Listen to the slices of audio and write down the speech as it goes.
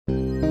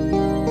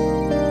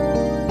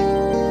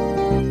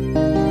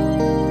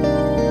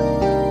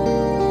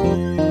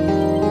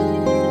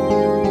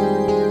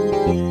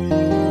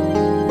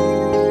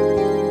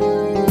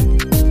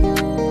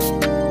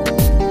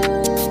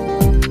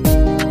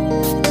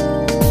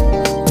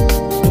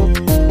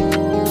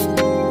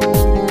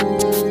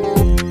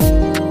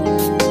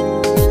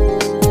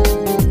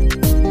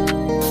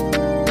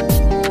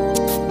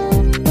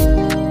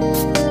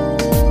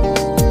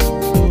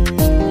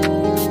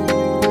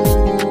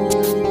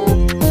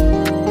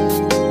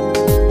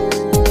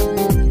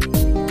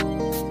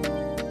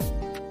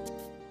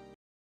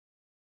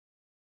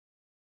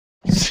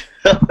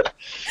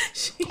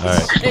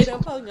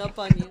up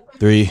on you.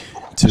 3,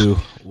 2,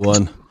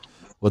 1.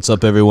 What's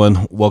up,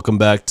 everyone? Welcome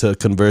back to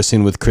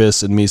Conversing with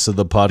Chris and Misa,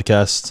 the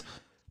podcast.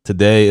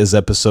 Today is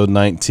episode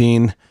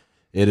 19.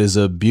 It is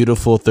a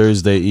beautiful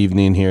Thursday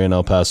evening here in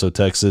El Paso,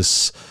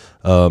 Texas.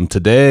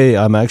 Today,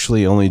 I'm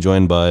actually only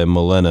joined by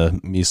Milena.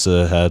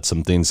 Misa had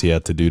some things he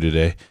had to do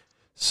today.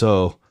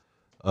 So,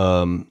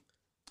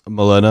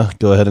 Milena,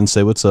 go ahead and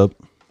say what's up.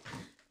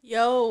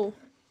 Yo,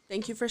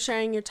 thank you for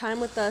sharing your time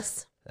with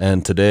us.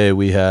 And today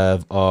we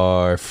have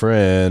our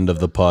friend of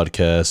the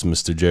podcast,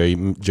 Mr.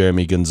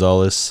 Jeremy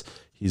Gonzalez.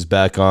 He's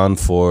back on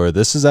for,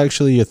 this is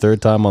actually your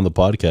third time on the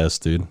podcast,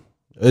 dude.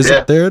 Is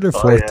it third or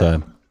fourth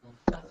time?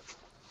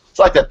 It's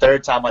like the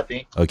third time, I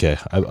think. Okay,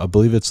 I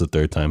believe it's the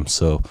third time.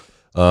 So,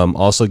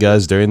 also,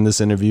 guys, during this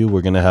interview,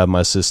 we're going to have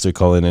my sister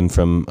calling in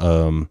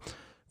from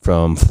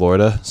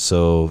Florida.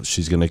 So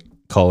she's going to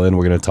call in.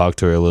 We're going to talk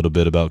to her a little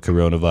bit about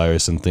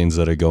coronavirus and things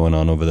that are going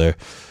on over there.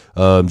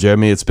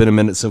 Jeremy, it's been a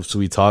minute since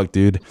we talked,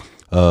 dude.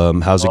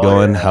 How's it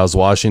going? Yeah. How's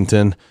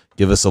Washington?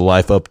 Give us a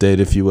life update,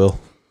 if you will.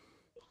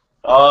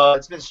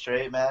 It's been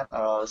straight, man.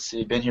 Let's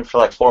see, been here for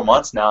like 4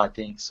 months now, I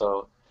think.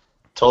 So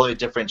totally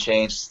different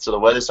change. So the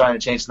weather's starting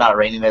to change. It's not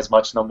raining as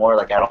much no more,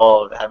 like at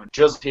all. Having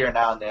drizzles here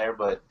now and there,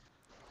 but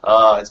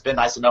it's been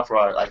nice enough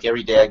for like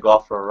every day I go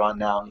out for a run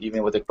now,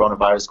 even with the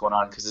coronavirus going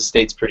on, because the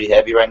state's pretty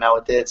heavy right now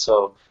with it.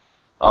 So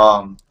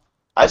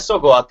I still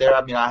go out there.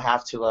 I mean, I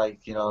have to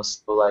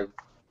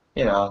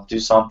do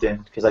something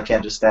because I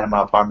can't just stand in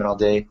my apartment all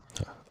day.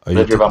 I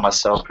live here by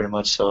myself pretty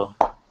much. So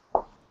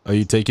are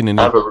you taking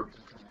any?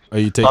 Are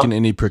you taking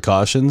any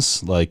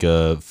precautions like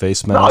a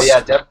face mask? Oh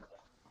yeah,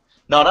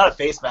 no, not a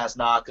face mask,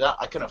 because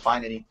I couldn't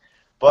find any.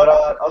 But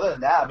other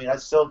than that, I mean, I'm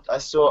still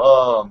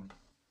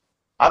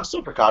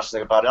precautious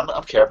about it.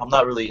 I'm careful.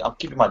 I'm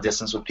keeping my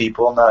distance with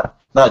people. I'm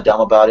not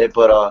dumb about it.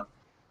 But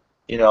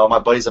my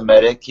buddy's a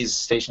medic. He's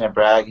stationed at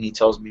Bragg, and he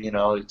tells me,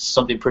 it's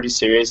something pretty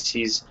serious.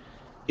 He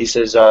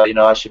says,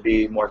 I should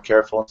be more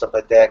careful and stuff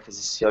like that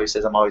because he always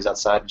says I'm always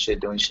outside and shit,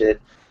 doing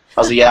shit.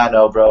 I was like, yeah, I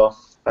know, bro.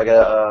 I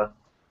gotta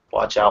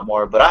watch out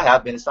more. But I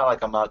have been. It's not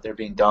like I'm out there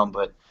being dumb,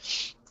 but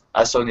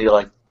I still need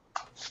to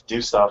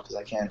do stuff because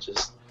I can't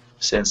just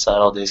sit inside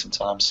all day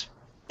sometimes.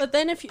 But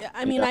then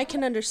I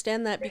can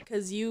understand that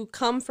because you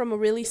come from a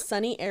really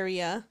sunny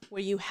area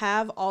where you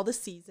have all the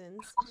seasons,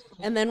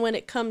 and then when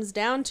it comes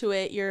down to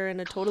it, you're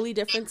in a totally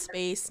different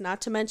space, not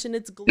to mention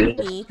it's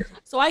gloomy.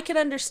 So I could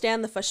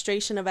understand the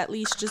frustration of at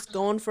least just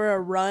going for a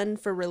run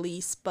for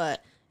release,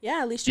 but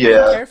yeah, at least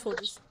you're being careful.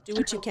 Just do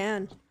what you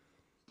can.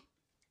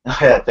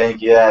 Yeah,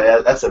 thank you.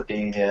 Yeah, that's the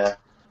thing, yeah.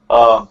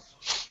 But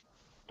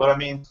I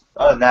mean,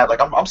 other than that,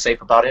 I'm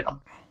safe about it. I'm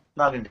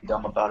not going to be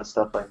dumb about it,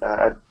 stuff like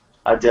that.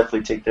 I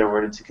definitely take their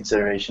word into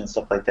consideration and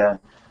stuff like that.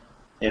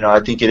 I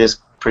think it is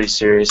pretty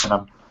serious, and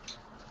I'm,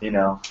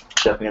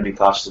 definitely gonna be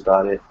cautious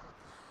about it.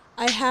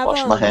 I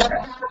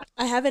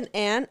have an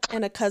aunt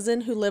and a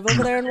cousin who live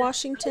over there in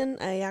Washington.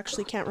 I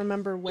actually can't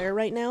remember where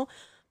right now,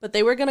 but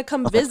they were gonna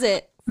come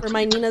visit for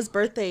my Nina's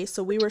birthday,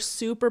 so we were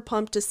super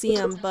pumped to see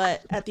them.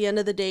 But at the end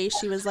of the day,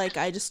 she was like,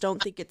 "I just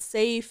don't think it's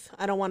safe.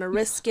 I don't want to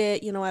risk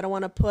it. I don't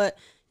want to put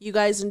you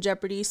guys in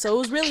jeopery." So it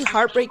was really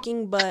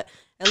heartbreaking, but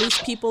at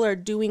least people are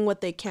doing what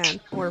they can,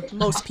 or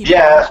most people.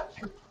 Yeah.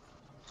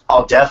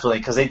 Oh, definitely,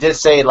 because they did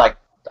say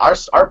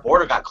our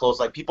border got closed.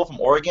 Like people from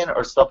Oregon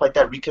or stuff like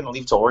that, we couldn't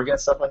leave to Oregon and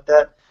stuff like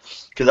that.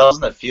 Because I was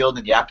in the field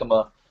in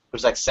Yakima,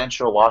 which is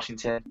central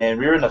Washington, and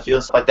we were in the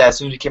field stuff like that. As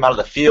soon as we came out of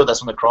the field,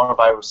 that's when the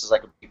coronavirus was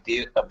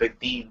a big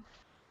theme.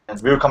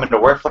 And we were coming to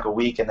work for a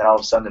week, and then all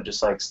of a sudden,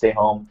 just stay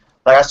home.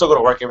 I still go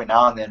to work every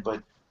now and then,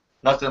 but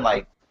nothing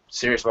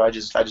serious where I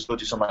just go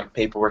do some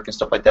paperwork and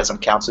stuff like that, some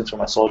counseling for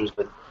my soldiers.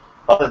 But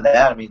other than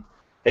that, I mean,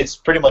 it's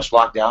pretty much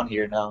locked down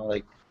here now.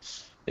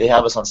 They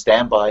have us on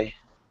standby.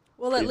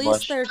 Well, at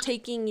least they're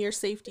taking your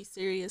safety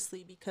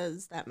seriously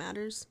because that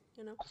matters,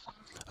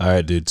 All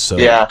right, dude. So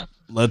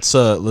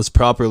let's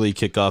properly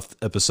kick off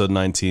episode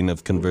 19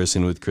 of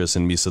Conversing with Chris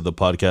and Misa, the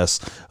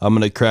podcast. I'm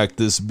gonna crack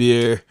this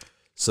beer.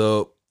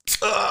 So,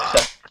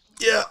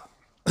 yeah.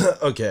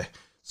 Okay.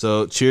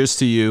 So, cheers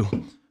to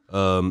you.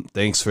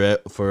 Thanks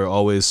for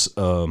always,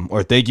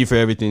 or thank you for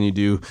everything you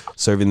do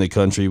serving the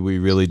country. We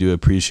really do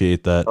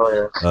appreciate that.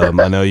 Oh,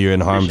 yeah. I know you're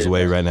in harm's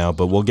way right now,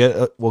 but we'll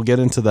get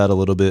into that a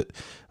little bit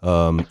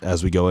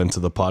as we go into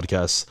the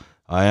podcast.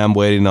 I am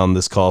waiting on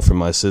this call from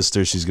my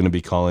sister. She's going to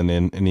be calling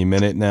in any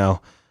minute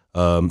now.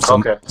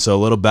 Okay. So a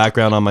little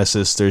background on my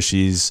sister.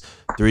 She's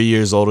 3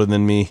 years older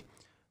than me.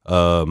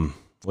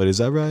 Wait, is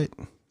that right?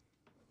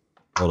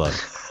 Hold on.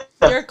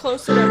 You're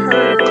closer to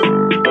her.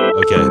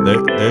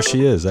 Okay, there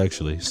she is,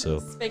 actually. So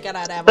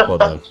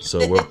hold on.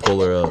 So we'll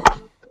pull her up.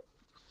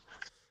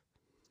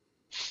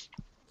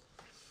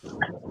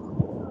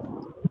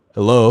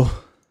 Hello.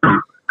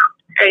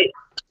 Hey.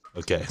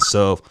 Okay,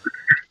 so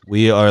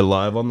we are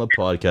live on the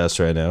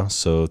podcast right now.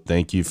 So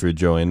thank you for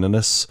joining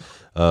us.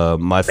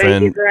 My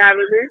Thank you for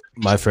having me.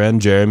 My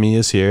friend Jeremy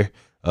is here.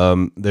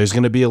 There's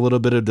going to be a little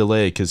bit of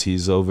delay because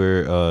he's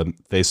over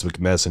Facebook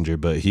Messenger,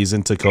 but he's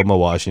in Tacoma,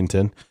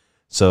 Washington.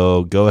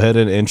 So go ahead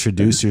and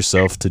introduce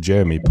yourself to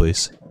Jeremy,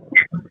 please.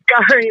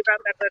 Sorry about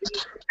that, but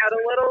he's out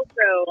a little.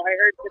 So I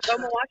heard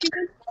Tacoma,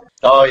 Washington.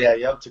 Oh yeah,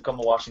 yep,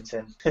 Tacoma,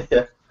 Washington.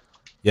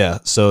 Yeah.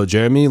 So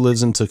Jeremy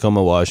lives in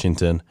Tacoma,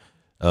 Washington.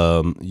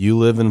 You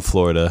live in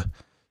Florida.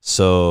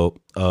 So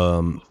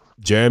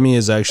Jeremy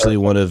is actually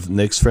one of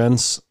Nick's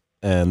friends,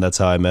 and that's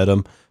how I met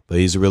him. But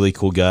he's a really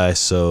cool guy.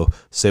 So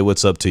say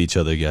what's up to each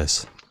other,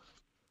 guys.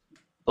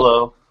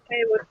 Hello.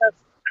 Hey, what's up?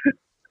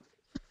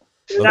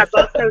 We got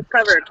both coasts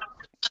covered.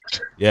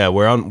 Yeah,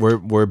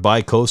 we're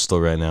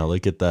bi-coastal right now.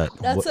 Look at that.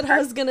 That's what I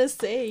was gonna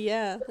say.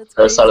 Yeah, that's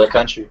Other side of the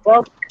country.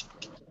 Well,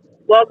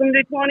 welcome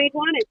to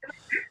 2020.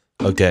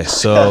 Okay,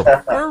 so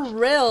For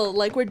real,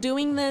 like we're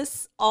doing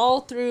this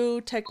all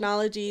through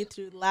technology,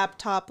 through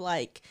laptop.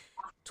 Like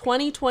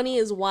 2020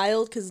 is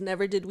wild because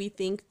never did we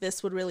think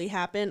this would really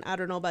happen. I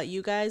don't know about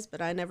you guys,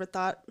 but I never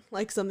thought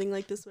like something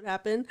like this would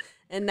happen.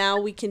 And now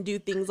we can do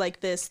things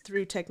like this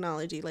through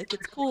technology. Like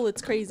it's cool,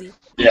 it's crazy.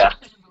 Yeah.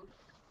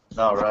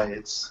 No, right.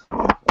 It's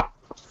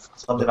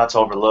something not to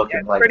overlook. Yeah,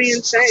 and like, pretty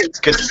insane. It's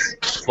good to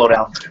slow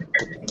down,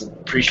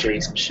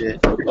 appreciate some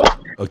shit.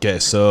 okay,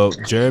 so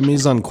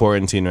Jeremy's on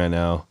quarantine right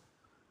now.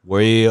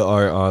 We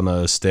are on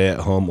a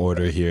stay-at-home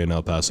order here in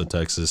El Paso,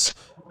 Texas.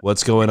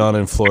 What's going on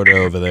in Florida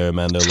over there,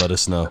 Amanda? Let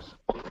us know.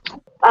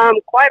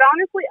 Quite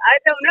honestly, I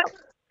don't know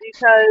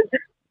because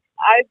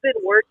I've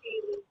been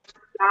working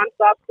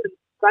nonstop since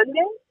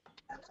Sunday,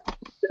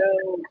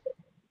 so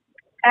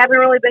I haven't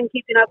really been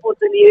keeping up with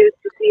the news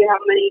to see how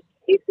many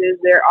cases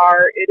there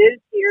are. It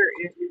is here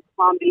in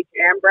Palm Beach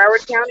and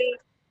Broward County.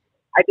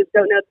 I just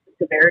don't know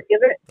the severity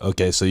of it.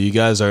 Okay, so you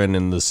guys aren't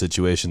in the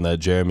situation that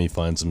Jeremy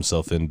finds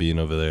himself in being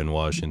over there in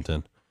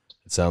Washington.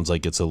 It sounds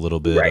like it's a little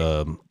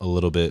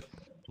bit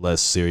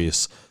less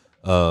serious.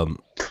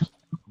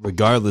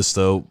 Regardless,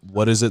 though,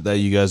 what is it that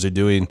you guys are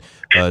doing?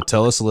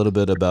 Tell us a little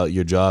bit about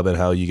your job and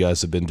how you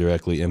guys have been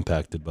directly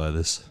impacted by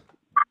this.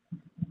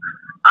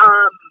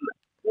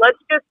 Let's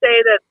just say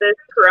that this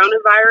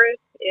coronavirus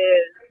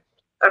is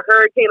a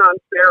hurricane on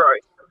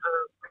steroids.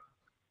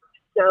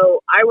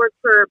 So I work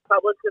for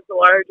Publix, is the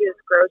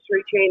largest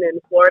grocery chain in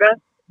Florida,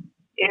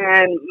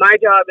 and my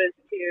job is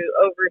to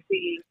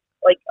oversee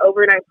like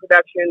overnight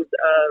productions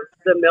of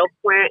the milk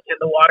plant and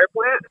the water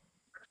plant.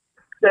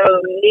 So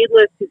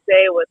needless to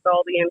say, with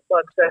all the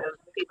influx of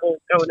people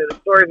going to the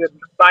stores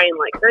and buying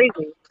like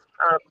crazy,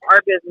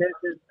 our business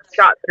is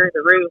shot through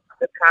the roof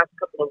the past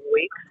couple of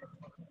weeks.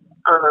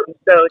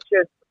 So it's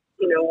just,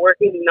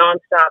 working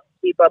nonstop to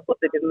keep up with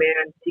the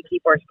demand to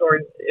keep our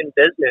stores in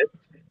business.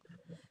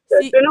 So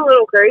it's been a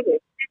little crazy.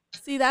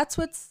 See, that's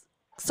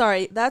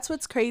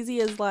what's crazy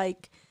is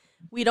like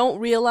we don't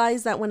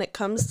realize that when it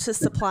comes to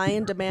supply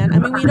and demand, I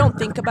mean, we don't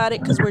think about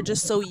it because we're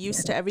just so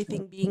used to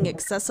everything being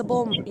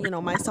accessible,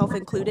 myself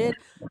included.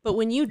 But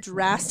when you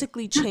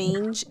drastically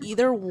change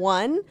either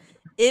one,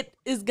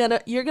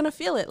 you're gonna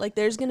feel it. Like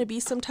there's gonna be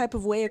some type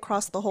of way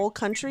across the whole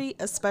country,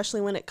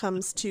 especially when it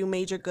comes to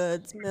major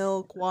goods,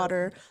 milk,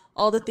 water,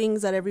 all the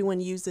things that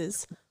everyone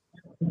uses.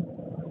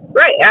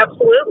 Right,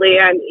 absolutely.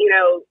 And,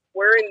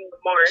 we're in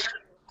March,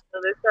 so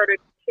this started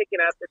kicking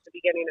up at the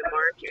beginning of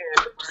March,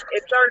 and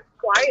it's our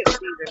quiet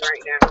season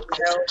right now,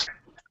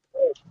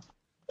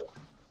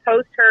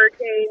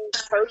 post-hurricane,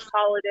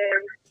 post-holiday.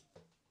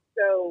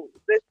 So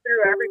this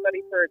threw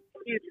everybody for a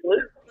huge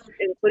loop,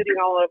 including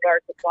all of our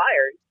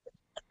suppliers.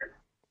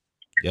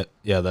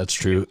 Yeah, that's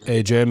true.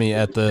 Hey, Jeremy,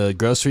 at the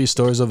grocery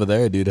stores over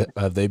there, dude,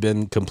 have they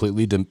been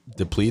completely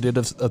depleted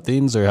of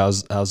things, or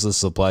how's the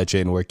supply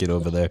chain working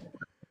over there?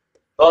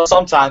 Well,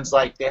 sometimes,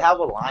 like, they have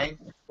a line.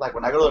 Like,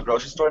 when I go to the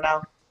grocery store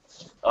now,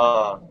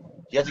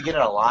 you have to get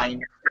in a line,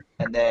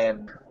 and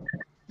then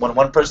when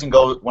one person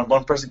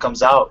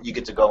comes out, you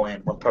get to go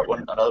in.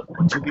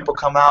 When two people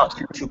come out,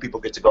 two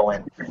people get to go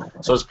in.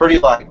 So it's pretty,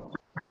 like,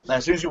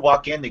 as soon as you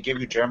walk in, they give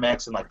you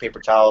Germ-X and, like, paper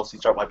towels. You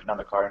start wiping down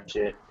the car and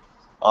shit.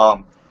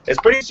 It's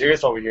pretty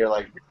serious over here,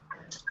 like,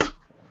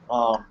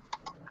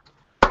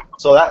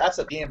 so that's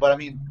the thing. But I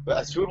mean,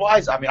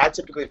 food-wise, I mean, I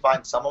typically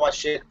find some of my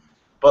shit,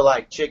 but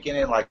like chicken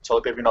and like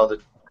toilet paper, the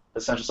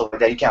essential stuff like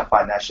that, you can't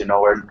find that shit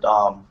nowhere.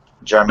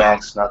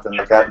 Germ-X, nothing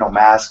like that, no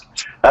mask.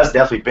 That's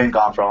definitely been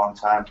gone for a long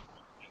time.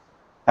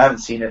 I haven't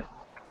seen it.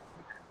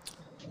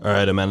 All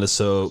right, Amanda.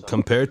 So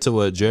compared to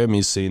what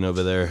Jeremy's seeing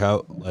over there,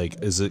 how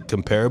is it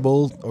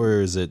comparable,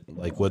 or is it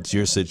like what's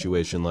your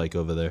situation like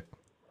over there?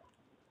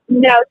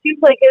 No, it seems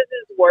like his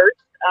is worse.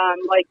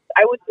 Like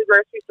I went to the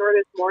grocery store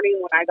this morning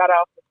when I got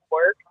off of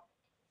work,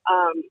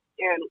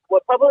 and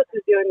what Publix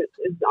is doing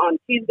is on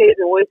Tuesdays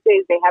and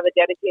Wednesdays they have a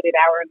dedicated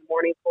hour in the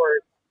morning for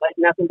like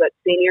nothing but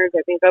seniors.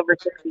 I think over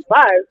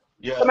 65.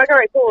 Yeah. So I'm like, all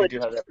right, cool. It's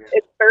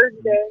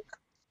Thursday.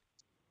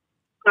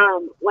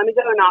 Let me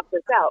go and knock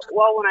this out.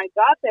 Well, when I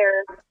got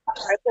there,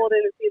 I pulled in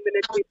a few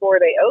minutes before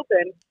they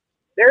opened.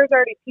 There's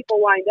already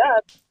people lined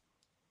up,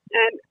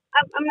 and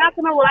I'm not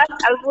going to lie,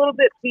 I was a little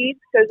bit peeved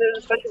because there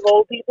was a bunch of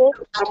old people.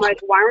 I'm like,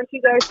 why weren't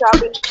you guys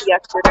shopping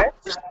yesterday?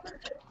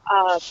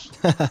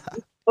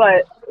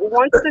 But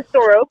once the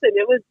store opened,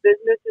 it was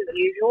business as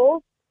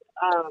usual.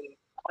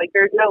 Like,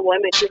 there's no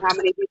limit to how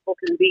many people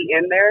can be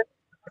in there.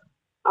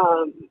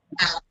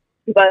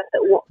 But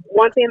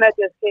one thing that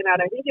just came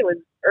out, I think it was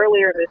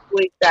earlier this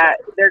week, that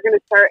they're going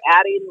to start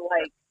adding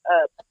like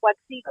a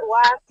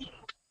plexiglass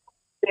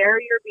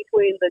barrier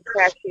between the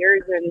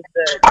cashiers and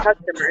the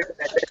customers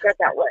at the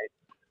checkout line.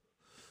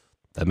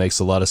 That makes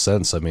a lot of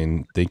sense. I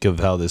mean, think of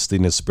how this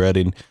thing is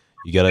spreading.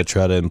 You got to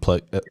try to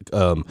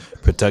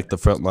protect the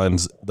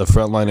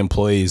frontline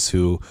employees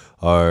who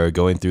are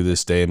going through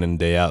this day in and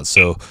day out.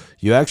 So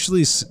you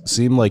actually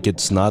seem like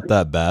it's not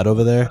that bad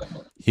over there.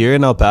 Here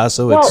in El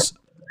Paso,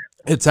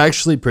 it's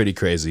actually pretty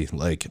crazy.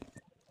 Like,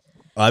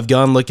 I've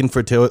gone looking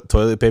for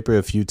toilet paper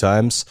a few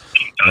times,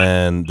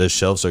 and the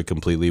shelves are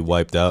completely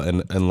wiped out.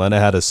 And Lena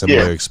had a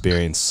similar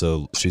experience,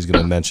 so she's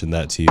going to mention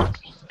that to you.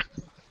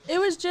 It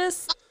was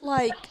just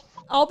like,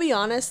 I'll be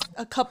honest,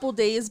 a couple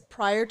days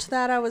prior to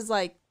that, I was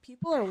like,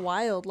 people are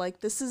wild.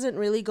 Like, this isn't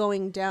really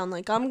going down.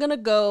 Like, I'm going to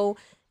go,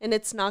 and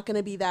it's not going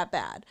to be that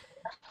bad.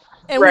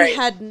 And we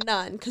had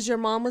none, because your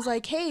mom was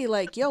like, hey,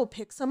 like, yo,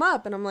 pick some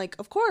up. And I'm like,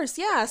 of course,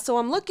 yeah. So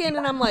I'm looking,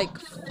 and I'm like,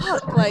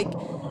 fuck, like,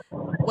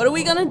 what are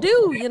we going to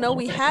do? You know,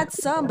 we had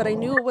some, but I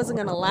knew it wasn't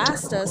going to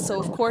last us. So,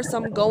 of course,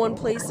 I'm going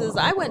places.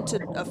 I went to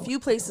a few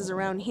places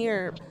around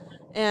here,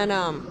 and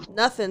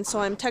nothing. So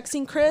I'm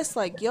texting Chris,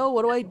 like, yo,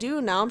 what do I do?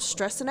 Now I'm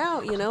stressing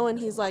out, you know? And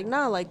he's like,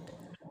 nah, like,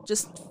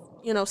 just,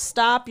 you know,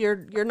 stop.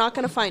 You're not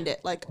going to find it.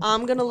 Like,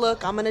 I'm going to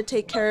look. I'm going to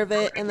take care of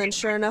it. And then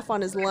sure enough,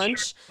 on his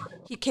lunch,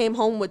 he came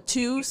home with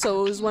 2.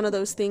 So it was one of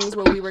those things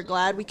where we were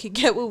glad we could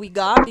get what we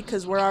got,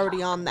 because we're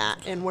already on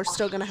that, and we're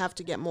still going to have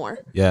to get more.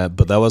 Yeah,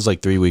 but that was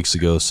like 3 weeks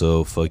ago.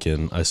 So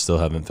I still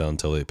haven't found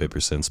toilet paper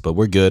since, but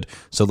we're good.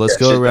 So let's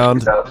go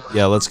around.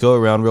 Yeah, let's go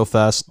around real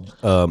fast.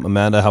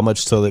 Amanda, how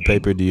much toilet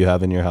paper do you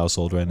have in your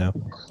household right now?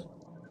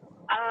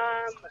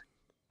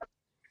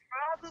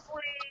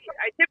 Probably,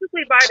 I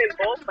typically buy it in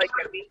bulk, like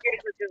a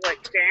BJ's, which is like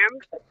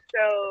Sam's.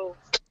 So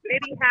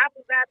maybe half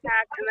of that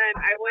pack, and then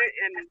I went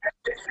and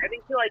I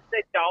think to like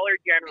the Dollar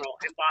General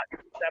and bought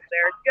some stuff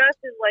there, just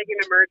as like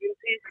an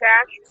emergency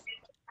stash.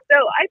 So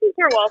I think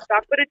we're well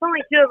stocked, but it's only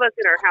 2 of us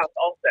in our house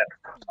also.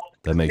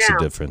 That makes a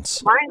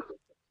difference.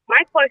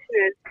 My question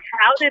is,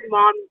 how did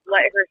Mom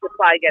let her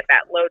supply get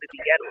that low to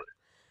begin with?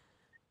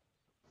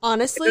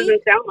 Honestly, it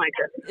doesn't sound like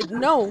her.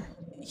 No.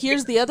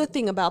 Here's the other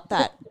thing about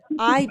that.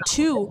 I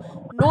too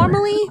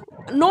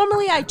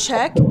normally I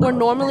check, or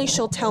normally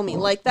she'll tell me.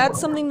 Like, that's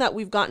something that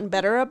we've gotten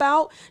better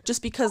about,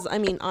 just because, I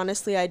mean,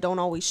 honestly, I don't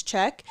always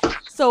check.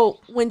 So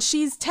when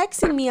she's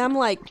texting me, I'm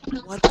like,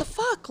 what the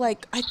fuck?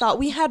 Like, I thought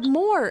we had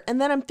more.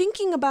 And then I'm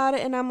thinking about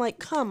it, and I'm like,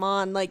 come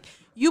on, like,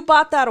 you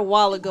bought that a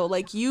while ago.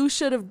 Like, you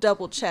should have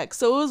double checked.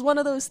 So it was one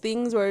of those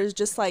things where it's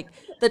just like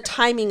the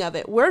timing of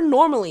it. We're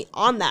normally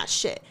on that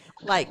shit.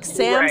 Like,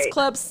 Sam's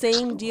Club,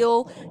 same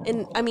deal.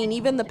 And I mean,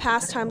 even the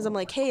past times I'm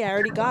like, hey, I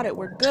already got it,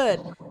 we're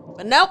good.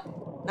 But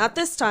nope, not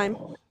this time.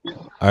 All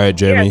right,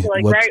 Jeremy.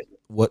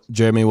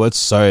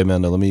 Sorry,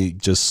 Amanda, let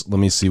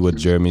me see what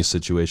Jeremy's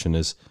situation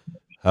is.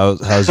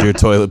 How's your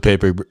toilet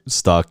paper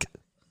stock?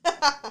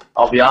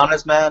 I'll be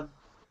honest, man,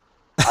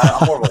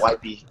 I'm more of a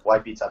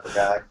wipey type of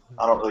guy.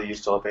 I don't really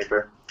use toilet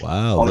paper.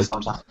 Wow,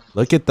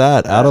 look at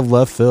that. Out of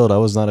left field. I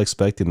was not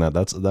expecting that.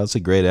 That's a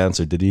great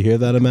answer. Did you hear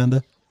that,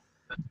 Amanda?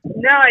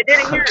 No, I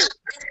didn't hear him.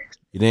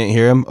 You didn't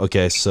hear him?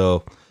 Okay,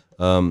 so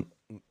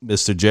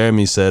Mr.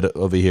 Jeremy said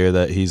over here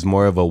that he's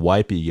more of a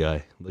wipey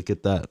guy. Look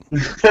at that.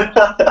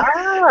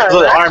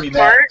 The Army,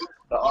 man.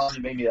 The Army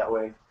made me that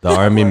way. The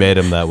Army made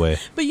him that way.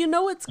 But you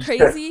know what's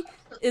crazy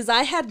is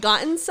I had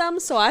gotten some,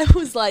 so I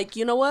was like,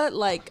 you know what?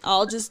 Like,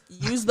 I'll just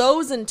use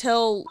those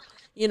until,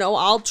 you know,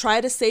 I'll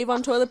try to save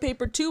on toilet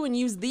paper too and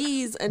use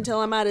these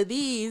until I'm out of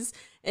these.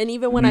 And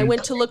even when I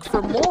went to look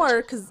for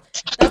more, because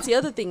that's the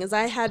other thing, is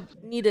I had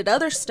needed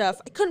other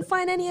stuff. I couldn't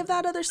find any of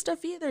that other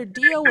stuff either,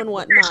 Dio and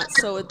whatnot.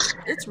 So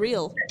it's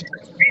real.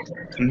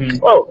 Mm-hmm.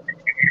 Whoa.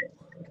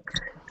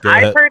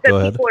 I've heard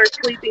that people are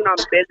sleeping on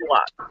Big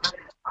Lots.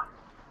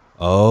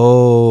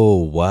 Oh,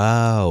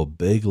 wow.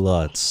 Big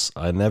Lots.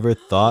 I never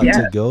thought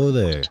to go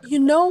there. You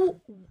know,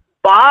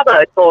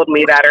 Baba told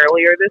me that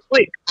earlier this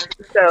week.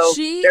 So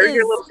there's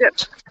your little tip.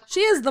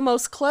 She is the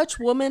most clutch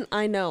woman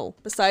I know,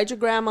 besides your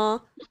grandma.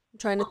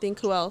 Trying to think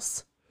who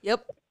else.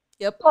 Yep.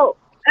 Oh,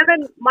 and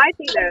then my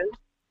thing is,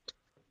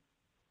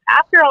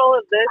 after all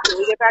of this and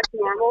we get back to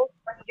normal,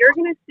 you're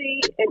going to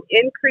see an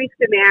increased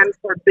demand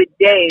for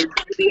bidets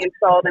to be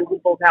installed in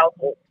people's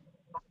households.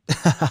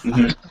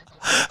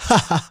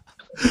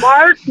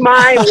 Mark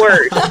my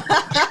words.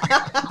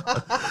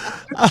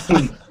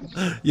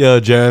 Yo,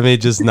 Jeremy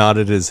just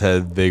nodded his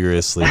head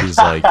vigorously. He's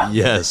like,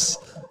 yes.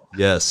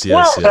 And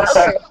no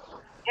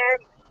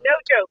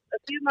joke, a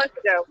few months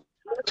ago,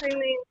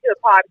 listening to a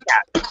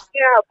podcast.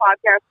 You know how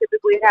podcasts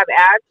typically have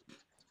ads?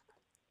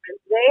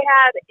 They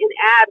had an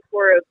ad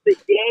for a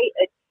bidet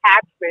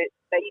attachment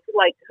that you could,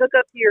 like, hook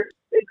up to your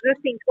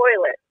existing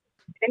toilet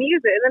and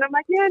use it. And then I'm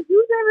like, man,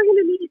 who's ever going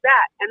to need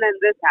that? And then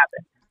this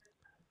happened.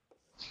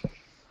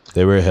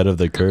 They were ahead of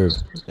the curve.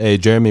 Hey,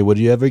 Jeremy, would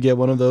you ever get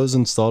one of those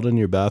installed in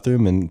your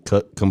bathroom and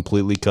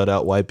completely cut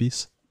out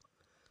wipies?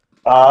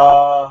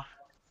 No.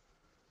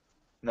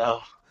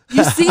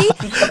 You see?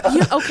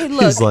 Okay,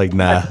 look. He's like,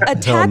 nah,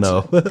 hell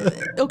no.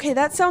 Okay,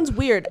 that sounds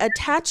weird.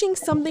 Attaching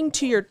something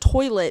to your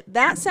toilet,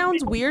 that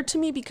sounds weird to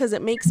me because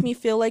it makes me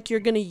feel like you're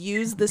going to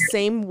use the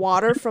same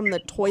water from the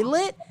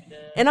toilet.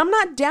 And I'm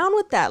not down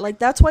with that. Like,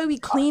 that's why we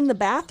clean the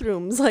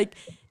bathrooms. Like,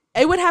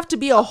 it would have to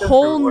be a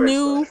whole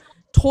new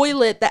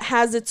toilet that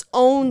has its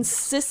own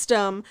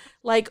system.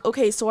 Like,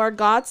 okay, so our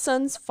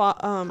godson's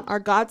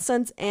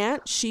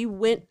aunt, she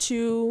went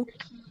to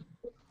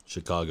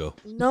Chicago.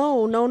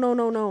 No,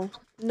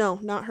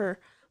 not her.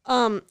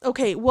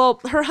 Okay,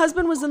 well, her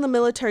husband was in the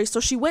military, so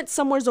she went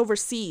somewheres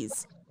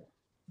overseas.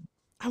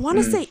 I want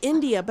to say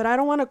India, but I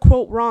don't want to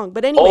quote wrong.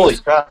 But anyways. Holy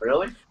crap,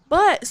 really?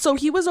 But, so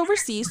he was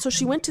overseas, so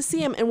she went to see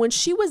him, and when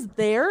she was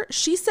there,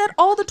 she said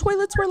all the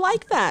toilets were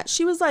like that.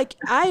 She was like,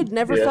 I had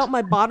never felt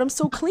my bottom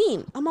so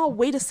clean. I'm all,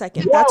 wait a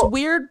second. Whoa. That's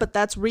weird, but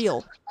that's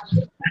real.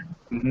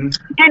 Mm-hmm.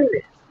 And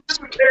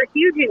they're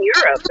huge in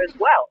Europe as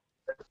well.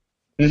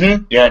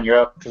 Mm-hmm. Yeah, in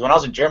Europe. Because when I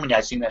was in Germany,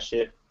 I seen that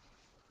shit.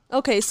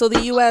 Okay, so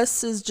the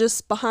U.S. is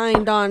just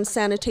behind on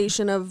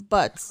sanitation of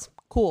butts.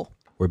 Cool.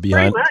 We're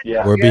behind.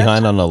 We're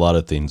behind on a lot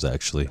of things,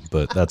 actually,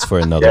 but that's for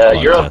another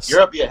podcast.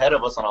 Europe be ahead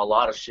of us on a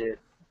lot of shit.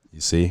 You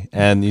see,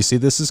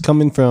 this is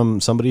coming from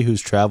somebody who's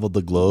traveled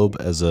the globe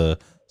as a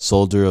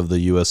soldier of the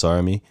U.S.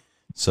 Army.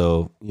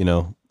 So,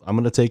 I'm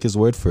gonna take his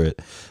word for it.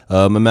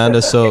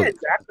 Amanda,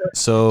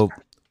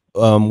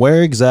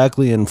 where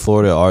exactly in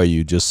Florida are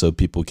you? Just so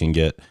people can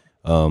get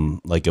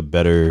like a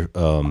better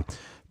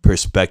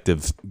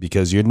perspective,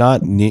 because you're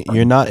not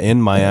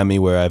in Miami,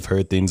 where I've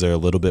heard things are a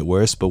little bit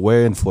worse. But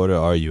where in Florida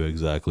are you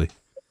exactly?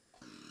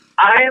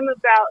 I am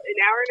about an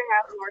hour and a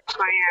half north of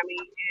Miami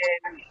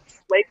in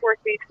Lake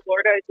Worth Beach,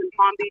 Florida. It's in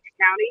Palm Beach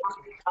County.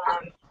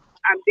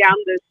 I'm down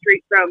the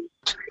street from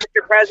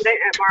Mr. President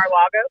at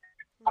Mar-a-Lago.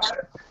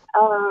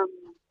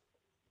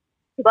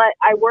 But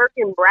I work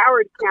in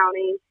Broward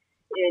County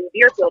in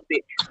Deerfield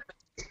Beach.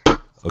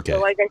 Okay.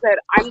 So like I said,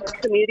 I'm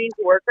commuting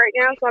to work right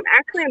now, so I'm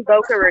actually in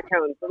Boca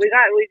Raton. So we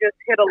just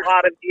hit a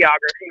lot of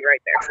geography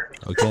right there.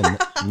 Okay,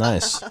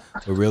 nice.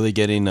 We're really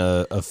getting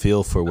a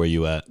feel for where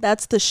you at.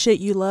 That's the shit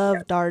you love,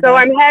 Darda. So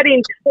I'm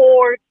heading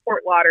towards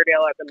Fort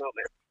Lauderdale at the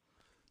moment.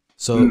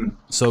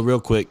 So real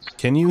quick,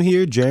 can you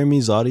hear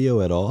Jeremy's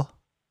audio at all?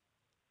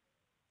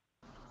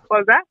 What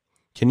was that?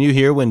 Can you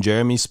hear when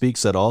Jeremy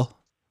speaks at all?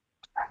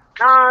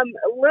 A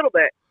little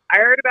bit. I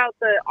heard about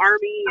the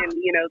Army and,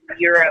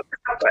 Europe.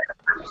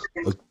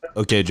 But.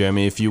 Okay,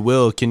 Jeremy, if you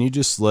will, can you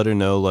just let her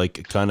know,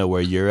 like, kind of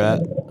where you're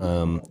at?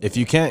 If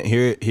you can't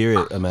hear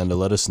it, Amanda,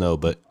 let us know.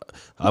 But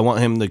I want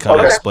him to kind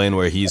of explain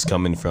where he's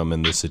coming from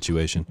in this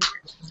situation.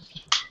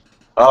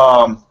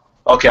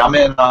 Okay, I'm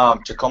in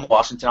Tacoma,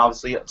 Washington,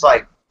 obviously. It's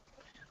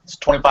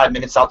 25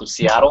 minutes south of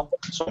Seattle,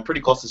 so I'm pretty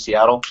close to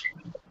Seattle.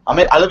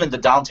 I live in the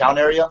downtown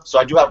area, so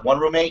I do have one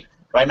roommate.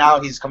 Right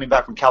now, he's coming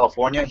back from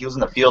California. He was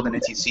in the field in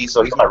NTC,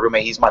 so he's my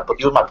roommate. He was my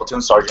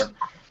platoon sergeant.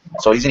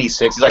 So he's in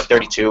E6. He's like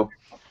 32.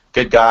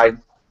 Good guy.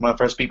 One of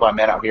the first people I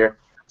met out here.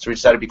 So we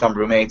decided to become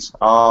roommates.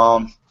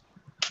 But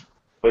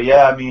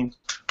yeah, I mean,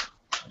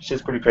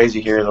 shit's pretty crazy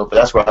here, though. But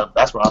that's where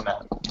I'm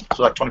at.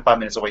 So like 25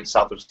 minutes away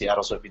south of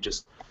Seattle. So if you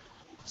just,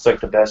 it's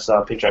like the best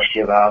picture I can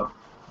give out.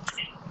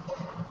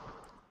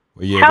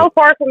 How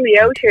far from the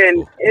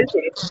ocean is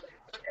it?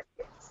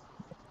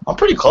 I'm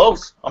pretty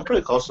close. I'm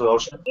pretty close to the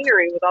ocean.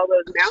 Scenery with all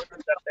those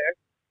mountains up there.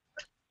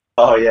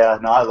 Oh yeah,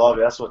 no, I love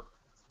it.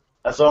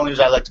 That's the only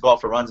reason I like to go out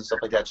for runs and stuff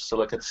like that, just to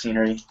look at the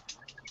scenery.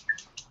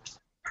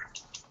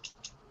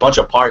 Bunch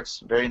of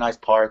parks, very nice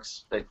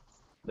parks.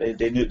 They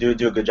do a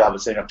good job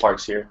of setting up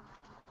parks here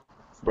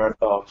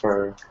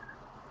for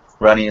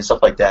running and stuff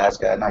like that. It's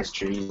got nice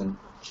trees, and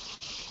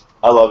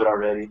I love it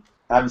already.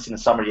 I haven't seen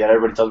the summer yet.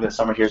 Everybody tells me the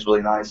summer here is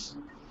really nice.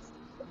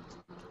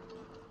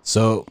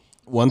 So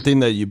one thing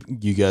that you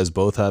guys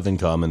both have in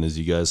common is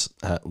you guys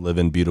live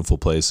in beautiful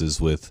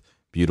places with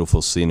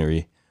beautiful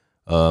scenery.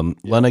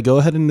 Lena, go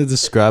ahead and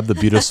describe the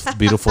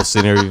beautiful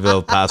scenery of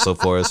El Paso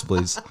for us,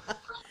 please.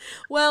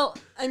 Well,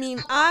 I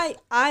mean,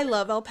 I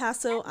love El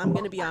Paso. I'm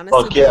going to be honest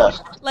with you.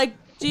 Like,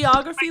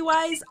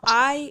 geography-wise,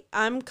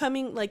 I'm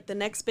coming, like, the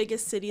next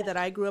biggest city that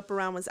I grew up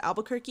around was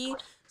Albuquerque.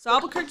 So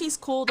Albuquerque's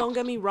cool, don't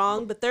get me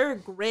wrong, but they're a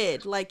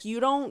grid. Like, you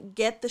don't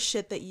get the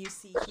shit that you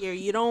see here.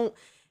 You don't,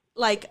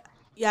 like...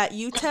 Yeah, at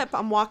UTEP,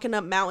 I'm walking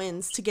up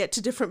mountains to get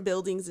to different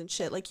buildings and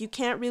shit. Like, you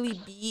can't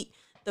really beat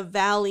the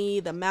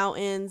valley, the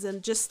mountains,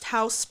 and just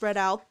how spread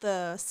out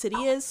the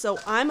city is. So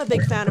I'm a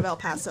big fan of El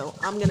Paso.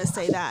 I'm going to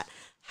say that.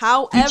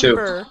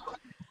 However,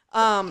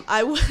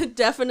 I would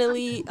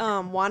definitely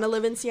want to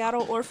live in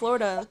Seattle or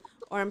Florida.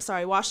 Or, I'm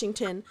sorry,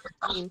 Washington.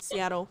 I mean,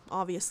 Seattle,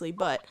 obviously.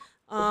 But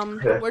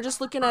we're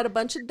just looking at a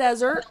bunch of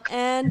desert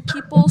and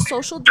people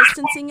social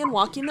distancing and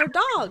walking their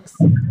dogs.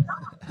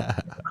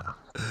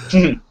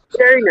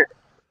 Very nice.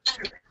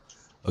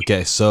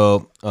 Okay,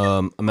 so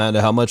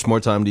Amanda, how much more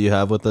time do you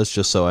have with us,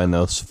 just so I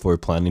know for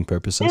planning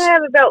purposes? I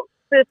have about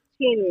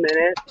 15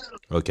 minutes.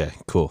 Okay,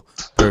 cool.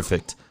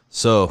 Perfect.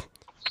 So,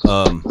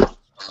 Before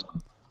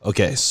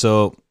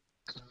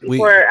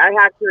I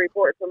have to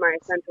report for my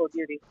essential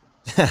duty.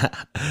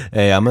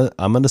 Hey, I'm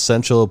an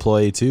essential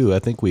employee too. I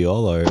think we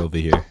all are over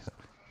here.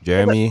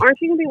 Jeremy,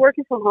 aren't you gonna be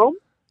working from home?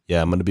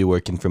 Yeah, I'm gonna be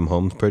working from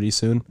home pretty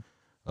soon.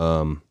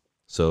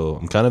 So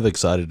I'm kind of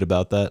excited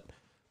about that.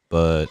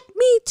 But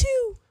me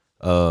too.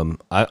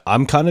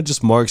 I'm kind of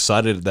just more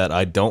excited that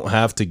I don't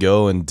have to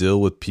go and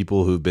deal with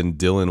people who've been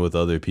dealing with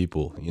other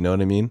people. You know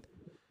what I mean?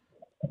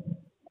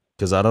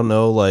 Because I don't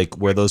know like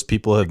where those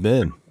people have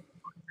been.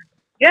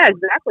 Yeah,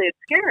 exactly. It's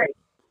scary.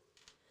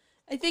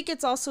 I think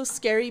it's also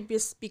scary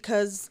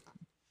because,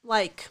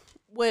 like,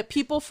 what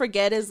people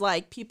forget is,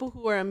 like, people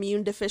who are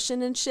immune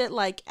deficient and shit,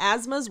 like,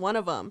 asthma's one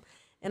of them.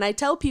 And I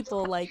tell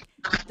people, like,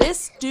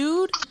 this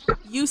dude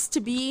used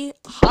to be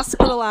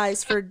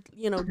hospitalized for,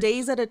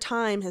 days at a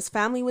time. His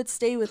family would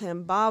stay with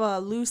him. Baba,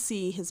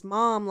 Lucy, his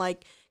mom,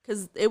 like,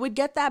 because it would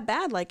get that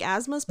bad. Like,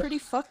 asthma's pretty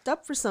fucked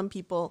up for some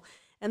people.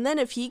 And then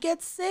if he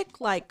gets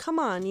sick, like, come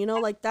on,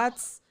 like,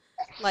 that's,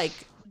 like,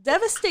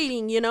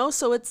 devastating,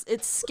 So it's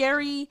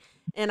scary.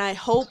 And I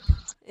hope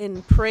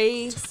and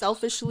pray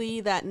selfishly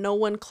that no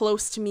one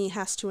close to me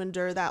has to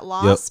endure that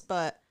loss. Yep.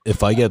 But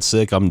if I get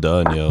sick, I'm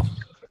done, yo.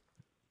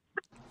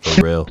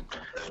 For real.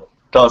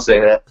 Don't say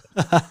that.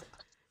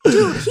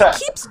 Dude, he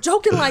keeps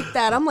joking like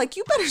that. I'm like,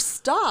 you better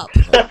stop.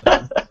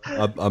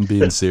 I'm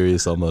being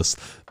serious almost.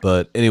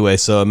 But anyway,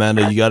 so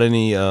Amanda, you got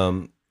any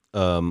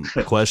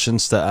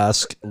questions to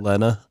ask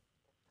Lena?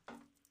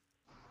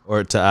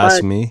 Or to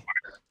ask me?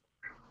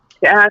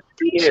 To ask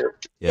you.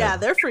 Yeah,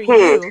 they're for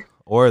you.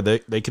 Or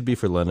they could be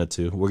for Lena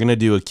too. We're gonna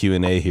do a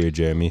Q&A here,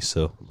 Jeremy.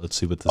 So let's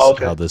see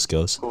how this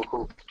goes.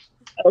 Cool.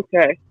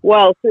 Okay.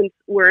 Well, since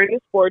we're in a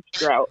sports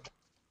drought,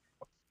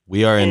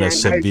 we are in a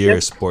severe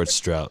sports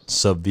drought.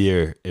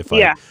 Severe.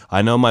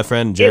 I know my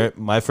friend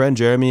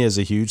Jeremy is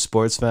a huge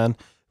sports fan.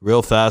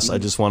 Real fast, I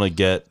just want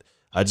to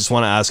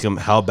ask him,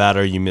 how bad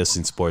are you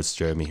missing sports,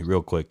 Jeremy?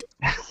 Real quick.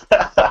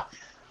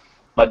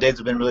 My days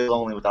have been really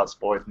lonely without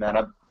sports, man.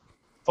 I'm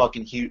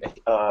fucking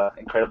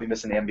incredibly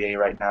missing the NBA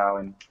right now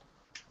and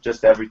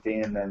just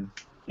everything, and then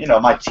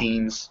my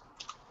teams.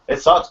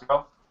 It sucks,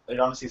 bro. It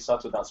honestly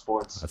sucks without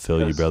sports. I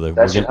feel you, brother.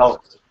 That should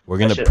help. We're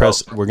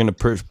gonna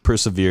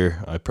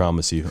persevere. I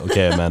promise you.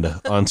 Okay,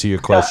 Amanda. On to your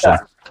question.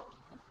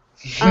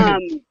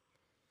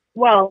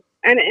 Well,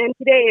 and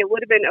today it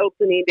would have been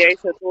opening day,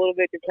 so it's a little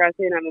bit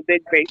depressing. I'm a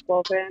big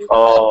baseball fan.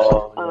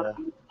 Oh.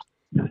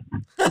 Yeah.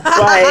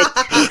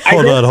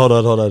 But hold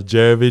on.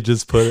 Jeremy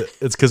just put it.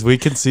 It's because we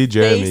can see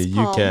Jeremy.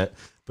 You can't.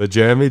 But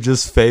Jeremy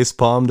just face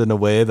palmed in a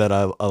way that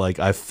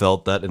I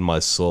felt that in my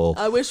soul.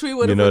 I wish we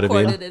would have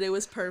recorded it. It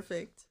was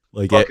perfect.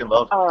 Like fucking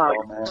love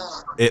baseball, man.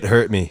 It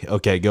hurt me.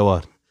 Okay, go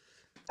on.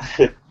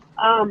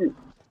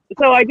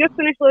 So I just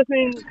finished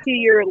listening to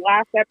your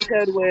last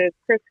episode with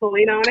Chris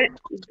Colleen on it.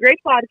 Great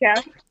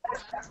podcast.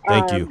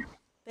 Thank you.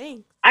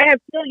 Thanks. I have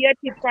still yet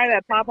to try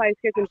that Popeye's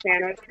chicken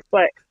sandwich,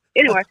 but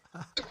anyway.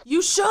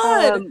 You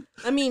should.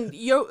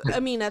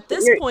 At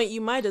this point,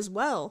 you might as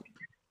well.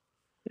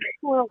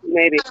 Well,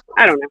 maybe.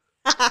 I don't know.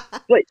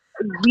 But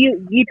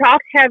you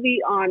talk heavy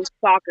on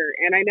soccer,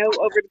 and I know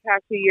over the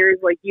past few years,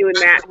 like you and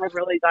Matt have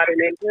really gotten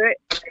into it.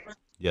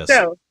 Yes.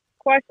 So,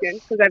 question,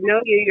 because I've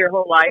known you your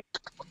whole life: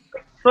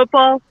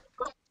 football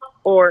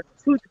or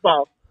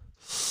football?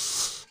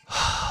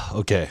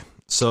 Okay,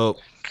 so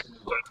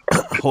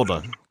hold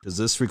on, because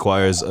this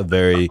requires a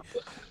very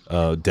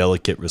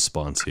delicate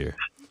response here.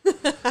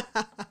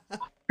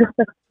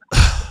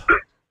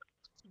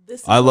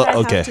 I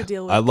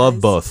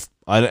love both.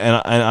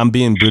 I'm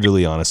being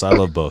brutally honest. I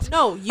love both.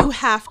 No, you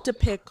have to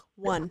pick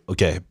one.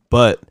 Okay,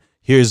 but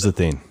here's the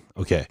thing.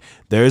 Okay,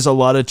 there's a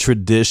lot of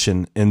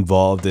tradition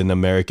involved in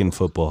American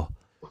football.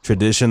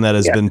 Tradition that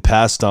has been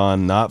passed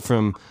on not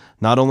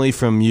only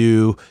from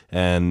you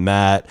and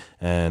Matt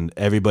and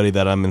everybody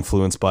that I'm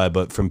influenced by,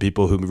 but from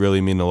people who really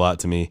mean a lot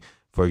to me.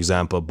 For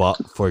example,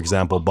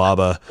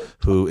 Baba,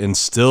 who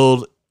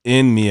instilled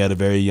in me at a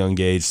very young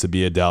age to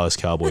be a Dallas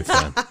Cowboy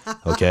fan.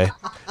 Okay,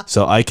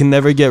 so I can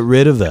never get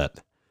rid of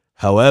that.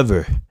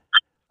 However,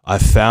 I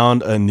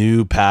found a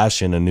new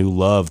passion, a new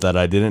love that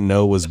I didn't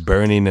know was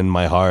burning in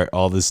my heart.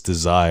 All this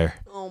desire.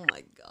 Oh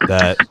my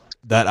God.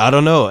 That I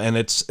don't know, and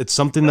it's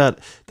something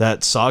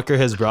that soccer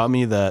has brought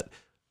me that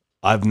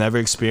I've never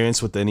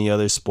experienced with any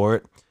other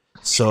sport.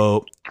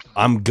 So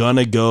I'm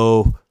gonna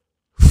go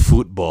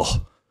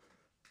football.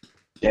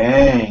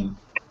 Dang.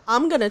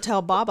 I'm gonna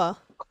tell Baba.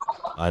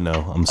 I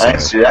know. I'm sorry. I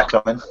didn't see that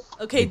coming.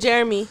 Okay,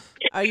 Jeremy,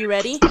 are you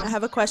ready? I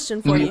have a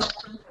question for you.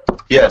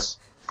 Yes.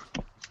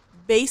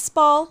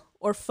 Baseball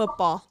or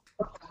football?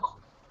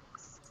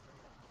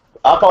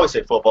 I'll probably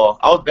say football.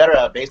 I was better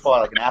at baseball,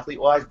 like an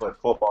athlete-wise, but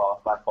football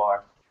by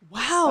far.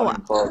 Wow,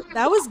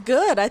 that was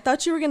good. I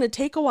thought you were going to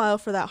take a while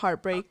for that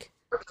heartbreak.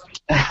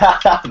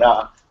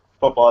 No,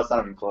 football, it's not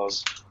even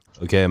close.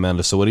 Okay,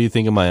 Amanda, so what do you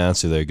think of my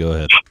answer there? Go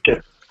ahead.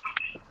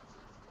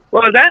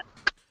 What was that?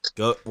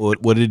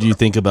 What did you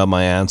think about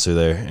my answer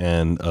there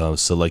and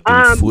selecting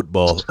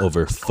football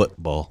over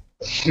football?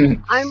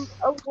 I'm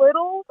a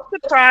little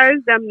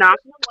surprised. I'm not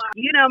going to lie.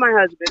 You know my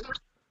husband.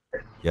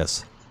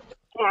 Yes.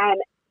 And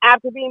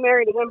after being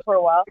married to him for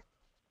a while,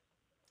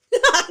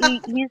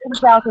 He's from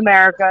South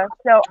America,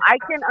 so I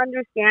can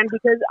understand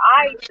because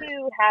I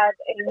too have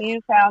a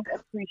newfound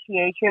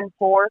appreciation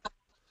for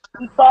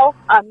football.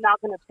 I'm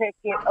not going to pick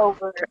it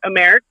over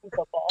American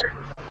football,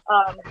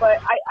 but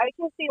I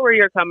can see where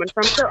you're coming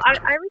from. So I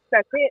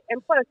respect it,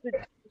 and plus it's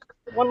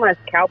one less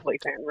Cowboy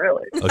fan,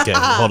 really. Okay,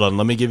 hold on.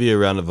 Let me give you a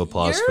round of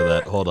applause for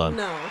that. Hold on.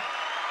 No.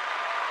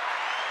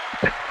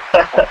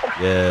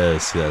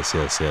 Yes.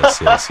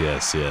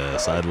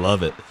 I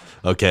love it.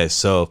 Okay,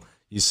 so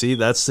you see,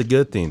 that's the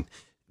good thing.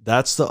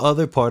 That's the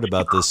other part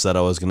about this that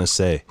I was going to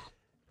say.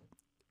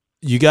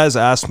 You guys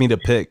asked me to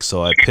pick,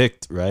 so I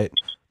picked, right?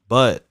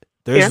 But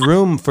there's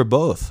room for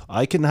both.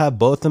 I can have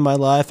both in my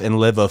life and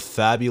live a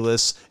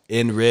fabulous,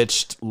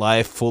 enriched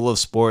life full of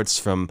sports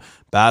from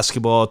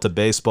basketball to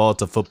baseball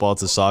to football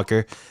to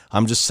soccer.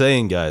 I'm just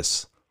saying,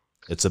 guys,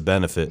 it's a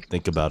benefit.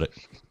 Think about it.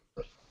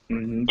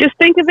 Just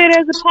think of it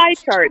as a pie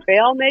chart. They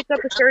all make up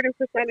a certain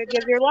percentage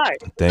of your life.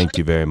 Thank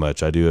you very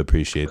much. I do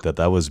appreciate that.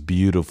 That was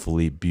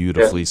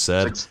beautifully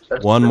said.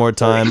 One more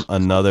time,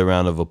 another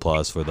round of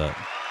applause for that.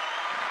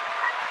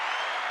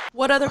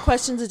 What other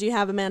questions did you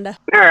have, Amanda?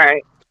 All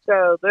right.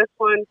 So this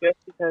one, just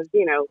because,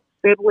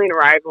 sibling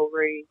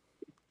rivalry,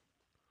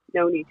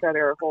 known each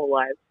other our whole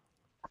lives.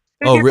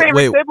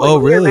 Wait. Oh,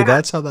 really?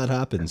 That's how that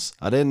happens.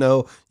 I didn't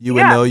know you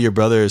would know your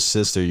brother or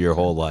sister your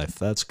whole life.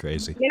 That's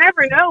crazy. You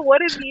never know.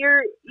 What if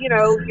your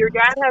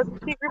dad has a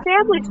secret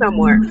family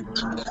somewhere?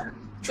 True.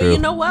 But you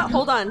know what?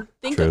 Hold on.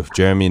 True.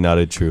 Jeremy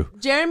nodded true.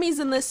 Jeremy's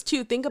in this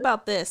too. Think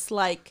about this.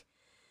 Like,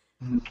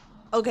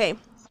 okay,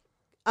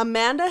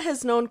 Amanda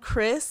has known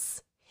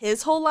Chris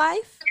his whole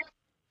life.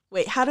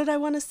 Wait, how did I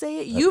want to say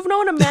it? You've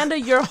known Amanda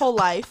your whole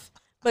life,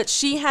 but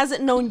she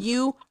hasn't known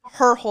you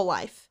her whole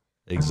life.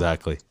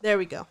 Exactly. There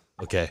we go.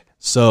 Okay,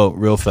 so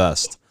real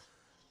fast.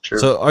 Sure.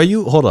 So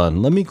hold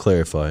on, let me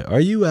clarify. Are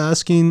you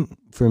asking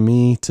for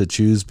me to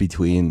choose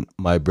between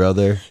my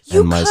brother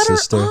and my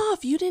sister? You cut her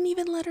off. You didn't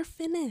even let her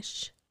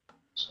finish.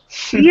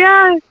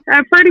 Yeah,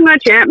 I pretty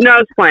much am. No,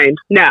 it's fine.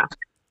 No.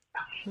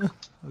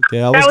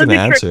 Okay, I was going to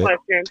answer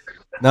it.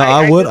 No,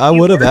 I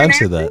would have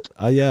answered that.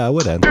 Yeah, I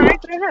would answer. All right,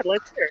 go ahead.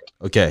 Let's hear it.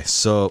 Okay,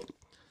 so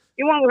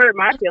you won't hurt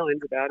my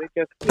feelings about it.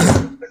 Just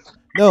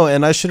no,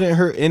 and I shouldn't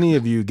hurt any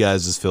of you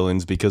guys'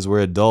 feelings because we're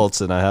adults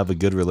and I have a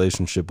good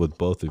relationship with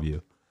both of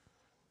you.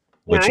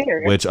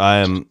 Which I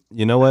am.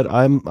 You know what?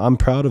 I'm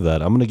proud of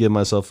that. I'm going to give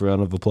myself a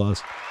round of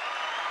applause.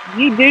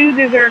 You do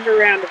deserve a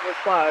round of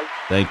applause.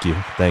 Thank you.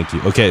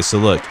 Okay, so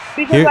look.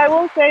 Because I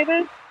will say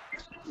this.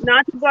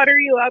 Not to butter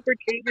you up or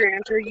change your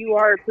answer, you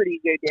are a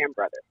pretty good damn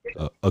brother.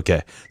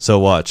 Okay, so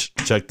watch.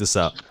 Check this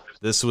out.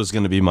 This was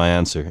going to be my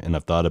answer, and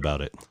I've thought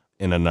about it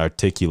in an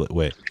articulate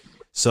way.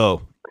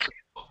 So,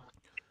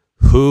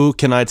 who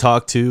can I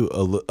talk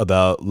to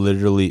about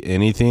literally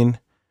anything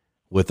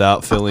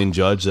without feeling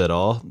judged at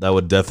all? That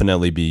would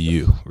definitely be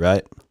you,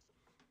 right?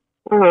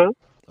 Uh-huh.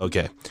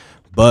 Okay,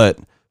 but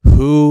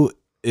who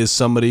is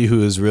somebody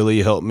who has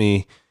really helped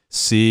me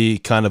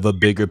see kind of a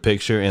bigger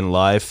picture in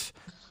life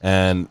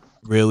and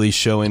really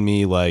showing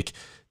me like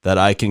that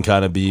I can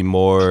kind of be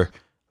more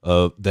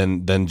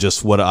than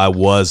just what I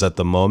was at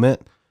the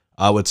moment?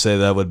 I would say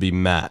that would be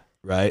Matt,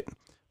 right?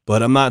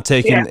 But I'm not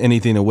taking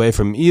anything away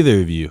from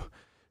either of you.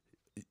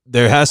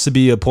 There has to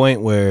be a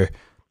point where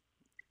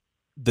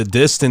the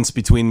distance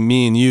between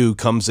me and you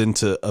comes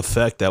into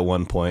effect at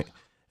one point,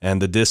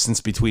 and the distance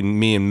between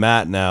me and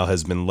Matt now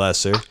has been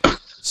lesser.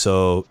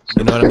 So,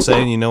 you know what I'm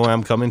saying? You know where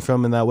I'm coming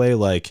from in that way?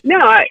 Like, no,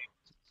 I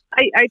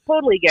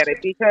totally get it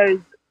because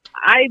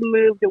I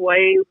moved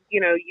away,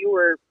 you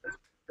were,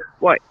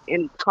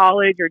 in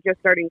college or just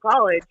starting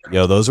college?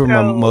 Yo, those were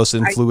my most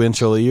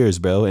influential years,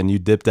 bro, and you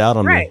dipped out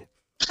on me.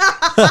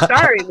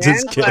 Sorry, man.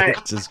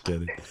 Just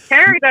kidding.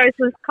 Paradise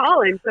was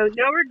calling, so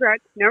no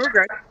regrets.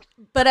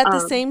 But at the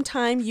same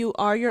time, you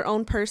are your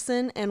own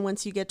person, and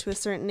once you get to a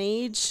certain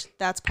age,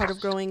 that's part of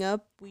growing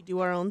up. We do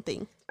our own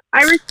thing.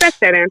 I respect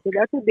that answer.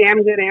 That's a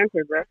damn good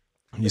answer, bro.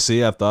 You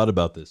see, I've thought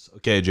about this.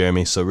 Okay,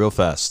 Jeremy, so real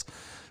fast.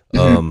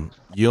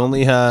 You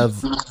only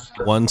have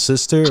one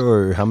sister,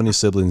 or how many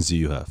siblings do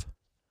you have?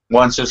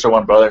 One sister,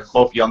 one brother,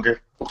 both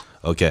younger.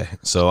 Okay,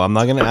 so I'm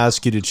not going to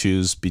ask you to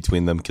choose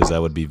between them because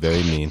that would be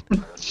very mean.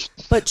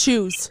 But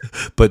choose.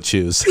 I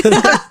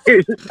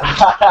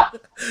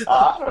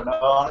don't know,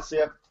 honestly.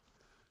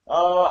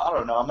 I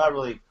don't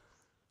know.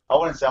 I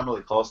wouldn't say I'm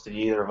really close to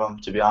either of them,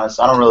 to be honest.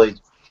 I don't really,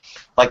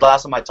 like the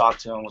last time I talked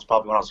to him was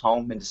probably when I was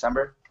home in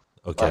December.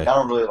 Okay. Like, I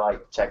don't really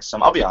text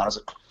him. I'll be honest.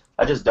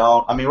 I just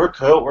don't. I mean, we're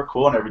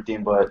cool and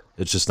everything, but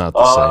it's just not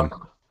the same.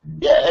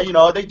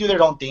 Yeah, they do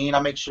their own thing. I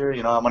make sure,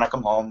 when I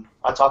come home,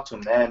 I talk to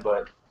them then,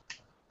 but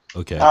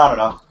okay. I don't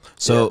know.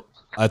 So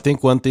I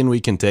think one thing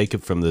we can take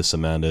from this,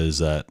 Amanda, is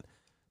that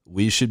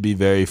we should be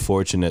very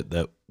fortunate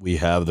that we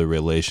have the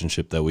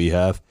relationship that we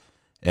have.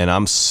 And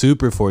I'm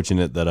super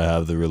fortunate that I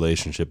have the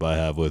relationship I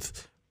have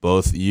with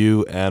both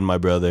you and my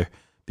brother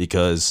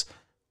because,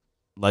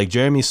 like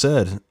Jeremy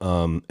said,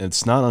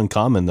 it's not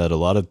uncommon that a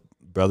lot of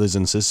brothers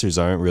and sisters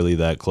aren't really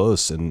that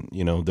close. And,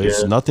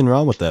 there's nothing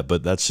wrong with that,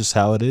 but that's just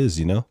how it is,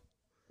 Yeah,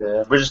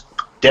 we're just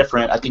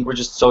different. I think we're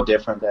just so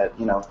different that,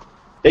 you know,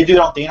 they do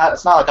their own thing.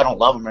 It's not like I don't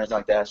love them or anything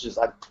like that. It's just,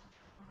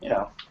 you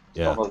know,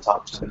 don't really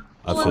talk to them.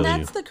 Well, and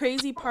that's the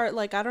crazy part.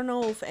 Like, I don't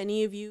know if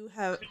any of you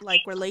have,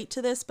 like, relate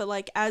to this, but,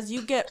 like, as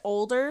you get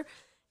older,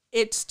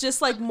 it's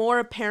just, like, more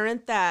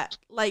apparent that,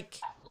 like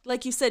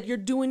you said, you're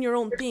doing your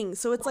own thing.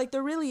 So it's like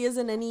there really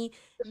isn't any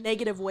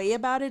negative way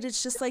about it.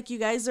 It's just like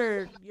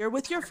you're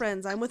with your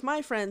friends, I'm with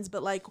my friends,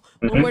 but like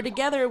when we're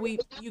together,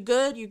 you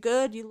good,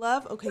 you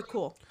love, okay,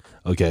 cool.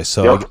 Okay,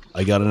 so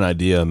I got an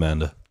idea,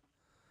 Amanda.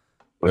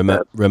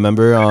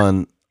 Remember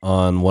on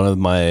one of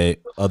my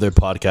other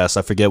podcasts,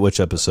 I forget which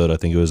episode, I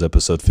think it was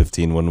episode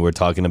 15, when we're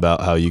talking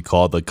about how you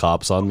called the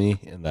cops on me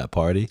in that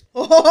party?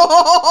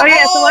 Oh,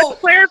 yeah, so let's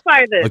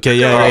clarify this. Okay,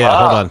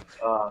 yeah, hold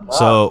on.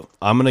 So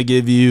I'm going to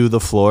give you the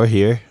floor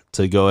here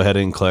to go ahead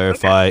and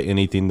clarify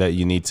anything that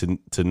you need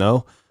to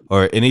know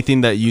or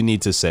anything that you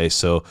need to say.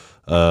 So,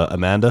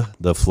 Amanda,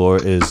 the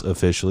floor is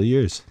officially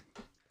yours.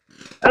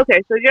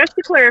 Okay, so just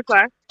to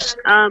clarify,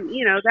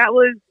 you know, that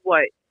was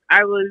what? I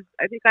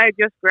think I had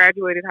just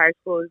graduated high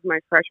school. It was my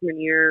freshman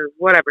year,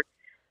 whatever.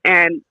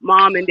 And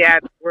Mom and Dad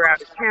were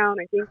out of town,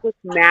 I think with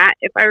Matt,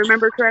 if I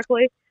remember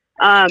correctly.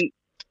 I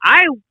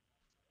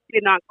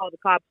did not call the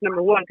cops,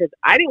 number one, because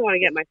I didn't want to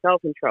get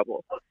myself in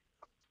trouble.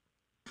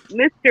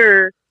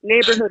 Mr.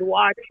 Neighborhood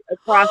Watch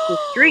across the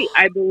street,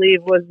 I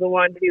believe, was the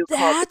one who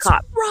called the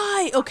cops. That's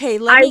right. Okay,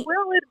 I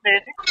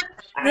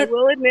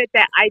will admit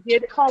that I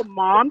did call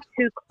Mom,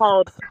 who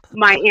called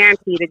my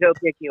auntie to go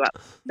pick you up.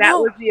 That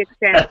was the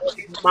extent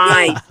of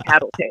my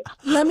tattletale.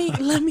 Let me.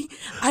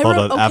 Hold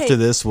on. Okay. After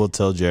this, we'll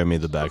tell Jeremy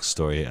the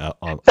backstory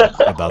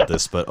about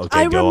this. But okay,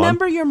 I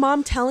remember your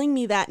mom telling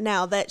me that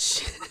now that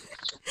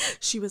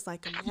she was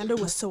like, Amanda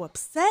was so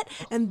upset,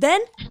 and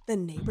then the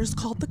neighbors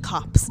called the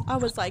cops. I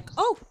was like,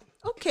 oh,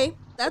 okay,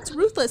 that's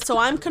ruthless. So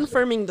I'm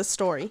confirming the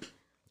story.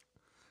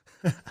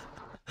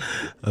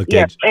 Okay.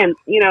 Yes, and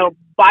you know,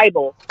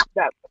 Bible.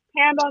 That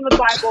hand on the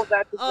Bible.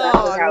 That's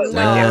exactly how it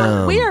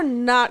went. We are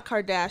not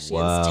Kardashians.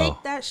 Wow.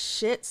 Take that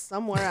shit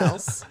somewhere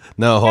else.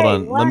 No, hold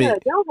on. Let me.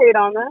 Don't hate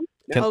on them.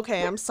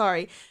 Okay, I'm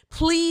sorry.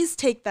 Please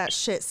take that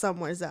shit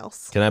somewhere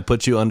else. Can I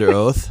put you under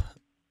oath?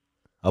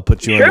 I'll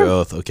put you under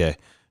oath. Okay.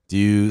 Do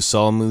you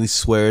solemnly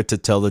swear to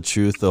tell the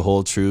truth, the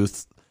whole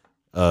truth,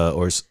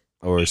 or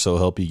so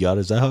help you God?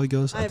 Is that how it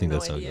goes? I think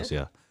that's how it goes.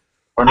 Yeah.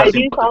 I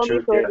do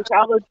solemnly swear to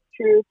tell the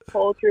truth,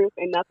 whole truth,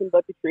 and nothing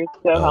but the truth.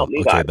 So help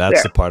me God. Okay,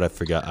 that's the part I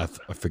forgot.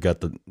 I forgot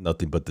the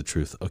nothing but the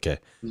truth. Okay.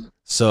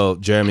 So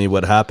Jeremy,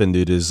 what happened,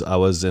 dude, is I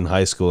was in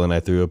high school and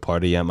I threw a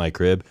party at my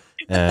crib,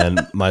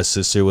 and my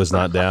sister was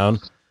not down,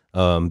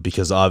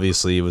 because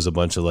obviously it was a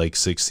bunch of like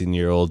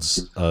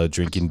 16-year-olds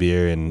drinking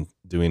beer and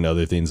doing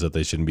other things that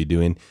they shouldn't be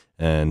doing,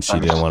 and she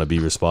didn't want to be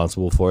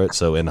responsible for it.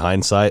 So in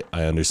hindsight,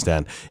 I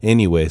understand.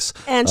 Anyways,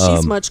 and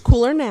she's much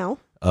cooler now.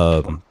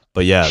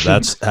 But yeah,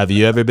 have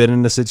you ever been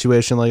in a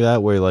situation like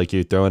that where like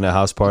you're throwing a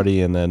house party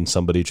and then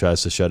somebody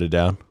tries to shut it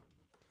down?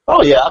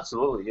 Oh yeah,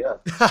 absolutely, yeah.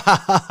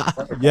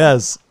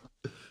 Yes.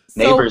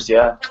 Neighbors,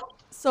 yeah.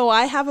 So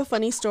I have a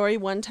funny story.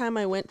 One time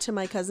I went to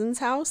my cousin's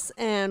house,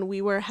 and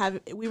we were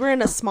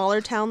in a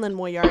smaller town than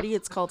Moyarty.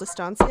 It's called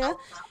Estancia.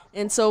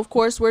 And so, of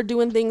course, we're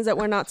doing things that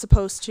we're not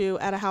supposed to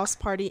at a house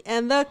party.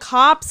 And the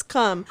cops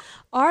come.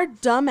 Our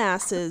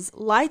dumbasses,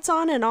 lights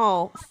on and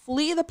all,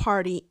 flee the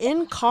party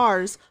in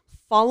cars,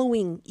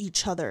 following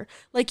each other.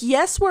 Like,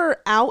 yes, we're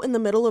out in the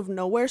middle of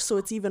nowhere, so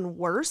it's even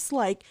worse.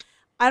 Like,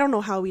 I don't know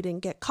how we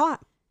didn't get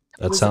caught.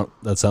 That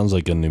sounds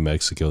like a New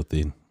Mexico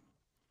thing.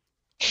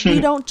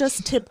 We don't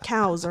just tip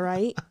cows, all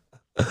right?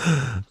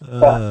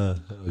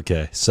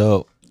 Okay,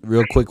 so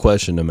real quick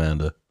question,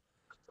 Amanda.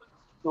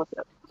 What's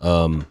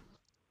up?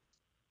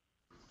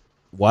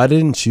 Why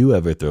didn't you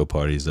ever throw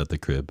parties at the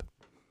crib?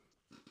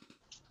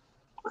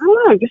 I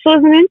don't know, I just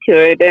wasn't into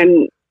it.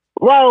 And,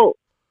 well,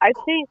 I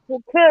think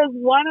because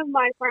one of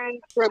my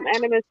friends from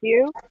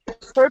NMSU,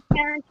 her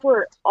parents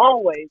were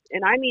always,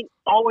 and I mean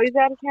always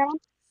out of town,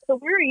 so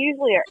we were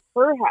usually at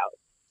her house.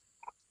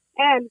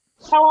 And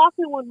how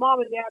often would Mom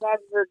and Dad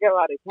ever go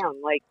out of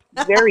town? Like,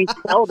 very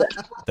seldom.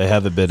 They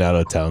haven't been out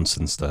of town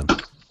since then.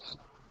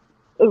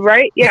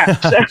 Right? Yeah.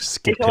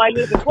 Until I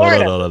moved to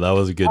Florida. Hold on. That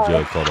was a good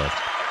joke. Hold on.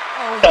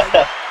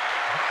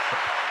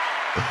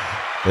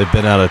 They've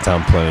been out of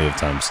town plenty of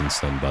times since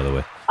then, by the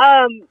way.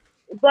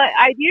 But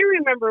I do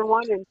remember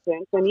one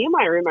instance, and you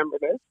might remember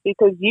this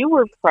because you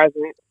were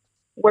present,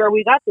 where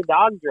we got the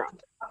dog drunk.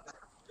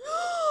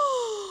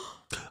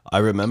 I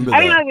remember that.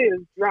 I don't know if he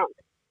was drunk,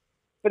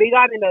 but he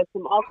got into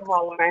some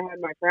alcohol when I had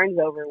my friends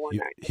over one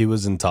night. He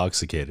was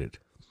intoxicated.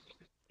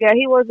 Yeah,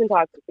 he was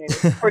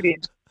intoxicated. Poor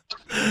dude.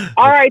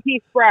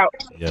 R.I.P. Sprout.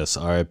 Yes,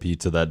 R.I.P.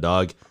 to that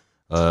dog.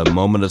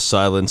 Moment of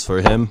silence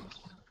for him.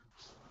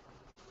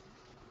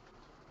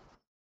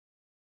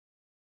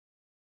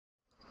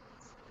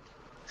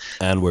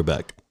 And we're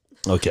back.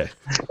 Okay.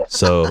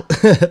 So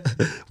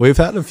we've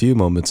had a few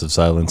moments of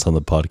silence on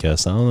the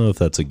podcast. I don't know if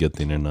that's a good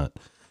thing or not.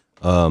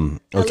 Okay.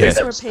 At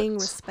least we're paying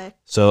respect.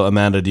 So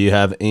Amanda, do you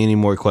have any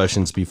more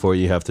questions before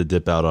you have to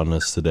dip out on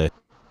us today?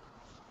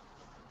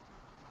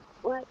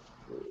 What?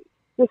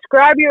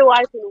 Describe your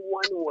life in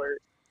one word.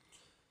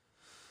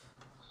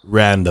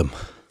 Random.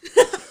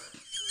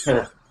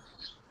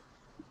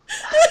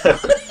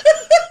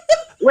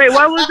 Wait,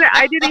 what was it?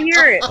 I didn't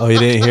hear it. Oh, you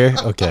didn't hear?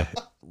 Okay.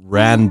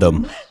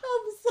 Random.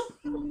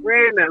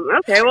 Random.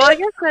 Okay, well, I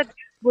guess that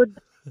would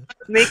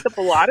make up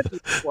a lot of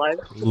people's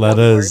lives. Let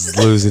us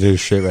lose their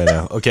shit right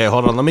now. Okay,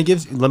 hold on. Let me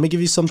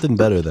give you something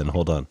better then.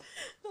 Hold on.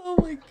 Oh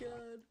my god.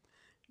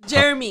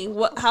 Jeremy,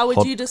 how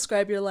would you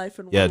describe your life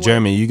in one word? Yeah,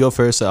 Jeremy, you go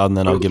first, and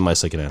then I'll give my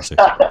second answer.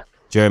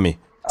 Jeremy,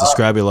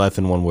 describe your life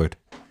in one word.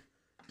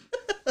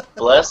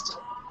 Blessed?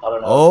 I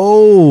don't know.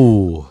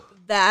 Oh.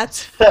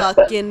 That's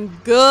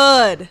fucking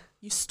good.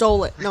 You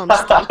stole it. No, I'm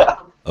just kidding.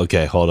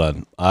 Okay, hold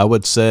on. I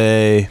would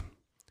say,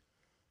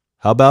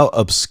 how about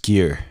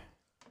obscure?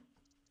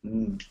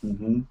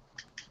 Mm-hmm.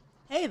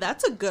 Hey,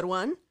 that's a good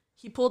one.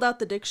 He pulled out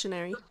the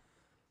dictionary.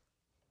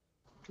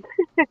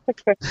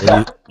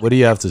 What do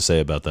you have to say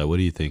about that? What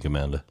do you think,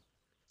 Amanda?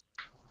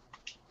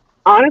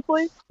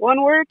 Honestly,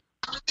 one word.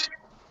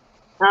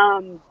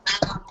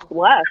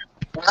 Blessed.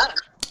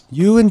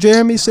 You and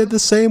Jeremy said the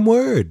same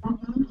word.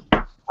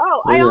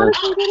 Oh, I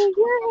honestly didn't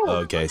hear him.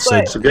 Okay,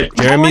 so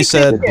Jeremy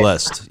said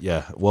blessed.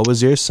 Yeah. What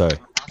was yours? Sorry.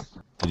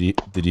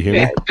 Did you hear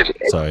me?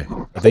 Sorry.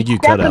 I think you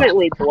cut out.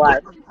 Definitely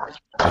blessed.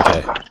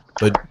 Okay.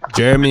 But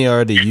Jeremy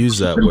already used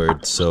that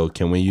word, so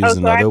can we use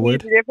another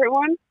word? A different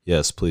one?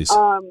 Yes, please.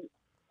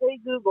 Hey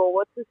Google,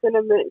 what's the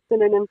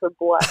synonym for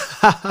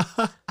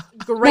blessed?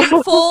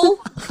 Grateful.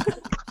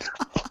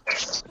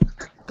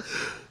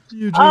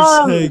 You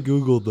just hey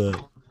Googled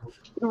that.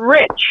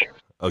 Rich.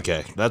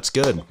 Okay, that's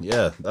good.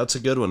 Yeah, that's a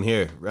good one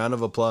here. Round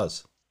of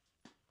applause.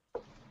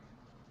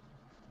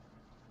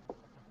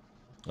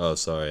 Oh,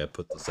 sorry, I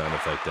put the sound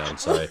effect down.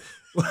 Sorry.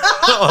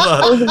 Hold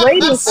on. I was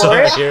waiting for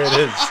sorry, it. Here it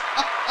is.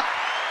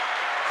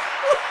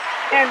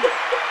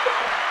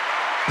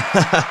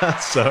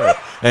 Sorry.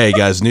 Hey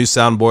guys, new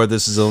soundboard.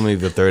 This is only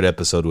the third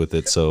episode with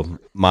it, so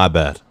my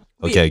bad.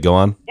 Okay, go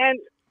on. And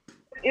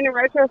in a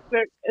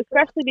retrospect,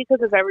 especially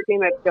because of everything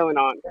that's going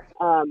on,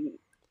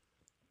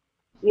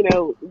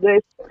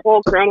 this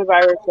whole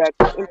coronavirus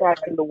that's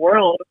impacting the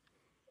world,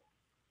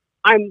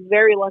 I'm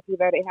very lucky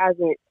that it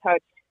hasn't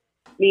touched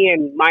me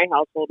and my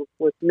household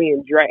with me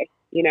and Dre,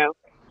 Yeah.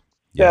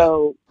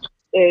 So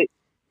it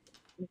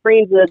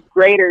brings a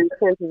greater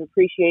sense of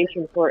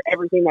appreciation for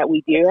everything that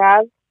we do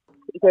have,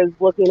 because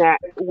looking at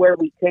where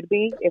we could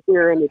be if we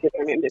were in a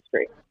different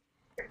industry.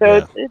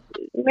 So it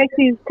makes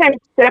you kind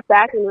of step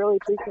back and really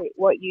appreciate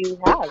what you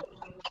have.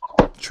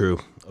 True.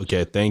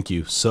 Okay, thank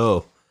you.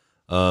 So,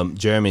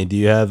 Jeremy, do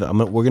you have?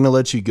 We're gonna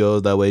let you go.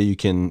 That way, you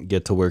can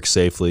get to work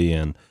safely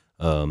and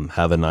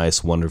have a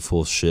nice,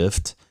 wonderful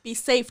shift. Be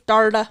safe,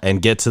 Darda.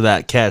 And get to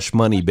that cash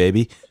money,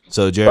 baby.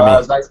 So, Jeremy. It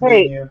was nice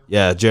meeting you.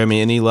 Yeah,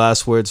 Jeremy. Any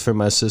last words for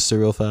my sister,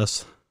 real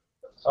fast?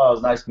 Oh, it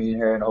was nice meeting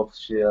her, and hope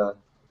she,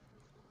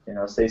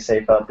 stays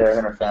safe out there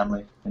and her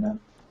family.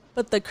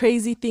 But the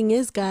crazy thing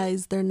is,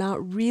 guys, they're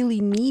not really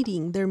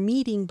meeting. They're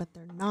meeting, but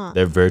they're not.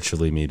 They're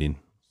virtually meeting.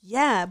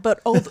 Yeah, but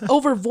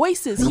over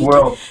voices.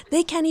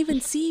 They can't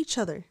even see each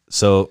other.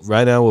 So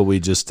right now what we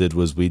just did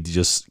was we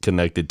just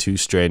connected two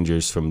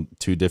strangers from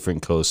two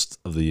different coasts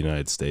of the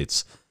United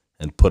States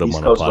and put them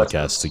on a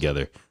podcast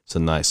together. So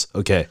nice.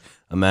 Okay,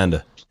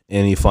 Amanda,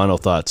 any final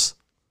thoughts?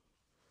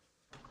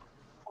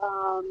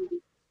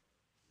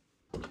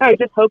 I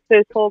just hope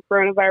this whole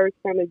coronavirus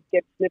kind of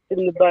gets nipped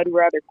in the bud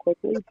rather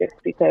quickly, just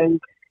because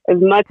as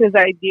much as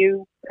I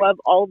do love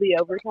all the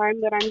overtime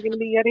that I'm going to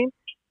be getting,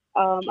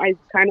 I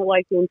kind of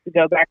like things to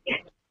go back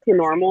to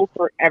normal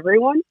for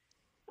everyone.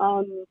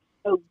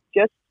 So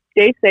just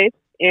stay safe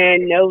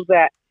and know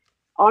that,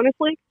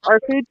 honestly, our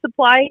food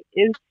supply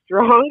is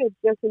strong. It's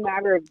just a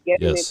matter of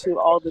getting it to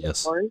all the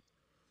stores.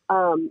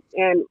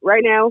 And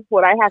right now,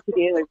 what I have to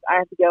do is I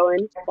have to go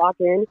in, clock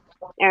in,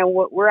 and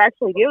what we're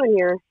actually doing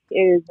here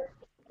is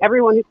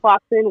everyone who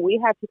clocks in,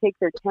 we have to take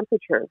their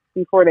temperature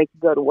before they can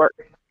go to work.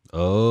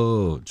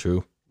 Oh,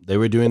 true. They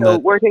were doing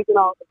that. We're taking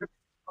all.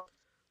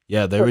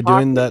 Yeah, they were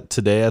doing that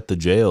today at the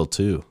jail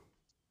too.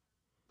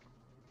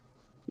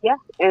 Yeah,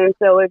 and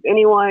so if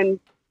anyone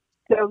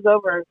goes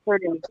over a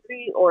certain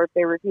degree, or if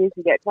they refuse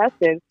to get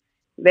tested,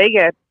 they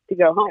get to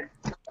go home.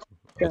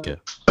 So. Okay.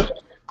 All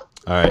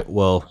right.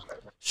 Well,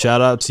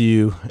 shout out to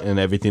you and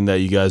everything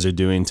that you guys are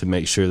doing to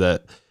make sure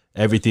that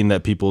everything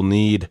that people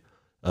need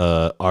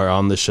are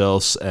on the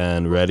shelves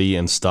and ready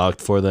and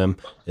stocked for them.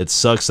 It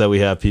sucks that we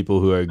have people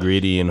who are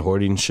greedy and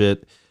hoarding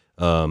shit.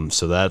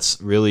 So that's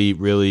really,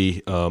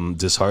 really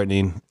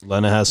disheartening.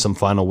 Lena has some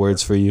final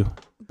words for you.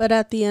 But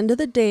at the end of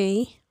the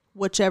day,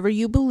 whichever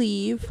you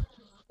believe,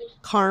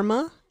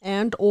 karma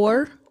and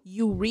or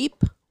you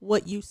reap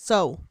what you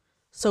sow.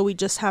 So we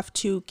just have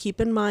to keep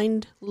in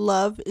mind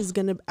love is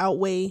going to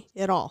outweigh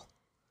it all.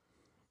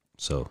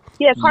 So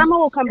yeah, karma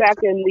will come back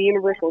and the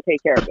universe will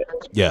take care of it.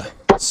 Yeah,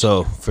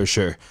 so for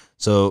sure.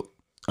 So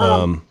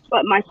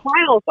but my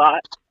final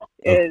thought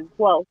is,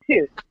 well,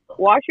 two,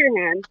 wash your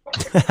hands.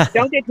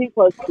 Don't get too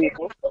close to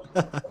people.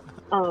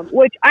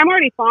 which I'm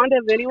already fond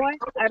of anyway.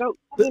 I don't,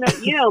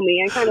 you know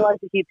me. I kind of like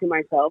to keep to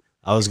myself.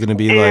 I was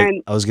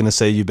gonna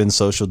say you've been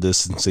social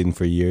distancing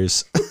for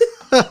years.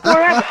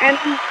 Forever, and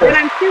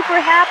I'm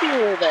super happy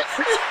with it.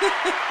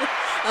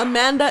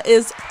 Amanda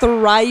is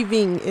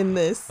thriving in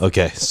this.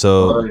 Okay,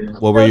 so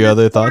what were your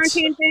other thoughts?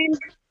 Quarantine thing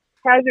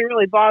hasn't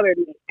really bothered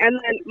me. And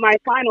then my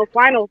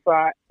final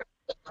thought: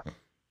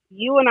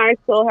 you and I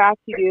still have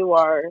to do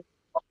our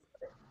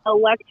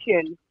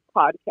election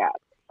podcast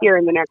here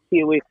in the next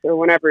few weeks or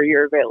whenever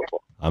you're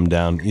available. I'm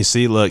down. You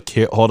see, look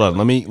here. Hold on.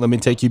 Let me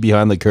take you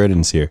behind the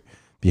curtains here,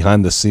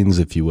 behind the scenes,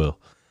 if you will.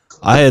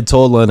 I had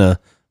told Lena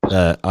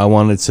that I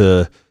wanted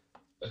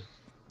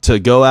to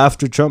go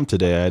after Trump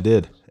today. I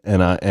did,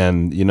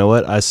 and you know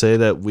what? I say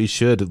that we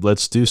should.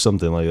 Let's do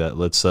something like that.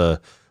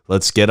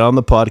 Let's get on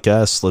the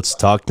podcast. Let's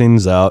talk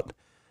things out,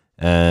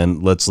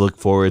 and let's look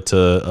forward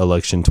to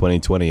election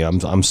 2020.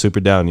 I'm super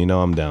down. You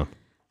know I'm down.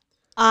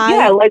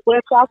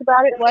 Let's talk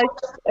about it like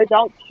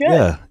adults should.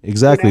 Yeah,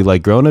 exactly. You know?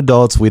 Like grown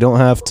adults, we don't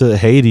have to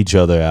hate each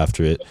other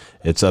after it.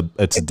 It's a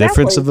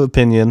difference of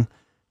opinion,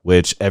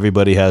 which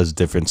everybody has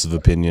difference of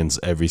opinions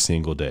every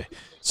single day.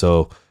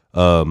 So,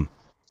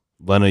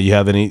 Lena, you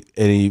have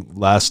any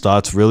last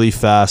thoughts really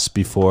fast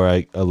before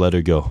I let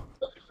her go?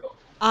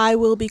 I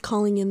will be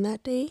calling in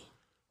that day.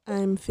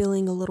 I'm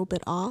feeling a little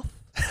bit off,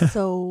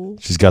 so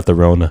she's got the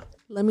Rona.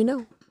 Let me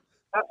know.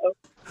 Uh-oh.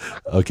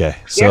 Okay,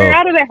 so get her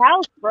out of the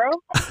house, bro.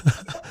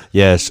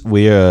 Yes,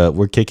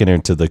 we're kicking her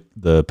to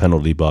the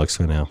penalty box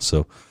right now.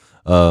 So,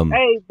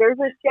 hey, there's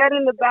a shed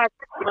in the back,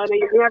 buddy.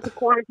 You're gonna have to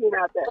quarantine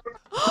out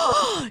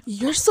there.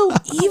 You're so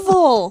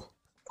evil.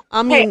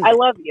 I mean, hey, I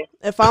love you.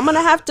 If I'm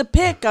gonna have to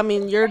pick, I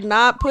mean, you're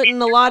not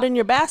putting a lot in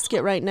your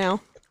basket right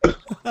now.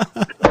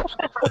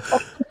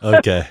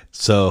 Okay,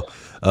 so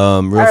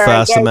real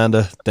fast, guys.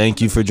 Amanda,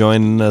 thank you for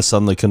joining us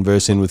on the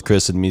Conversing with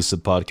Chris and Misa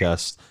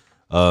podcast.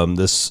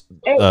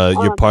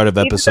 You're part of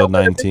episode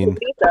 19.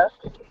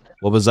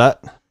 What was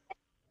that?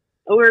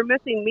 We were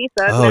missing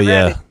Misa. Oh,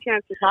 yeah. Had a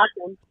chance to talk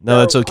to him.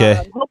 No, it's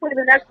okay. Hopefully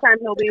the next time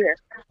he'll be here.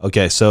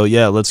 Okay, so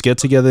yeah, let's get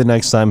together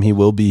next time. He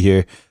will be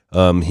here.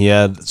 He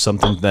had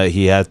something that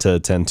he had to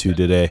attend to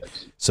today.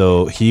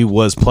 So he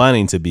was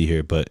planning to be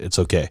here, but it's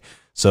okay.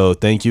 So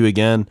thank you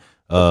again.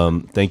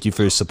 Thank you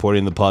for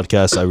supporting the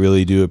podcast. I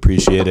really do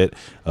appreciate it.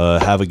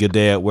 Have a good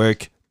day at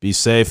work. Be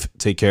safe.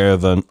 Take care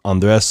of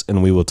Andres,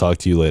 and we will talk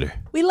to you later.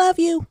 We love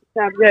you.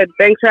 Sounds good.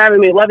 Thanks for having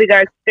me. Love you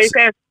guys. Stay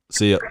safe.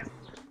 See ya.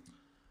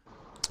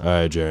 All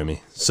right,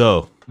 Jeremy.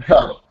 So,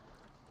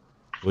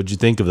 what'd you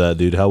think of that,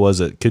 dude? How was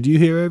it? Could you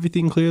hear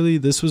everything clearly?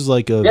 This was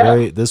like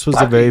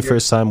the very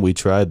first time we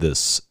tried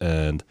this,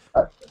 and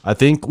I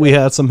think we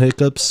had some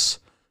hiccups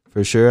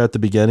for sure at the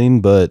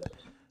beginning, but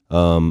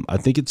I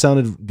think it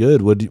sounded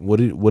good. What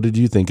did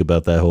you think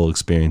about that whole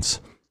experience?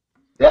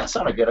 Yeah, it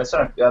sounded good.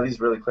 At least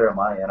really clear on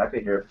my end. I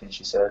could hear everything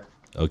she said.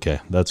 Okay,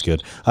 that's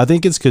good. I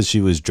think it's because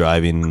she was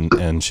driving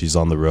and she's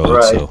on the road,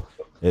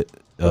 right.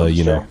 So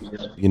you know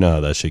how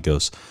that shit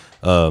goes.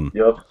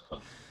 Yep.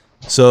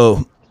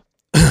 So,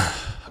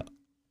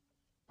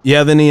 you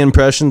have any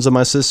impressions of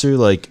my sister?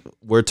 Like,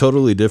 we're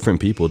totally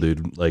different people,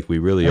 dude. Like, we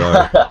really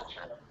are. I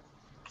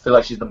feel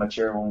like she's the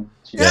mature one.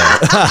 Yeah.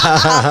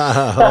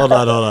 Hold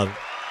on.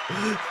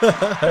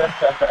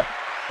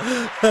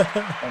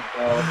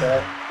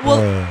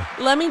 Well,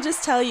 let me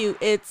just tell you,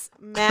 it's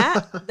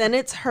Matt, then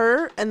it's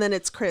her, and then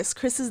it's Chris.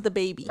 Chris is the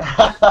baby.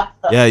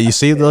 Yeah, you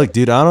see, look,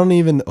 dude, I don't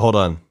even... Hold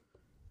on.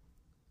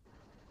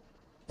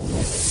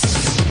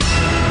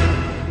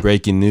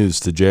 Breaking news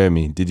to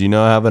Jeremy. Did you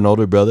know I have an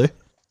older brother?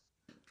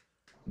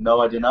 No,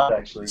 I did not,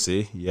 actually.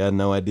 See? You had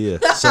no idea.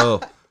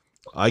 So,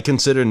 I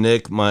consider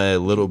Nick my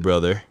little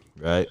brother,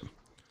 right?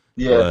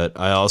 Yeah. But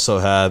I also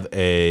have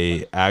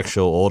a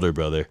actual older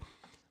brother.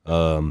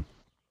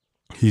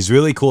 He's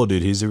really cool,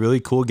 dude. He's a really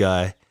cool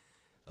guy.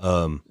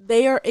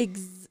 They are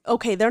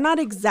okay. They're not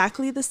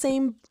exactly the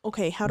same.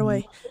 Okay,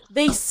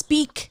 they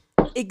speak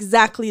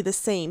exactly the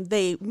same.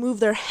 They move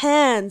their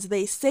hands.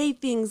 They say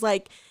things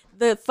like.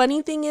 The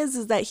funny thing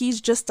is that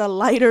he's just a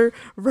lighter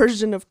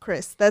version of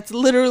Chris. That's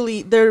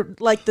literally they're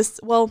like this.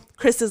 Well,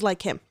 Chris is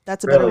like him.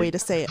 That's a better way to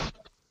say it.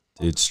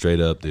 Dude, straight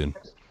up, dude.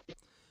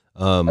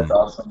 That's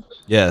awesome.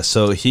 Yeah,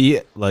 so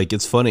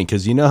it's funny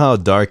because you know how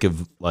dark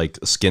of like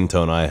skin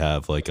tone I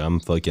have. Like I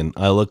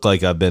look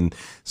like I've been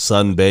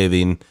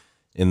sunbathing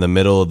in the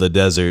middle of the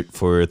desert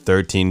for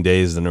 13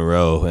 days in a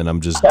row, and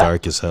I'm just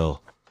dark as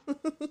hell.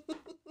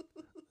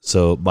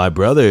 So my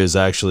brother is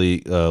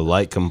actually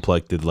light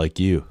complected like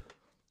you.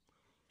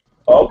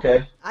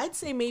 Okay. I'd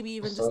say maybe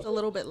even just a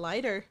little bit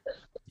lighter.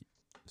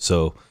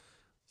 So,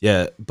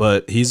 yeah,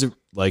 but he's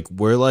like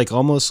we're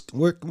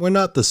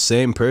not the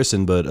same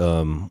person, but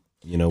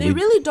they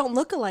really don't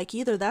look alike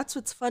either. That's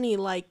what's funny.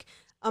 Like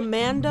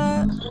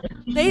Amanda,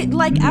 they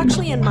like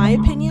actually, in my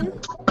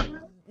opinion,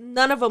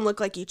 none of them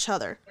look like each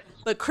other.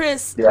 But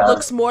Chris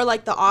looks more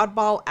like the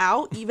oddball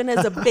out, even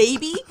as a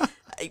baby.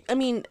 I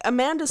mean,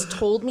 Amanda's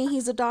told me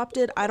he's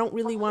adopted. I don't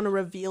really want to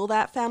reveal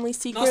that family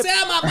secret.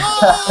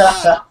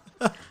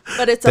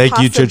 But it's a possibility. Thank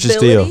you, Church of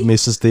Steel,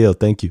 Mrs. Steele.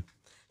 Thank you.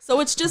 So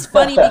it's just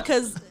funny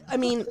because, I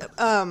mean,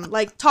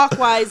 like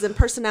talk-wise and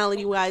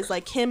personality-wise,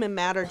 like him and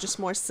Matt are just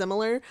more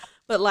similar.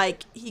 But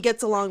like he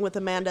gets along with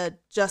Amanda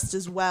just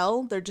as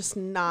well. They're just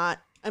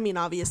not, I mean,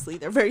 obviously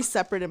they're very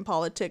separate in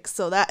politics.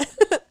 So that's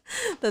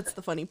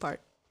the funny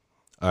part.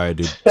 All right,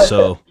 dude.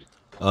 So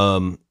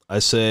I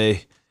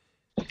say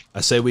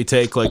we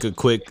take like a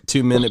quick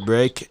 2-minute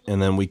break and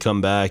then we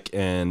come back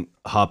and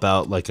hop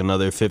out like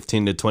another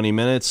 15 to 20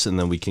 minutes and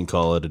then we can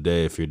call it a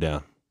day if you're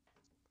down.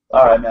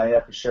 All right, man.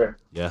 Yeah, for sure.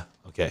 Yeah.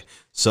 Okay.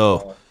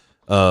 So,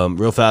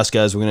 real fast,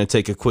 guys, we're going to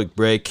take a quick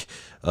break.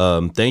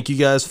 Thank you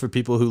guys for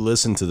people who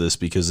listen to this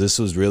because this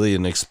was really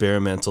an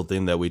experimental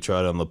thing that we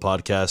tried on the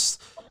podcast.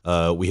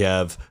 We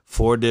have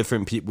 4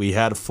 different people. We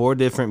had 4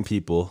 different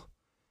people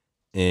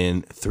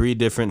in 3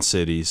 different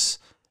cities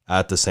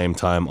at the same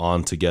time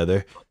on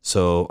together.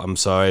 So I'm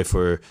sorry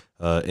for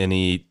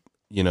any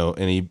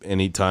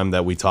time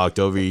that we talked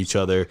over each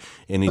other,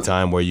 any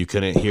time where you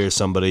couldn't hear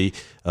somebody,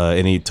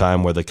 any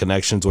time where the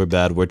connections were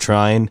bad. We're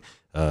trying.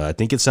 I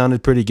think it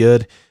sounded pretty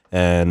good.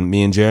 And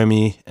me and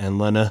Jeremy and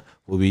Lena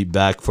will be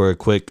back for a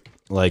quick,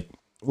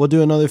 we'll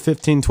do another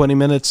 15, 20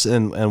 minutes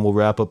and we'll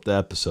wrap up the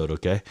episode,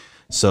 okay?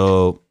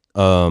 So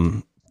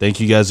thank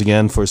you guys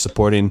again for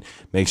supporting.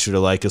 Make sure to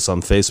like us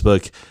on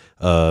Facebook.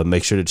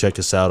 Make sure to check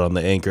us out on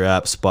the Anchor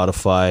app,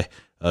 Spotify.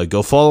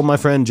 Go follow my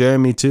friend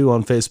Jeremy, too,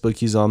 on Facebook.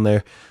 He's on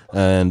there.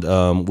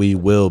 And we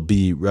will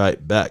be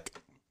right back.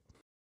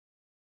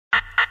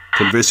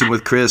 Conversing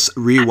with Chris,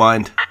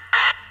 rewind.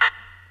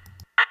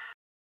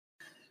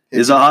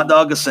 Is a hot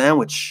dog a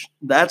sandwich?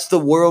 That's the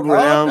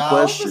world-renowned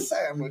question. A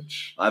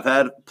sandwich. I've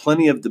had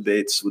plenty of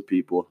debates with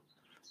people.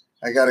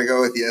 I got to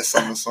go with yes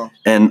on this one.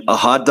 And a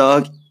hot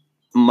dog,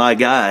 my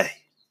guy,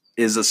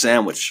 is a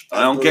sandwich.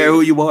 I don't care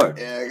who you are.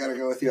 Yeah, I got to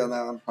go with you on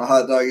that one. A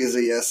hot dog is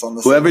a yes on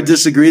this. Whoever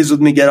disagrees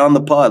with me, get on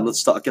the pod.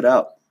 Let's talk it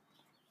out.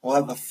 We'll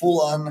have a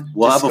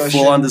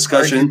full-on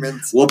discussion.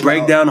 We'll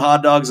break down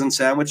hot dogs and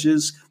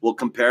sandwiches. We'll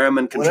compare them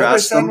and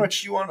contrast them. Whatever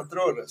sandwich you want to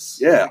throw at us.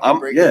 Yeah, I'm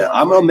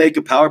gonna make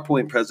a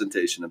PowerPoint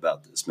presentation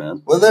about this,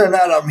 man. Whether or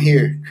not I'm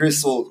here,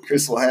 Chris will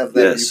have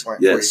that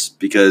viewpoint. Yes,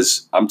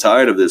 because I'm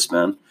tired of this,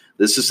 man.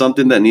 This is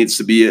something that needs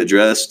to be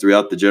addressed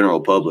throughout the general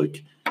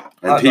public,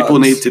 and people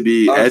need to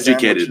be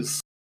educated.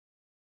 Sandwiches.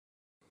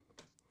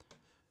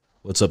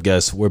 What's up,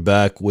 guys? We're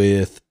back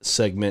with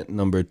segment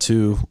number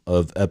 2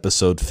 of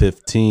episode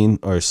 15.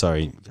 Or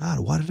sorry, God,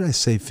 why did I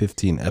say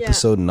 15? Yeah.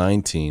 Episode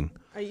 19.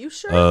 Are you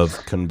sure?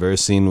 Of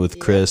Conversing with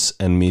Chris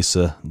and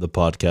Misa, the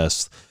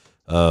podcast.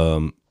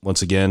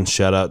 Once again,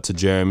 shout out to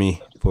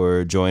Jeremy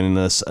for joining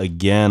us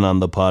again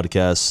on the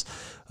podcast.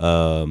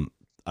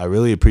 I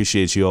really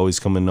appreciate you always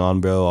coming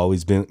on, bro.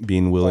 Always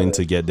being willing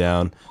to get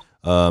down.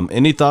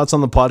 Any thoughts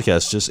on the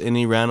podcast? Just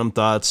any random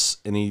thoughts?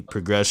 Any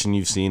progression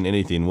you've seen?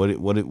 Anything?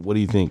 What do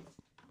you think?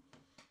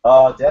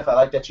 Definitely. I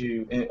like that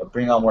you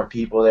bring on more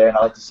people there, and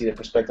I like to see the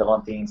perspective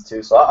on things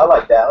too. So I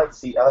like that. I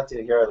like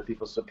to hear other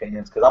people's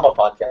opinions because I'm a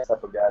podcast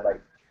type of guy. Like,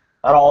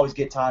 I don't always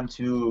get time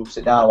to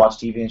sit down and watch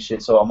TV and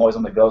shit, so I'm always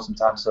on the go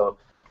sometimes. So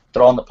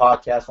throw on the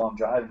podcast while I'm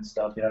driving and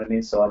stuff. You know what I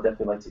mean? So I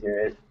definitely like to hear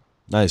it.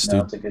 Nice,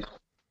 dude.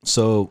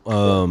 So,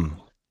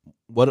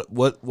 what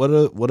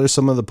are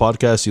some of the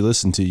podcasts you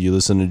listen to? You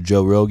listen to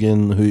Joe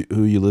Rogan.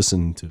 Who you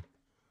listen to?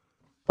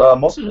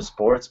 Mostly just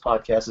sports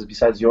podcasts.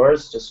 Besides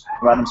yours, just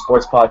random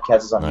sports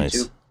podcasts on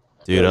YouTube.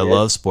 Dude, I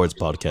love sports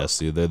podcasts,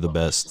 dude. They're the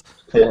best.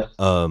 Yeah.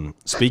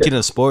 Speaking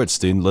of sports,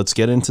 dude, let's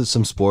get into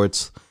some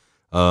sports.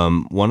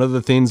 One of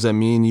the things that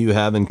me and you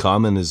have in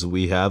common is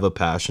we have a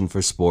passion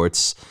for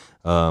sports,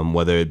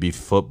 whether it be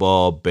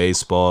football,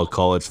 baseball,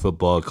 college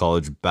football,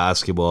 college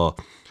basketball.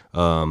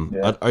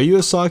 Are you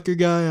a soccer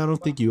guy? I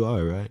don't think you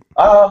are, right?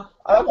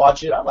 I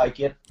watch it. I like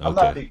it. I'm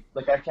not big.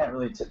 Like, I can't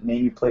really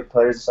name you players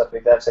and stuff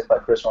like that, except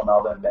like Chris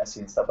Ronaldo and Messi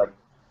and stuff like,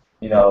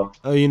 you know.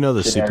 Oh, you know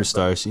the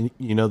superstars.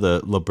 You know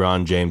the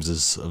LeBron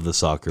Jameses of the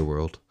soccer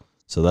world.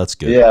 So that's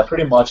good. Yeah,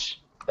 pretty much.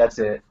 That's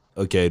it.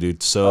 Okay,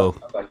 dude. So,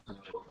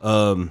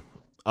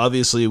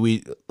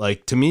 obviously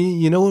to me,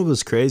 you know what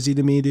was crazy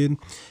to me, dude,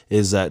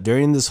 is that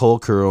during this whole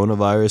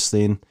coronavirus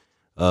thing,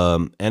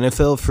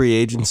 NFL free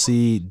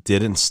agency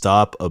didn't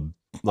stop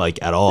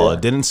at all. Yeah.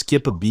 It didn't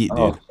skip a beat,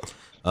 dude.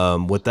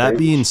 With that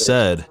being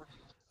said,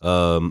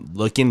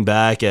 looking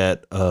back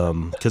at,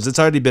 cause it's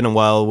already been a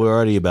while, we're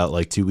already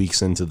about 2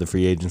 weeks into the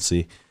free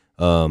agency.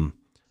 What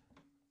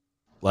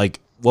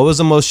was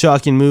the most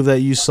shocking move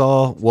that you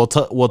saw? We'll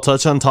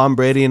touch on Tom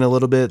Brady in a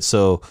little bit.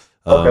 So,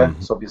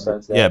 so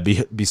besides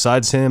that,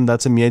 besides him,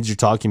 that's a major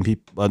talking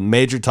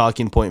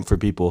point for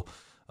people.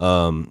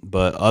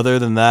 But other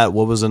than that,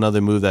 what was another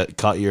move that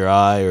caught your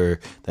eye or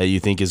that you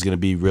think is going to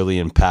be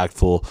really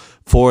impactful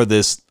for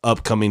this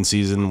upcoming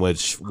season,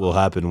 which will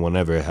happen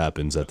whenever it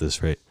happens at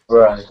this rate?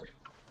 Right.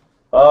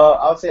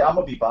 I would say I'm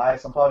going to be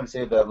biased. I'm probably going to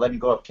say the letting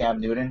go of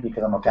Cam Newton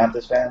because I'm a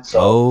Panthers fan.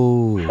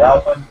 So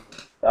that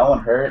one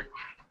hurt.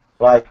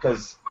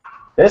 Because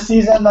this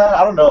season, man,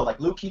 I don't know.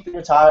 Luke Kuechly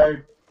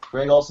retired.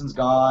 Greg Olson's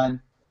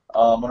gone.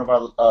 One of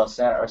our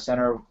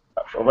center,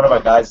 one of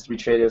our guys we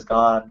traded is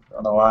gone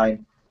on the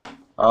line.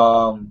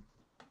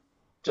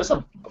 just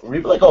a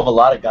let go of a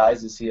lot of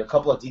guys this year. A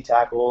couple of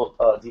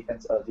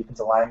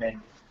defensive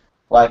linemen.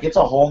 Like, it's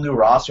a whole new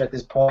roster at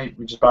this point.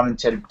 We just brought in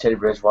Teddy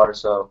Bridgewater,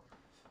 so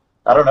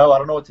I don't know. I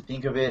don't know what to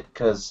think of it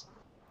because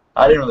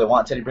I didn't really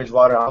want Teddy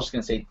Bridgewater. I was just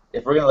going to say,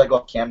 if we're going to let go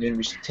of Cam Newton,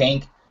 we should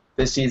tank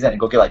this season and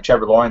go get, like,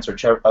 Trevor Lawrence or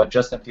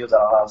Justin Fields at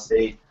Ohio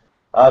State.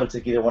 I would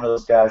take either one of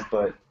those guys,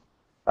 but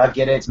I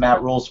get it. It's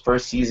Matt Rule's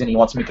first season. He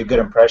wants to make a good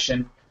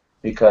impression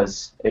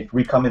because if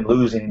we come in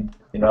losing,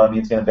 you know what I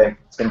mean, it's going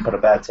to put a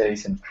bad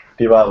taste. And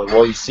people are like,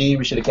 well, you see,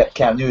 we should have kept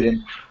Cam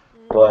Newton.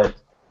 But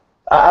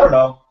I don't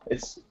know.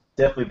 It's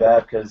definitely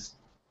bad because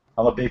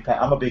I'm a big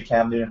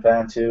Cam Newton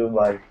fan too.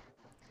 Like,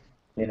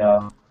 you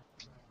know,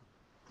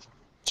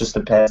 just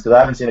depends because I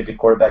haven't seen a good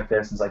quarterback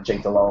there since like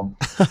Jake Delhomme.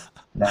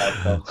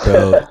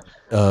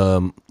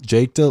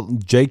 Jake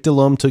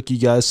Delhomme took you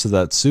guys to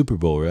that Super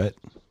Bowl, right?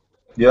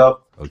 Yep.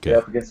 Okay.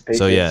 Yep, against the Patriots.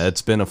 So yeah,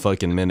 it's been a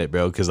fucking minute,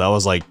 bro, because I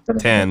was like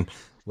 10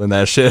 when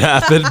that shit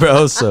happened,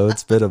 bro. So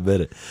it's been a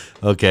minute.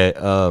 Okay.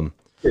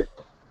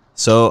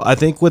 So I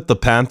think with the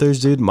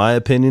Panthers, dude, my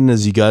opinion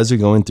is you guys are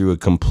going through a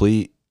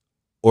complete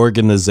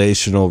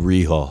organizational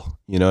rehaul.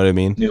 You know what I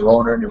mean? New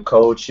owner, new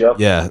coach. Yep.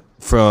 Yeah,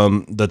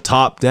 from the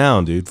top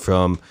down, dude.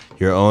 From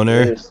your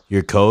owner,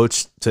 your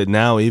coach, to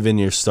now even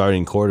your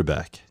starting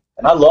quarterback.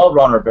 And I love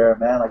Ron Rivera,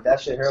 man. Like,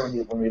 that shit hurt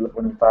when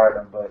we fired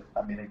him, but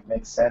I mean, it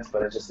makes sense.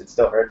 But it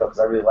still hurt though because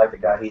I really like the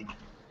guy.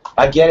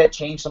 I get it.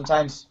 Change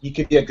sometimes. You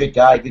could be a good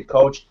guy, good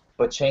coach,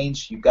 but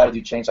change. You got to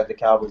do change like the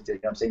Cowboys did. You know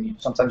what I'm saying?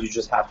 Sometimes you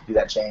just have to do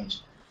that change,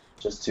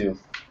 just to.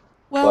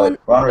 Well, but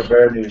Ron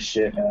Rivera knew his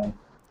shit, man.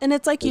 And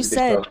it's like you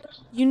said,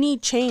 you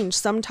need change.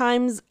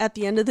 Sometimes at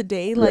the end of the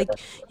day, like,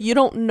 you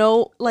don't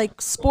know,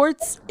 like,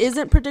 sports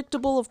isn't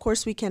predictable. Of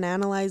course, we can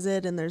analyze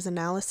it and there's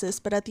analysis.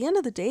 But at the end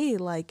of the day,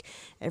 like,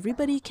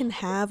 everybody can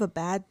have a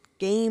bad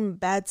game,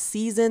 bad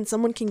season.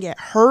 Someone can get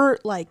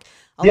hurt. Like,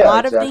 a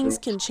lot of things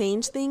can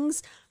change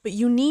things. But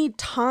you need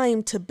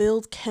time to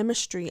build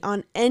chemistry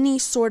on any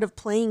sort of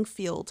playing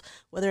field,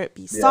 whether it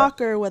be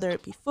soccer, whether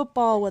it be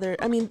football,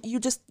 you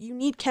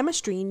need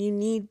chemistry and you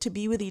need to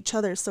be with each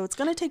other. So it's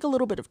going to take a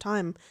little bit of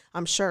time,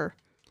 I'm sure.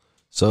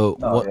 So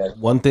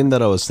one thing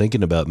that I was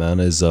thinking about, man,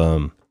 is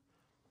I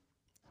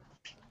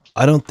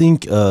don't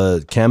think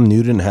Cam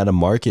Newton had a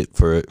market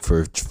for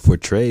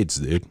trades,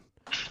 dude.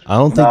 I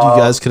don't think you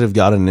guys could have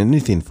gotten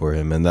anything for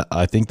him, and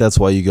I think that's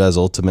why you guys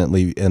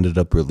ultimately ended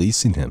up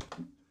releasing him.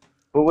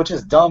 But which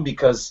is dumb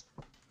because,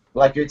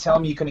 like, you're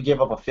telling me you couldn't give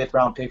up a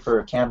 5th-round pick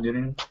for Cam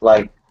Newton?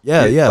 Like,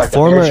 like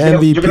former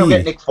MVP. You're going to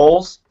get Nick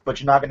Foles,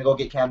 but you're not going to go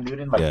get Cam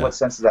Newton? Like, what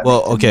sense does that make?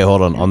 Well, okay,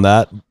 hold on. On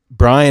that,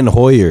 Brian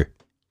Hoyer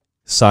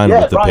signed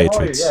with the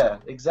Patriots. Hoyer,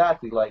 yeah,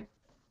 exactly. Like,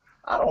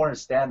 I don't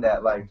understand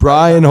that. Like,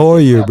 Brian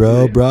Hoyer,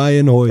 bro.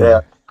 Brian Hoyer.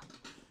 Yeah.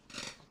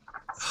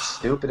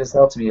 Stupid as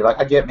hell to me. Like,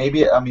 I get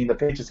the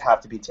Patriots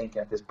have to be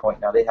tanking at this point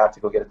now. They have to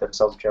go get it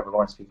themselves with Trevor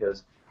Lawrence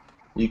because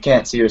you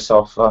can't see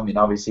yourself,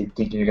 obviously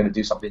thinking you're going to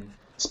do something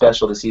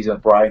special this season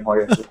with Brian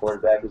Hoyer as a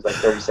quarterback who's like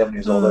 37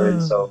 years old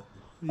already. So,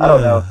 I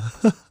don't know.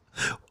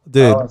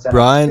 Dude,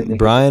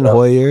 Brian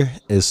Hoyer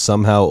is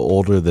somehow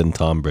older than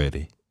Tom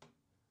Brady.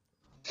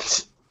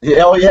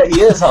 Yeah,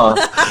 he is, huh?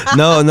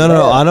 No.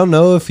 I don't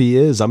know if he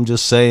is. I'm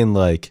just saying,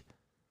 like.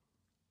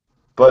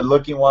 But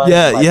looking wise.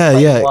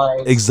 Yeah.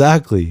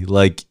 Exactly.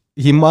 Like,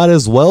 he might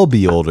as well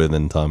be older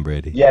than Tom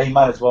Brady. Yeah, he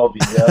might as well be,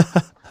 yeah.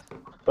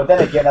 But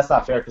then again, that's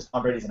not fair because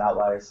Tom Brady's an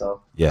outlier.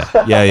 So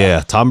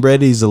yeah. Tom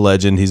Brady's a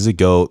legend. He's a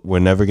GOAT. We're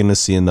never gonna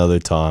see another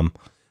Tom,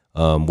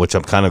 which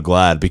I'm kind of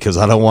glad because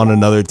I don't want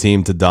another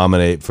team to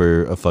dominate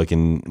for a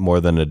fucking more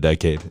than a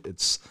decade.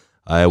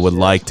 I would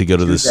like to go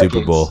to the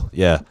Super Bowl.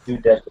 Yeah. 2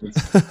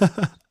 decades.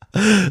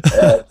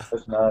 Yeah,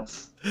 that's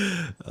nuts.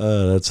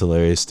 That's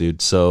hilarious,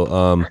 dude.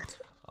 So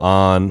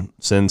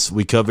since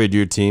we covered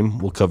your team,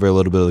 we'll cover a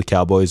little bit of the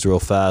Cowboys real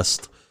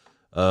fast.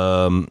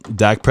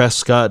 Dak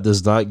Prescott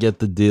does not get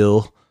the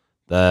deal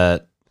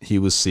that he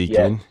was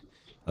seeking.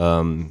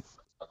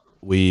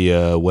 We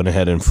went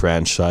ahead and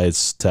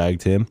franchise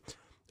tagged him.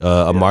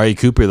 Amari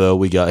Cooper, though,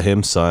 we got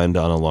him signed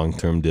on a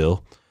long-term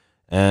deal.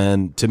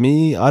 And to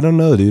me, I don't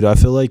know, dude. I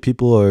feel like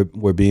people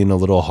were being a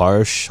little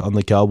harsh on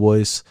the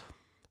Cowboys.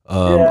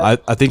 I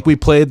think we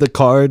played the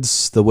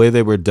cards the way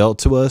they were dealt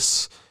to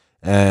us,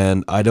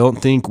 and I don't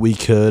think we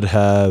could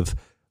have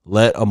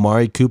let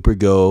Amari Cooper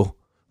go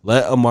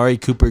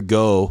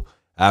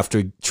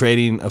after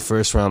trading a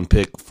first-round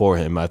pick for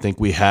him. I think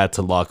we had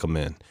to lock him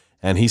in.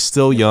 And he's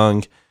still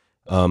young.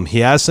 He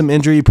has some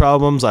injury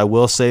problems, I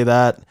will say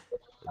that.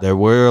 There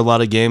were a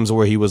lot of games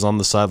where he was on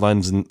the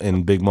sidelines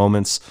in big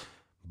moments.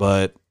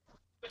 But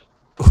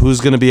who's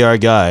going to be our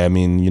guy? I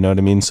mean, you know what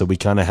I mean? So we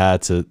kind of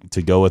had to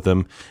go with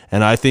him.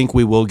 And I think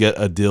we will get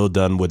a deal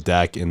done with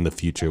Dak in the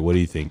future. What do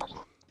you think?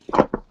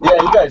 Yeah,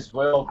 you guys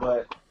will,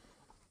 but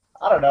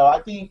I don't know.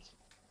 I think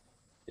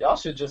y'all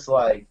should just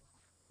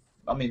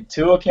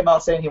Tua came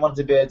out saying he wanted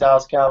to be a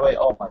Dallas Cowboy.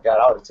 Oh my God,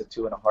 I would have took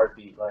Tua in a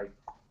heartbeat. Like,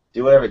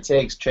 do whatever it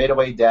takes. Trade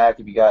away Dak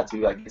if you got to.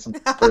 Like, get some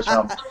first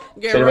round.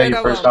 Trade away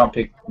your first round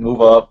pick.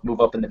 Move up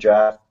in the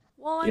draft.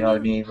 Well, you know what I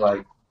mean?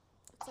 Like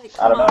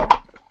I don't know.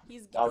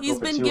 He's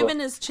been given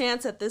his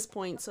chance at this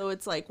point, so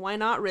it's like, why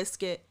not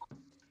risk it?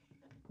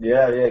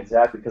 Yeah,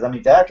 exactly. Because, I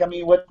mean, Dak,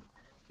 what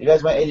you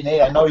guys went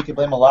 8-8. I know you can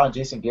blame a lot on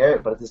Jason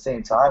Garrett, but at the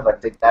same time,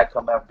 like, did Dak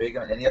come out big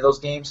in any of those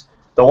games?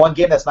 The one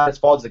game that's not his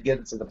fault is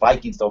against the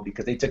Vikings, though,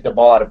 because they took the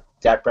ball out of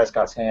Dak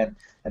Prescott's hand,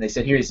 and they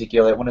said, here,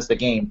 Ezekiel, win us the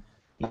game.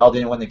 Y'all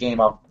didn't win the game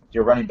off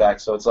your running back.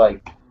 So it's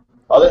like,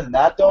 other than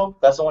that, though,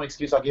 that's the one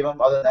excuse I'll give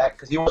him. Other than that,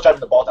 because he was driving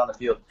the ball down the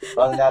field.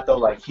 Other than that, though,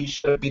 like, he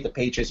should have beat the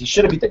Patriots. He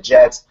should have beat the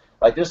Jets.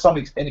 Like, there's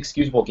some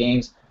inexcusable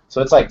games.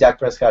 So it's like, Dak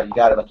Prescott, you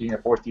got it. Like, you're in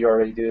your fourth year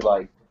already, dude.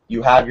 Like,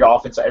 you have your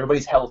offense.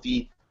 Everybody's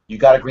healthy. You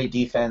got a great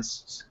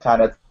defense.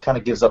 Kind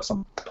of gives up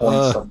some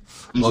points.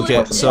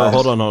 Okay, so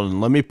hold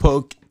on. Let me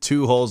poke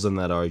 2 holes in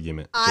that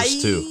argument.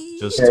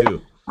 Just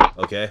two.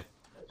 Okay.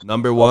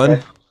 Number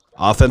one,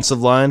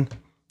 offensive line,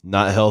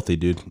 not healthy,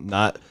 dude.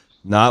 Not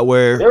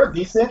where they're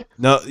decent.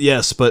 No,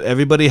 yes, but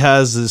everybody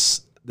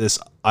has this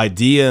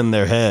idea in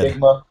their head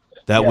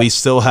that we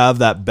still have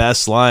that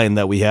best line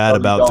that we had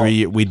about 3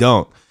 years. We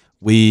don't.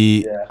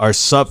 We are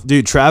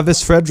dude.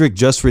 Travis Frederick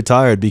just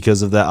retired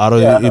because of that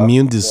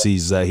autoimmune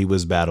disease that he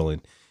was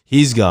battling.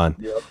 He's gone.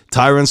 Yep.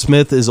 Tyron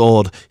Smith is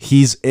old.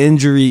 He's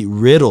injury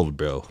riddled,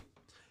 bro.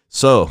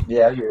 So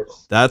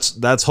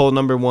that's hole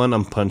number one.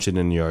 I'm punching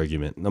in your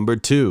argument. Number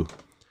two,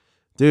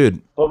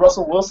 dude. But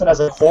Russell Wilson has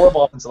a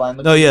horrible offensive line.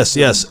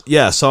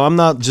 So I'm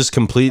not just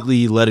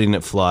completely letting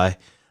it fly,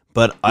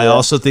 but I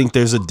also think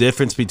there's a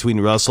difference between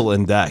Russell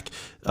and Dak.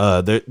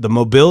 The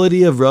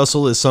mobility of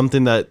Russell is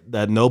something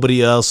that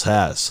nobody else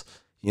has.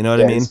 You know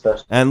what I mean?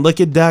 And look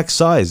at Dak's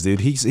size, dude.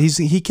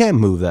 He can't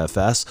move that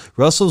fast.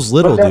 Russell's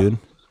little, dude.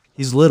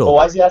 He's little. But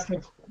why is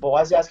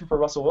he asking for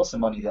Russell Wilson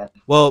money then?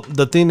 Well,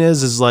 the thing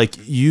is like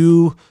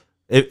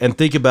and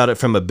think about it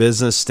from a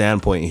business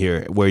standpoint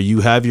here, where you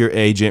have your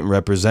agent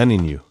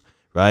representing you,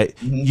 right?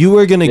 Mm-hmm. You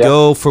are going to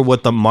go for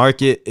what the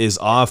market is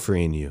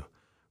offering you,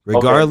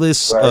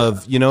 regardless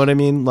of, you know what I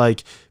mean?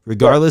 Like,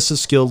 regardless of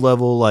skill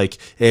level, like,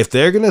 if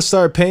they're going to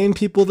start paying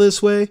people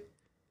this way,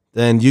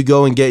 then you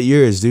go and get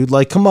yours, dude.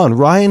 Like, come on,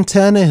 Ryan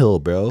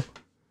Tannehill, bro.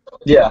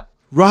 Yeah.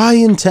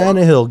 Ryan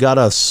Tannehill got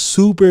a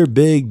super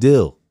big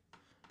deal.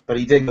 But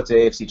he did go to the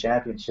AFC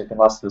Championship and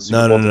lost to the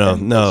Super Bowl.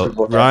 No.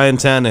 Ryan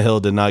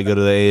Tannehill did not go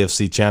to the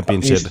AFC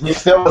Championship. He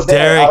still was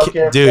there.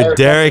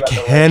 Derrick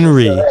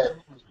Henry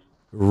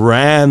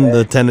ran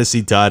the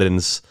Tennessee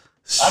Titans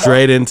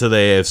straight into the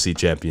AFC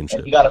Championship.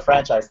 And he got a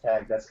franchise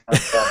tag. That's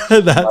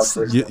kind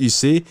of you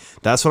see?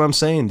 That's what I'm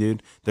saying,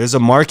 dude. There's a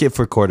market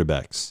for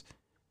quarterbacks.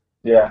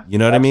 Yeah. You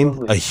know what I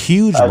mean? A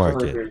huge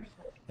market. Agree.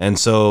 And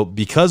so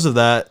because of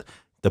that,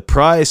 the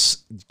price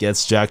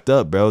gets jacked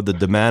up, bro. The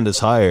demand is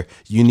higher.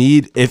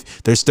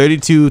 If there's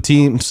 32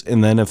 teams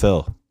in the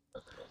NFL,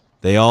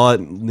 they all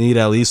need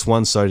at least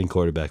one starting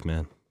quarterback,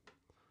 man.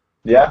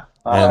 Yeah,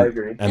 I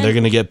agree. And they're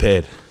going to get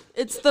paid.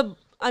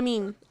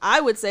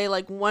 I would say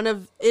like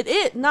it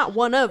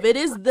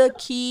is the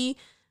key,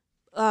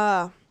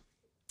 what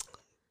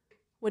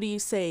do you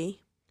say?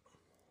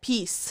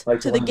 Piece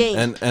to the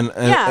game. And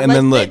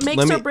then look, it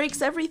makes or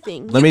breaks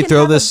everything. Let me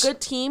throw this. A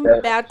good team,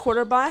 bad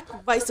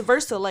quarterback, vice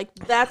versa. Like,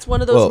 that's one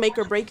of those make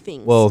or break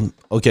things. Well,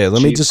 okay,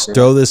 let me just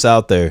throw this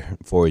out there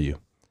for you.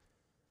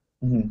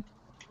 Mm-hmm.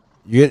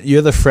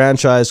 You're the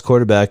franchise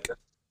quarterback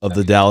of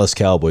the Dallas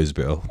Cowboys,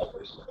 bro.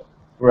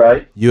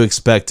 Right. You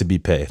expect to be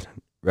paid,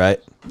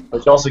 right?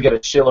 But you also get a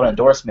shitload of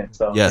endorsements,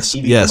 though.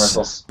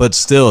 Yes. But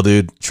still,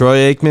 dude,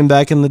 Troy Aikman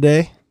back in the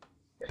day,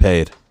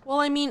 paid. Well,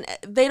 I mean,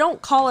 they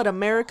don't call it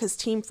America's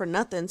team for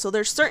nothing. So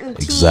there's certain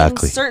teams,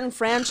 certain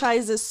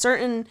franchises,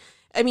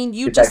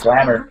 that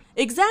glamour.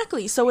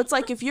 Exactly. So it's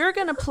like, if you're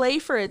going to play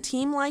for a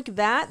team like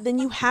that, then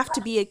you have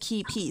to be a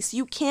key piece.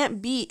 You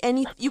can't be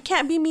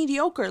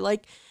mediocre.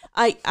 Like,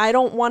 I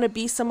don't want to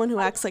be someone who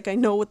acts like I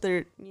know what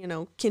they're,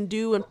 can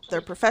do and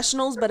they're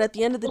professionals, but at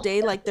the end of the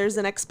day, like, there's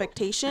an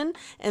expectation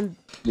and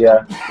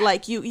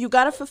like you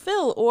got to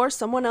fulfill, or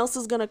someone else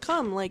is going to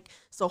come. Like,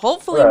 so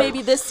hopefully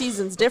maybe this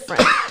season's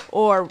different,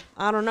 or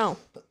I don't know.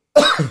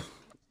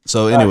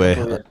 So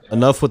anyway,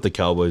 enough with the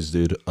Cowboys,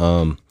 dude.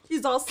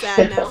 He's all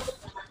sad now.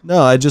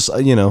 No, I just,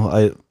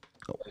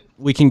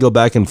 we can go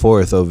back and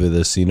forth over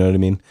this, you know what I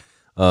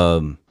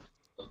mean?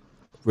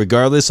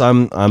 Regardless,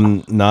 I'm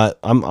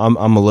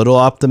a little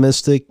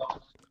optimistic.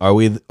 Are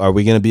we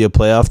going to be a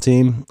playoff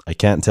team? I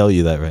can't tell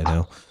you that right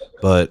now.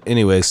 But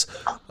anyways,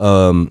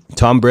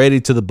 Tom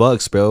Brady to the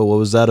Bucks, bro. What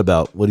was that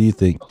about? What do you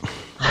think?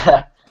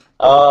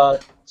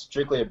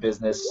 Strictly a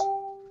business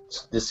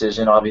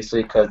decision,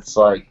 obviously, because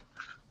like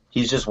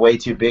he's just way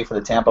too big for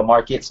the Tampa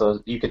market.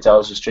 So you could tell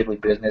it's just strictly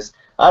business.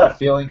 I had a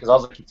feeling because I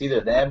was like, it's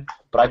either them,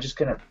 but I just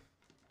couldn't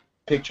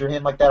picture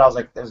him like that. I was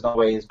like, there's no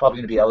way. It's probably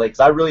going to be LA, because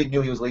I really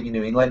knew he was leaving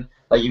New England.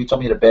 Like, if you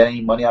told me to bet any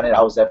money on it,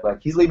 I was definitely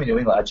like, he's leaving New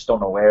England. I just don't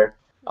know where.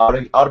 I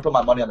would have put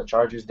my money on the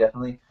Chargers,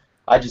 definitely.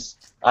 I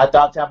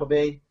thought Tampa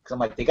Bay, because I'm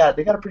like, they got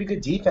a pretty good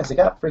defense. They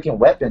got freaking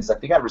weapons.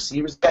 Like, they got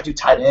receivers. They got 2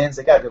 tight ends.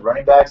 They got good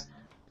running backs.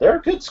 They're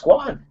a good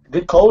squad.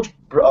 Good coach.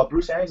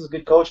 Bruce Arians is a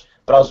good coach.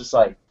 But I was just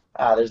like,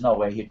 there's no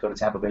way he'd go to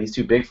Tampa Bay. He's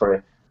too big for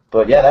it.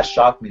 But yeah, that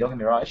shocked me. Don't get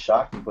me wrong, it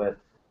shocked me. But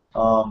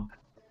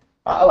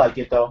I like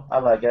it though. I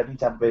like it. I think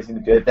Tampa Bay's gonna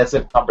be good. That's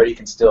if Tom Brady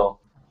can still,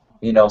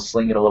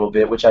 sling it a little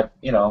bit, which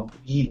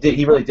he did.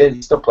 He really did.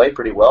 He still played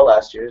pretty well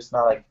last year. It's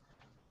not like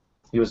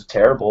he was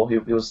terrible. He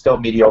was still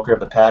mediocre of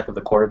the pack of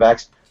the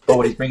quarterbacks. But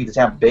what he's bringing to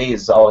Tampa Bay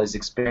is all his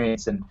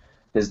experience and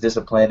his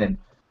discipline, and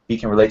he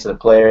can relate to the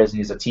players, and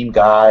he's a team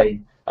guy.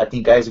 I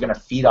think guys are going to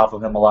feed off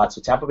of him a lot. So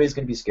Tampa Bay is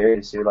going to be scary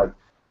this year. Like,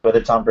 whether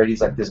Tom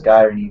Brady's like this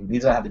guy or he's going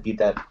to have to beat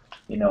that,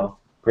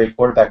 great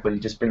quarterback, but he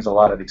just brings a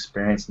lot of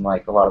experience and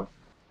like a lot of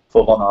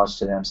football knowledge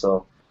to them.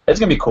 So it's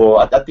going to be cool.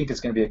 I think it's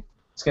going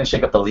to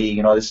shake up the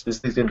league. This is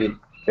going to be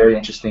very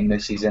interesting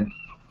this season.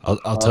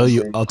 I'll tell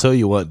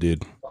you what,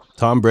 dude.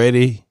 Tom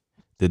Brady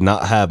did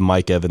not have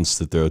Mike Evans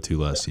to throw to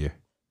last year.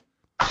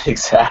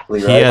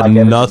 Exactly. Right? He had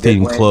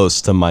nothing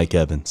close to Mike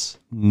Evans.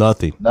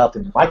 Nothing.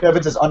 Mike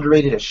Evans is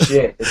underrated as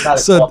shit. It's not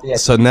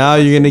so now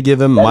you're gonna give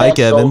him Mike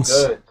Evans.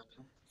 So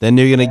then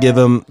you're gonna give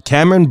him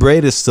Cameron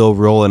Braid is still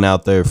rolling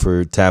out there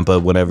for Tampa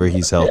whenever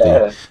he's healthy.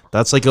 Yeah.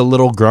 That's like a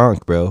little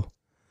Gronk, bro.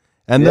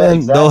 And then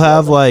exactly. They'll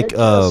have like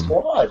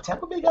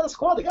Tampa Bay got a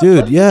squad. They got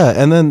dude, yeah.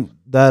 And then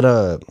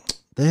that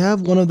they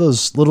have one of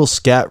those little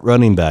scat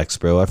running backs,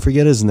 bro. I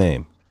forget his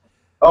name.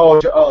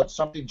 Oh,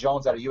 something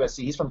Jones out of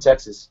USC. He's from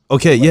Texas.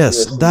 Okay,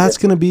 yes, USC. That's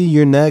gonna be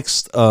your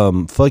next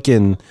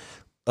fucking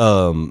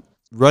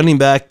running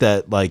back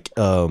that like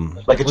a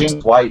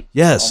James White.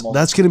 Yes, almost.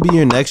 That's gonna be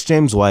your next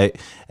James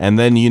White, and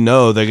then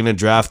they're gonna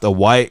draft a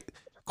white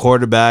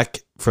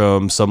quarterback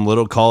from some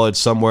little college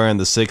somewhere in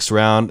the 6th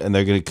round, and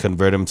they're gonna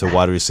convert him to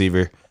wide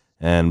receiver,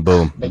 and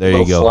boom, there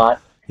you go.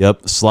 Slot.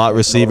 Yep, slot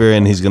receiver,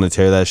 and he's gonna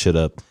tear that shit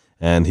up,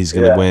 and he's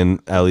gonna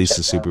win at least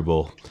the Super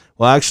Bowl.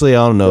 Well, actually,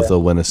 I don't know if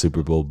they'll win a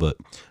Super Bowl, but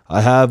I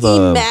have.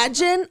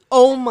 Imagine!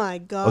 Oh my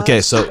god. Okay,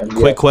 so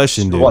quick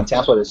question, dude. Won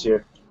Tampa this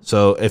year.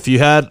 So if you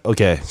had,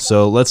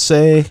 so let's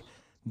say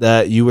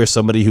that you were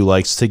somebody who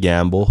likes to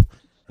gamble,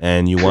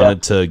 and you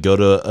wanted to go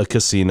to a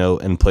casino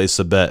and place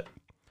a bet.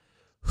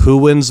 Who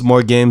wins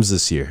more games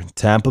this year?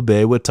 Tampa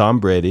Bay with Tom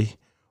Brady,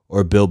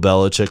 or Bill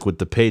Belichick with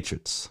the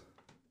Patriots?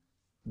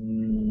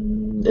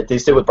 If they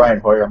stay with Brian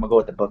Hoyer, I'm gonna go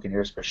with the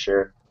Buccaneers for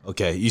sure.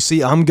 Okay, you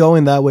see, I'm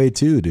going that way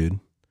too, dude.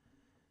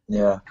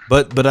 Yeah,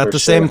 but at the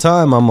same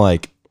time, I'm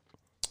like,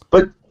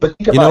 but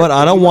think about you know what?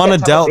 I don't want to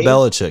doubt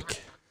Belichick.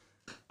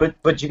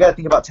 But you got to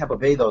think about Tampa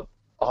Bay though.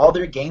 All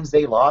their games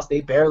they lost,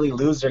 they barely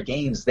lose their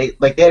games. They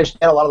had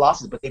a lot of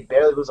losses, but they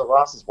barely lose their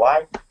losses.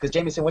 Why? Because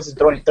Jameson Winston's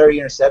throwing 30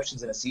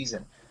 interceptions in a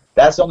season.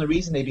 That's the only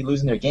reason they'd be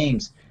losing their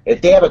games. If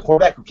they have a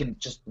quarterback who can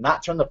just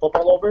not turn the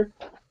football over,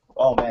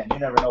 oh man, you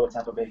never know what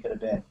Tampa Bay could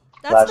have been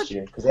last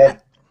year. Because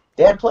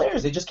they had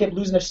players. They just kept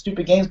losing their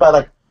stupid games by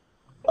like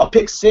a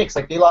pick six.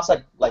 Like they lost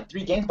like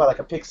 3 games by like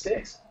a pick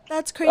six.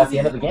 That's crazy. At the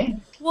end of the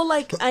game. Well,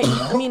 like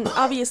I mean,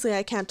 obviously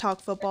I can't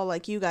talk football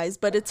like you guys,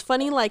 but it's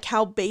funny like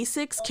how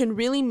basics can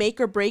really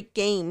make or break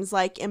games.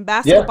 Like in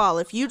basketball,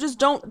 if you just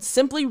don't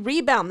simply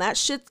rebound, that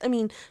shit. I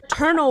mean,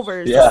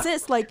 turnovers,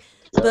 assists, like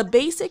the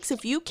basics.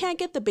 If you can't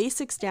get the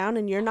basics down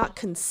and you're not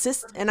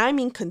consistent, and I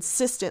mean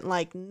consistent,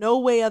 like no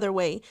way other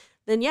way,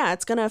 then yeah,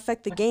 it's gonna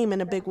affect the game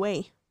in a big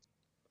way.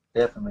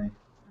 Definitely,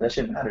 that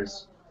shit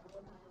matters.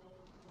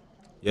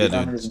 Yeah,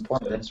 dude. Is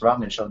important. Dennis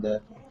Rodman showed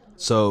that.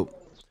 So.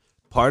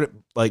 Part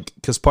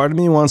of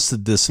me wants to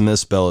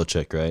dismiss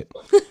Belichick, right?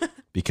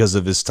 Because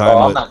of his time.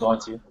 I'm not going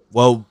to.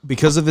 Well,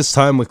 because of his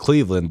time with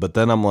Cleveland, but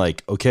then I'm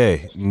like,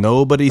 okay,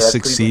 nobody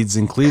succeeds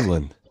in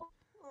Cleveland.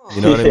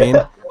 You know what I mean?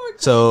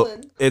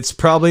 So it's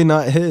probably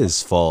not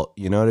his fault.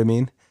 You know what I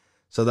mean?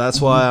 So that's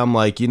why I'm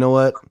like, you know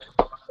what?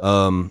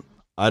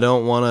 I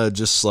don't want to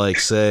just like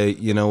say,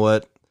 you know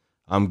what?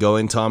 I'm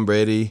going Tom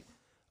Brady,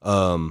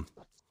 all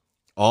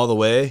the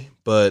way.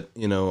 But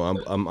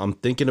I'm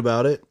thinking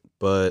about it,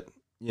 but.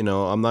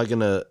 I'm not going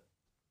to,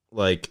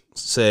 like,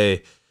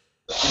 say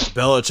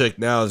Belichick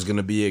now is going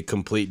to be a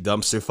complete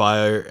dumpster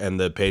fire and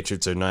the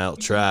Patriots are now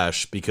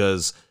trash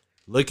because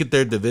look at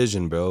their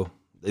division, bro.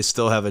 They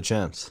still have a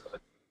chance.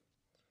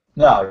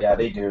 No, yeah,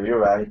 they do. You're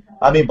right.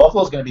 I mean,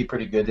 Buffalo's going to be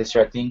pretty good this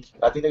year, I think.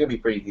 I think they're going to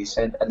be pretty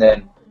decent. And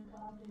then,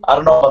 I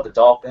don't know about the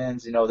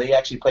Dolphins. They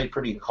actually played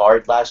pretty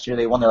hard last year.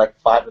 They won their,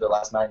 5 of the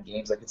last 9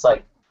 games. Like, it's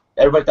like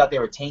everybody thought they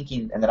were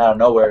tanking and then out of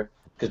nowhere.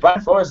 Because Brian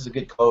Flores is a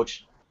good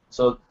coach.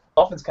 So,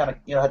 Dolphins kind of,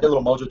 had their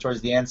little mojo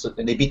towards the end,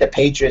 and they beat the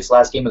Patriots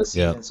last game of the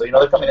season. Yeah. So,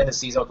 they're coming in the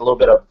season with a little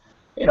bit of,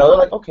 they're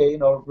like, okay,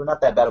 we're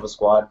not that bad of a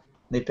squad. And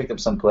they picked up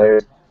some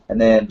players.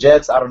 And then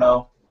Jets, I don't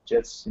know.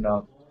 Jets,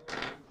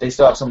 they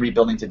still have some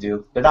rebuilding to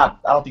do. They're not,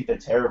 I don't think they're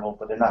terrible,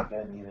 but they're not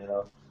good either,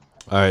 though.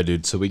 All right,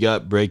 dude. So, we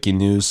got breaking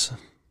news.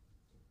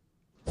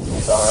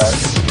 It's all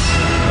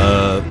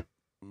right.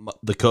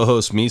 The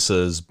co-host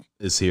Misa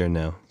is here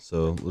now.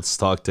 So, let's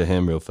talk to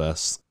him real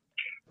fast.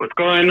 What's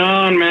going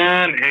on,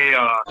 man? Hey,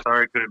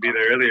 sorry I couldn't be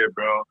there earlier,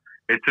 bro.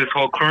 It's this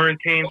whole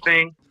quarantine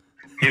thing,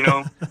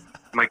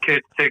 My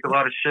kids take a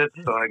lot of shit,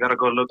 so I gotta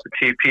go look for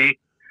TP.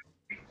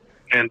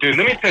 And, dude,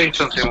 let me tell you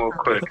something real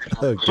quick.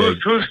 Okay.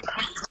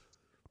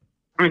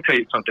 Let me tell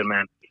you something,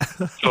 man.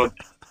 So,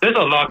 there's a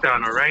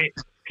lockdown, all right?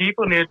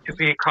 People need to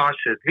be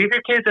cautious. Leave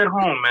your kids at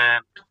home,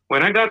 man.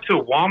 When I got to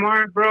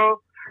Walmart,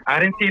 bro, I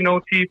didn't see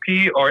no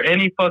TP or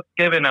any fucks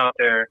given out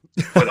there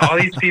with all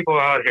these people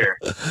out here.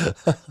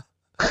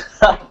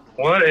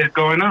 What is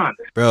going on?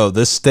 Bro,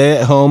 this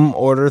stay-at-home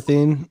order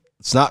thing,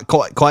 it's not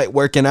quite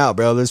working out,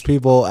 bro. There's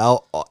people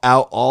out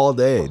all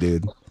day,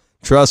 dude.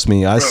 Trust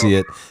me, I see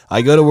it.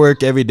 I go to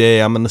work every day.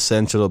 I'm an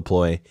essential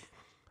employee.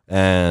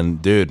 And,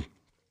 dude,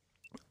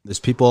 there's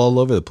people all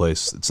over the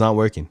place. It's not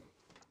working.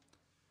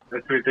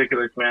 That's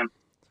ridiculous, man.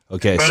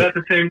 Okay, but at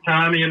the same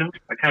time, you know,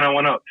 I kind of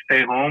want to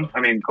stay home.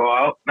 I mean, go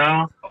out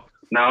now.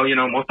 Now, you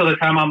know, most of the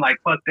time I'm like,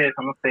 fuck this,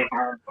 I'm going to stay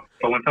home.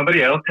 But when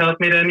somebody else tells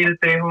me that I need to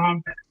stay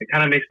home, it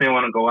kind of makes me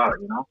want to go out,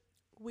 you know?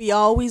 We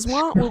always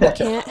want what we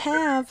can't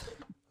have.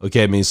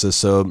 Okay, Misa,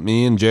 so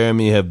me and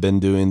Jeremy have been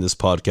doing this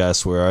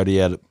podcast. We're already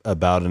at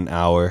about an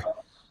hour.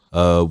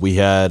 We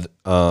had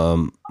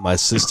my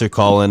sister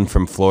call in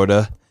from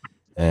Florida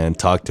and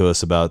talk to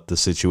us about the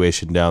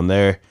situation down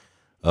there.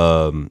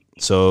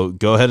 So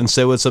go ahead and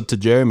say what's up to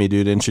Jeremy,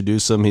 dude.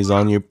 Introduce him. He's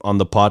on the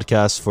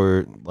podcast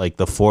for like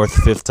the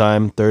fourth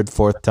time.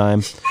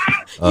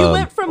 You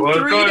went from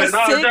 3 to 6.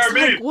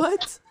 Like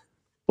what?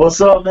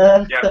 What's up,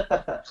 man? Yeah.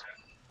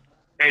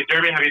 Hey,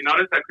 Jeremy, have you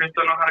noticed that Chris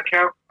don't know how to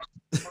count?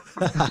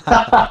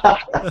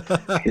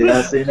 Yeah,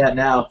 I've seen that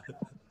now.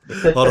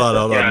 Hold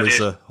on,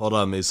 Misa. Hold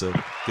on, Misa.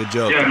 Good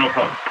joke. Yeah, no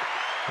problem.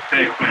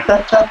 Thanks,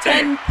 man.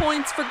 10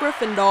 points for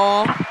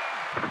Gryffindor.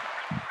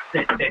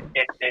 All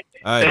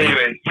right.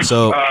 Anyway,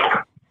 so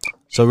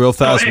real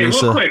fast,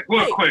 Misa.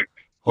 Real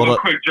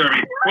quick,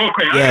 Jeremy. Real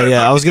quick.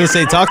 Yeah. I was gonna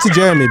say, talk to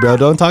Jeremy, bro.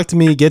 Don't talk to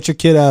me. Get your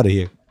kid out of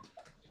here.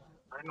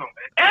 I know,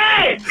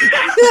 man. Hey!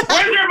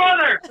 Where's your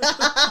mother?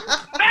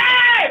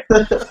 Hey!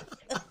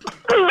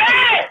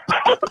 Hey!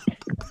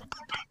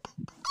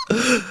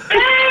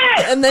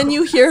 And then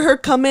you hear her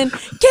come in,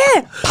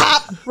 get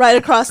pop right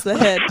across the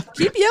head.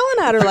 Keep yelling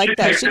at her like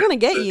that. She's gonna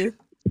get you.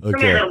 Okay.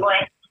 Come here, little boy.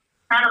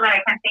 I don't know, I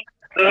can't think.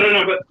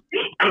 No, but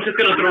I'm just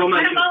gonna throw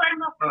my.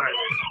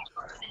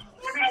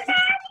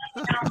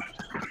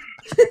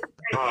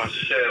 Oh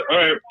shit! All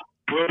right,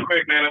 real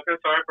quick, man. I feel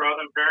sorry for all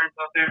them parents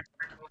out there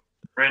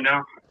right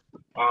now.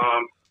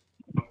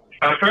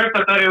 At first,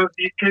 I thought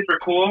these kids were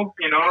cool.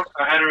 You know,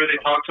 I hadn't really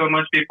talked to them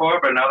much before,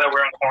 but now that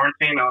we're in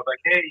quarantine, I was like,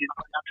 hey, you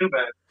know, not too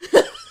bad.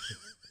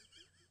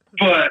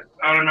 But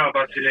I don't know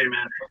about today,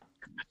 man.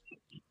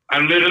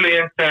 I'm literally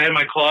inside in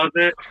my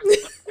closet.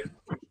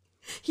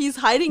 He's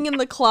hiding in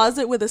the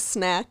closet with a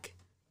snack.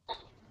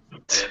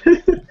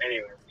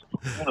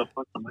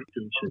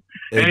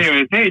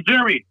 Anyways, hey,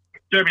 Jeremy,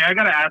 I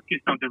gotta ask you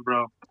something,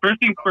 bro. First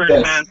thing first,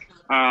 yes.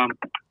 Man.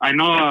 I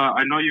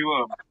know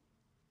you.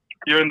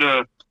 You're in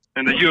the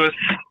U.S.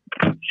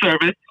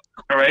 service.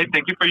 All right.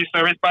 Thank you for your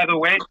service, by the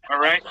way. All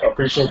right. I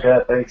appreciate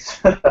that. Thanks.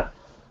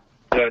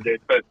 Yeah,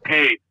 dude. But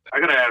hey, I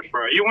gotta ask,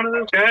 bro. Are you one of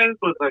those guys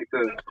with like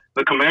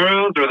the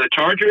Camaros or the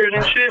Chargers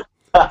and shit?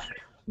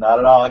 Not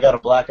at all. I got a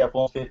black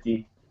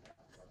F-150.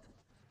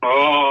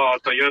 Oh,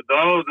 so you're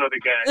those other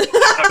guys.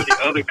 The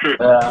other crew.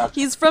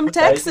 He's from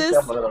Texas.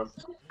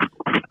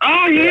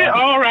 Oh yeah.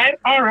 All right.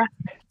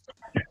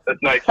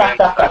 That's nice, man.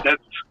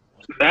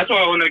 That's why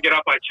I want to get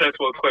off my chest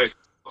real quick.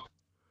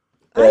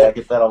 Yeah, I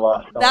get that a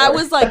lot. That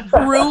was like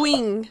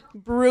brewing.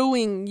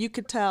 You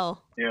could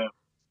tell. Yeah.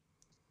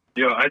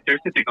 Yo, I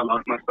seriously think I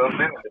lost myself,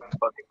 man. It's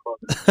fucking close.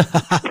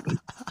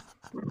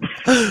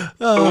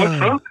 So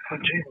what's up?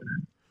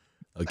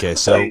 Oh, okay,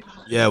 so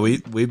yeah,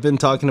 we've been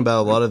talking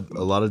about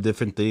a lot of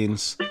different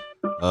things.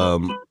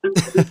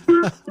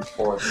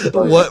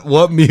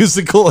 What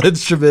musical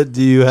instrument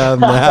do you have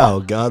now?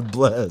 God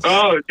bless.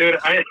 Oh, dude,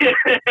 I'm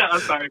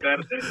sorry,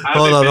 man.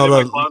 Hold on. In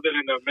my closet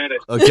in a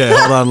minute. Okay,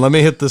 hold on. Let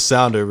me hit the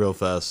sounder real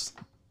fast.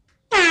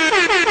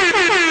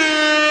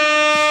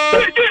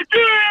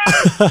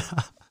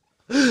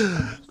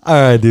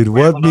 All right, dude.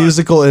 What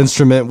musical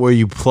instrument were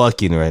you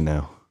plucking right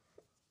now?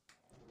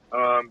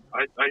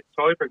 I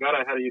totally forgot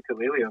I had a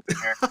ukulele up in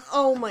here.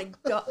 Oh my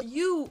god,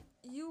 you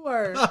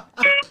are.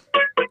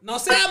 No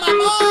sea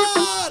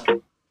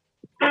mamón!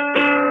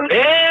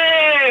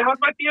 Hey, how's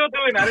my Theo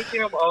doing? I didn't see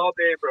him all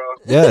day, bro.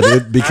 Yeah,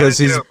 dude, because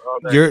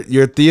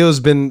your Theo's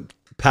been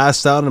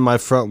passed out in my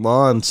front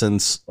lawn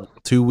since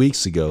 2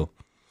 weeks ago.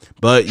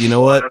 But you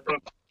know what?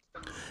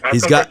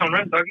 He's got some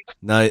rest,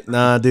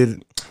 nah,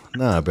 dude.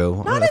 Nah,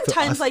 bro. Not in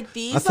times like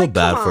these. I feel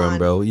bad for him,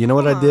 bro. You know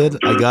what I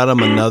did? I got him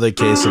another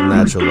case of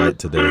Natural Light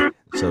today,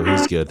 so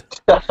he's good.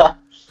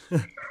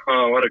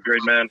 Oh, what a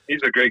great man.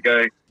 He's a great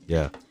guy.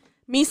 Yeah.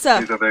 Misa.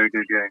 He's a very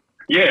good guy.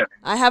 Yeah.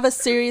 I have a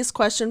serious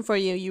question for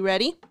you. You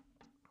ready?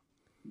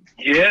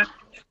 Yeah.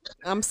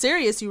 I'm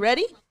serious. You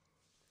ready?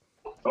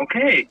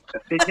 Okay.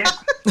 That's it, yeah.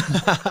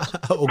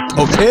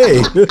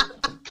 Okay.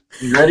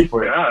 You ready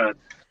for it?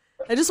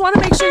 I just want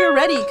to make sure you're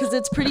ready because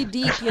it's pretty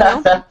deep, you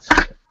know?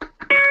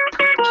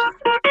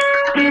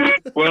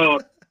 Well,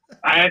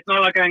 it's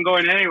not like I'm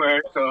going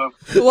anywhere, so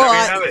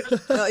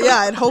yeah,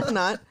 I'd hope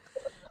not.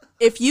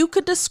 If you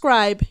could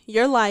describe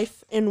your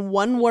life in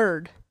one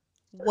word,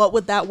 what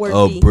would that word be?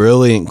 Oh,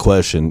 brilliant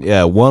question.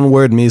 Yeah, one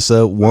word,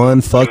 Misa.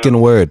 One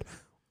fucking word.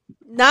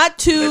 Not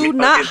two,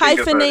 not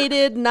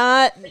hyphenated,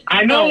 not...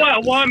 I know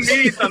what one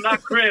means. I'm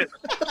not Chris.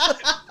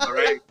 All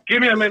right?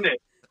 Give me a minute.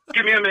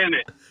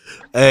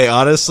 Hey,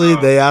 honestly,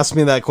 they asked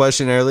me that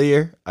question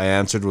earlier. I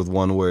answered with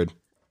one word.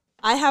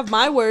 I have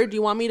my word. Do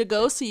you want me to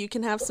go so you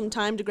can have some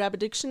time to grab a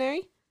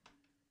dictionary?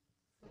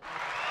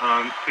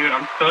 Dude,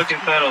 I'm stuck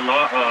inside a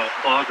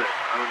closet.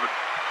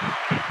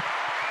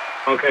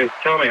 Okay,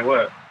 tell me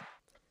what.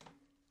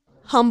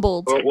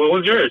 Humbled. What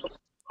was yours?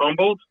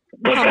 Humbled?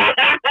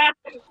 I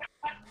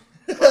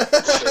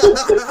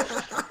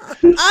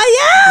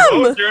am.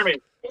 Oh, Jeremy.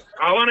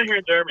 I want to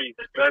hear Jeremy.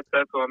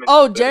 That's what I'm.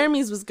 Oh,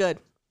 Jeremy's was good.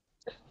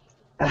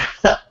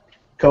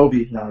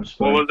 Kobe. No, I'm just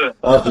what was it?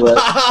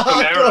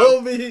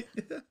 Kobe.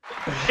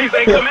 He's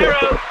like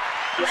Camaro.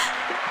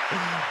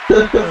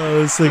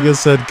 Oh, this nigga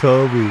said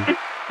Kobe.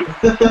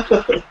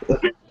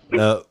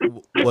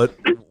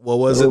 What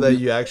was it that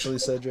you actually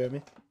said,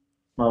 Jeremy?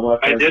 My wife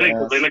I didn't,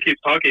 because Lena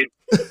keeps talking.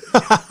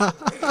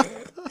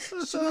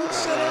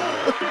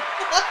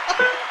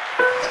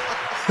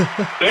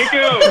 Thank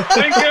you.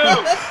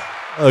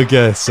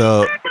 Okay,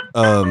 so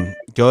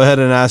go ahead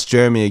and ask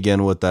Jeremy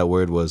again what that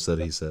word was that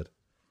he said.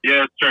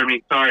 Yes,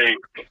 Jeremy. Sorry,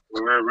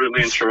 we were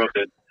really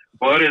interrupted.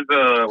 What is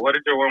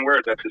your one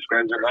word that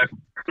describes your life?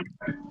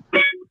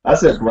 I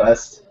said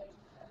blessed.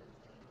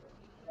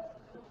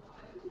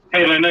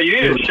 Hey, Lena,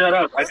 you need to shut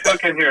up. I still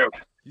can't hear him.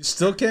 You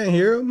still can't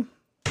hear him?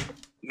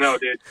 No,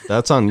 dude.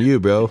 That's on you,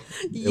 bro.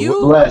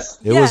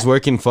 Blessed. It was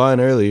working fine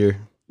earlier.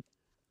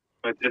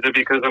 But is it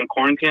because I'm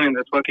quarantined in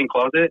this fucking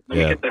closet? Let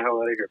me get the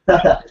hell out of here.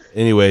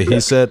 Anyway, he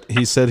said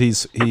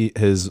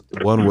his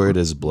one word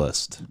is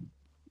blessed.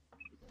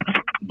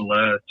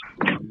 Blessed.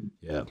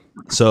 Yeah.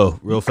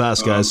 So, real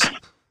fast, guys.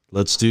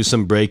 Let's do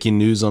some breaking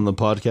news on the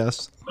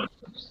podcast.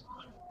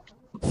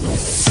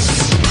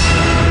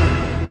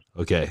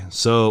 Okay,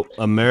 so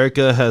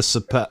America has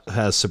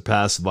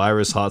surpassed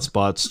virus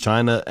hotspots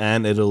China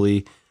and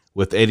Italy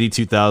with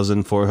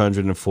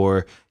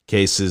 82,404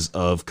 cases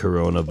of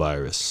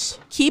coronavirus.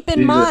 Keep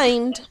in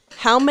mind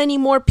how many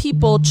more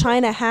people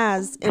China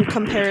has in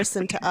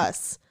comparison to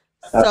us.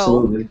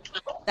 Absolutely.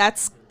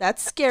 So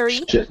that's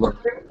scary.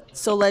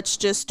 So let's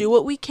just do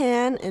what we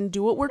can and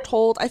do what we're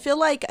told. I feel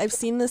like I've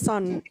seen this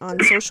on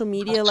social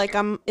media, like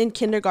I'm in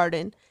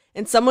kindergarten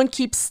and someone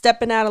keeps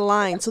stepping out of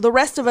line. So the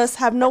rest of us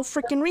have no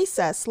freaking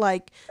recess.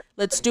 Like,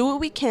 let's do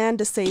what we can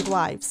to save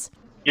lives.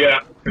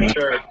 Yeah, for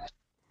sure.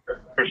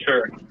 For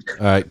sure.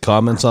 All right,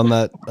 comments on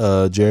that,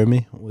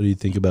 Jeremy? What do you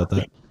think about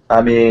that?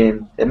 I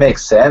mean, it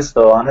makes sense,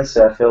 though.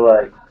 Honestly, I feel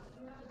like,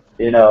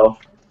 we got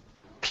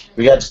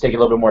to just take it a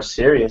little bit more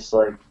serious.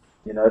 Like,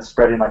 it's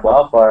spreading like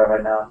wildfire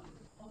right now.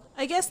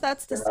 I guess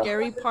that's the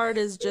scary part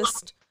is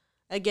just,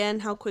 again,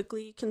 how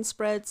quickly it can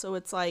spread. So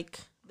it's like,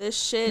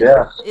 this shit,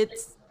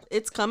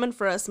 it's coming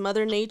for us.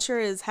 Mother Nature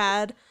has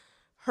had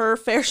her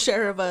fair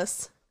share of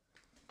us.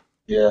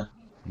 Yeah.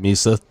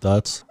 Misa,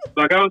 thoughts?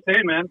 Like I was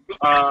saying, man,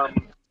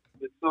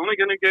 it's only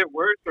going to get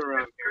worse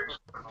around here.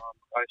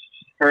 I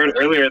heard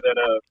earlier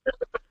that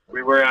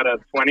we were at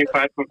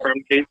 25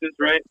 confirmed cases,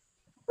 right?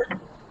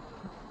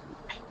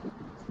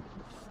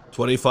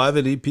 25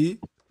 at EP?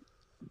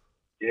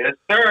 Yes,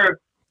 sir.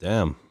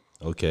 Damn.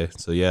 Okay.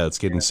 So, yeah, it's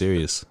getting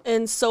serious.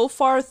 And so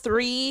far,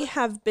 3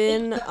 have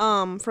been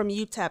from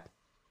UTEP.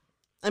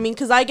 I mean,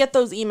 because I get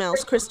those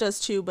emails. Chris does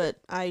too, but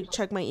I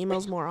check my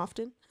emails more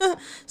often.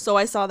 So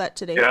I saw that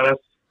today. Yeah,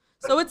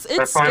 it's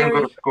that's scary. why I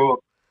go to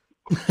school.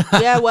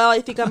 Yeah, well, I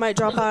think I might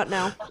drop out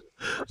now.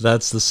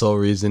 That's the sole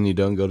reason you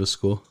don't go to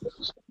school?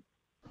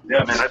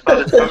 Yeah, man, I saw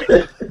this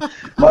coming.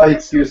 My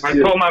excuse I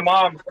too. told my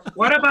mom,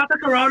 what about the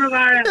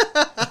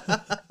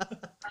coronavirus?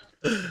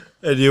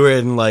 And you were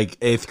in like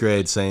 8th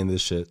grade saying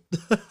this shit.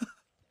 Yeah,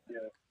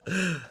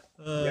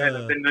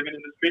 I've been living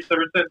in the streets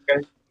ever since,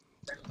 guys.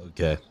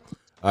 Okay.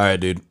 All right,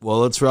 dude. Well,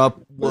 let's wrap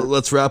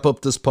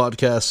up this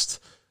podcast.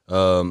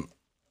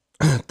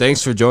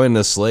 Thanks for joining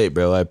us late,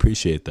 bro. I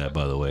appreciate that,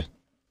 by the way.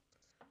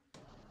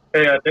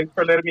 Hey, thanks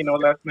for letting me know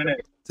last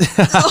minute.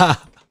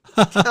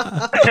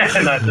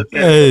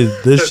 Hey,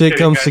 this shit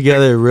comes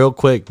together real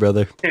quick,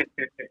 brother. Okay,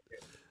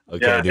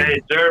 yeah, dude.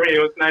 Hey, Jeremy, it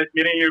was nice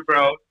meeting you,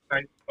 bro.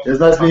 It was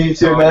nice meeting you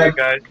too, man.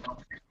 Guys.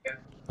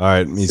 All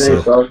right,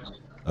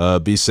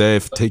 Misa. Be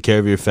safe. Take care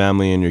of your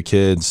family and your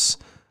kids.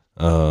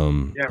 Yeah,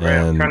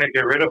 man, I'm trying to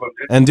get rid of them,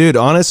 dude. And dude,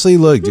 honestly,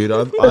 look, dude,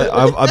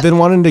 I've been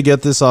wanting to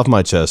get this off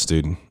my chest,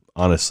 dude.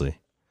 Honestly,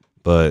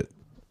 but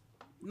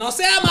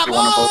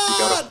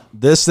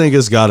this thing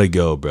has got to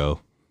go, bro.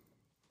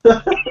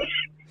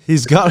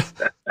 He's got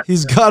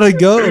to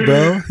go,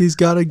 bro. He's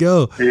got to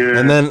go. Yeah.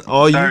 And then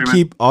all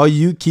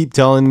you keep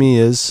telling me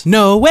is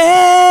no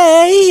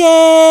way.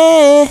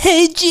 Yeah.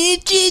 Hey,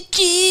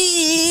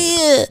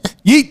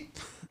 yeet.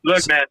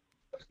 Look, man.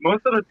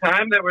 Most of the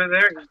time that we're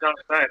there, he's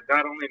outside.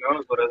 God only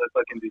knows what other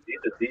fucking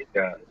diseases he's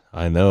got.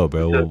 I know,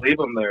 bro. Just leave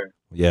him there.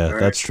 Yeah, All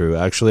that's true.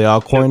 Actually, I'll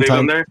quarantine. Leave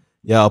him there?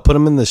 Yeah, I'll put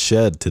him in the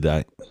shed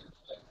today.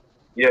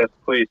 Yes,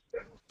 please.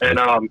 And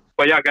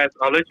but yeah, guys,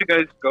 I'll let you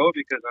guys go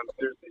because I'm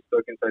seriously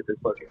stuck inside this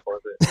fucking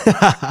closet.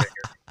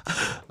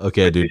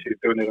 Okay, dude. She's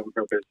doing it on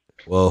purpose.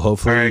 Well,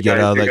 hopefully you get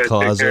out of that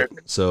closet.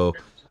 So,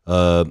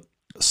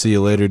 see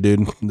you later,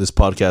 dude. This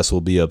podcast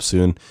will be up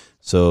soon.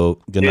 So,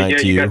 good night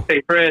to you. You guys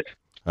stay fresh.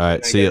 All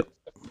right, see you.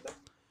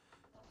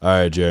 All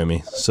right,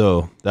 Jeremy.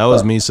 So that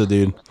was Misa,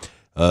 dude.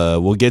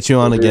 We'll get you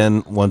on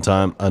again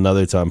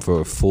another time for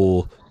a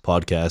full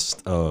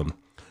podcast.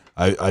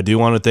 I do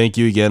want to thank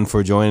you again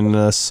for joining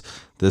us.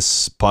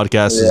 This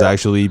podcast has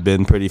actually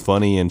been pretty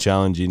funny and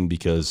challenging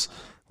because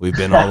we've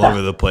been all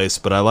over the place,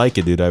 but I like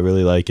it, dude. I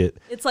really like it.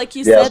 It's like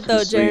you said,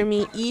 though,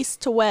 Jeremy,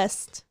 east to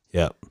west.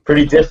 Yeah.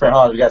 Pretty different,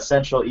 huh? We got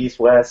central, east,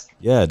 west.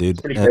 Yeah,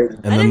 dude. Pretty crazy.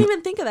 I didn't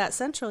even think of that.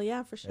 Central,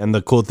 yeah, for sure. And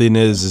the cool thing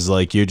is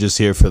like you're just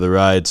here for the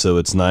ride, so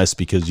it's nice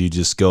because you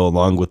just go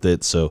along with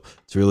it. So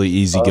it's really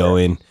easy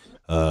going.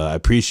 I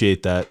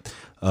appreciate that.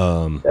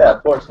 Yeah,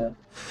 of course, man.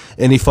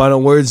 Any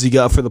final words you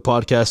got for the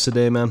podcast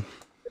today, man?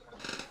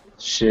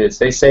 Shit,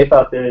 stay safe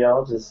out there,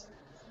 y'all. Just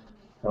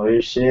know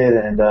your shit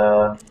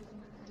and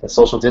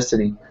social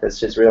distancing.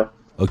 That's just real.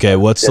 Okay,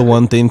 what's the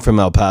one thing from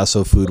El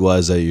Paso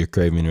food-wise that you're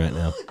craving right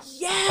now?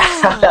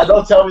 Yeah!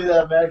 Don't tell me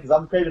that, man, because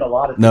I'm craving a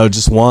lot of things. No,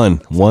 just one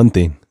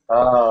thing.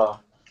 I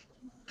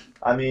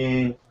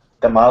mean,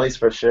 tamales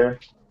for sure.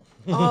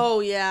 Oh,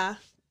 yeah.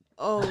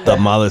 Oh, yeah.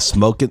 Tamales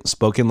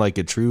spoken like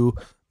a true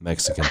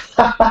Mexican.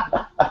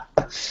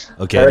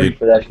 Okay,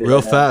 dude.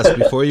 Real fast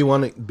before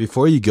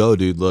you go,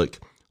 dude. Look,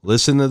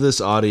 listen to this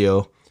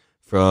audio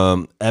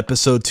from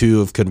episode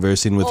 2 of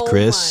Conversing with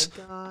Chris.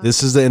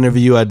 This is the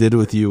interview I did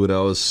with you when I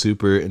was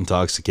super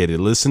intoxicated.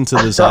 Listen to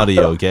this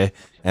audio, okay?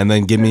 And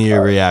then give me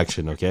your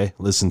reaction, okay?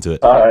 Listen to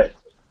it. All right.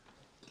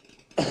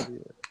 All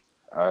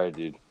right,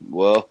 dude.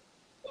 Well,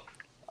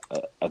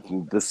 I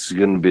think this is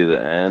going to be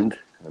the end,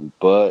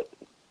 but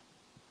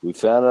we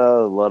found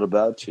out a lot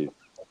about you.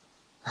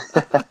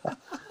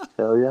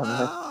 Hell yeah,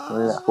 man.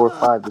 Only that 4 or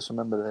 5. Just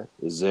remember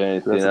that. Is there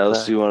anything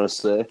else you want to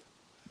say?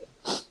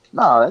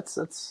 No,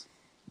 that's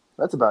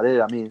about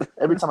it. I mean,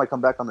 every time I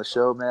come back on the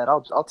show, man,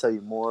 I'll tell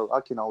you more.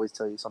 I can always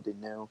tell you something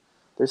new.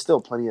 There's still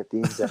plenty of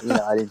things that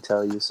I didn't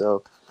tell you.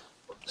 So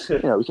we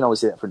can always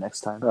say that for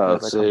next time. Oh,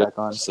 so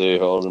you're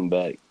holding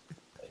back.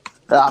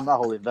 I'm not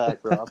holding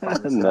back, bro. I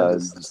promise. No, I'm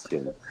just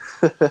kidding.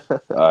 All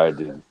right,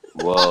 dude.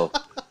 Well,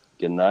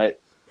 good night,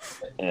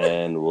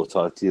 and we'll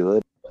talk to you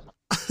later.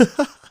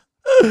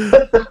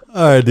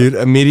 All right, dude.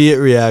 Immediate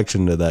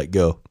reaction to that.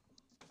 Go.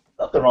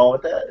 Nothing wrong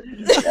with that.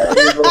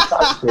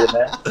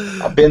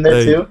 Man. I've been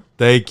there too.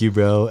 Thank you,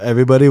 bro.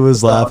 Everybody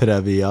was laughing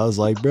at me. I was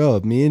like, bro,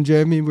 me and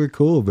Jeremy were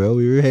cool, bro.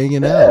 We were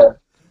hanging out.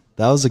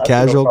 That was a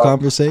casual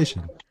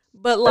conversation.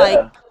 But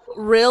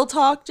real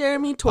talk,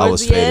 Jeremy,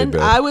 towards the end,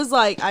 bro. I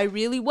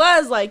really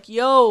was like,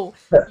 yo,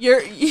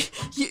 you're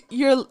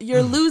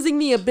losing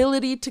the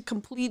ability to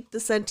complete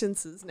the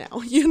sentences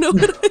now. You know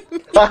what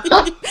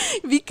I mean?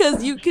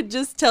 Because you could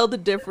just tell the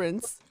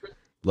difference.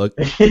 Look,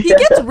 he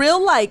gets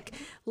real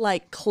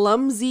like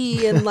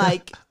clumsy and I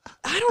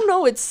don't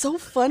know. It's so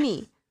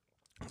funny.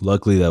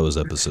 Luckily, that was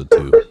episode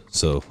 2,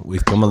 so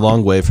we've come a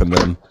long way from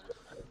them.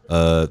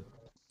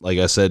 Like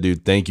I said,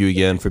 dude, thank you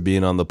again for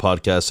being on the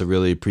podcast. I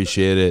really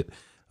appreciate it.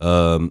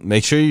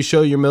 Make sure you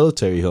show your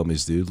military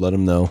homies, dude. Let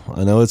them know.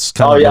 I know it's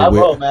kind of I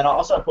will, man.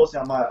 I'll start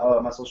posting on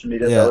my social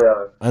media.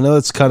 Yeah, I know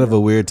it's kind of a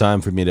weird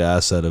time for me to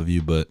ask that of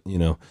you, but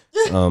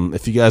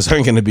if you guys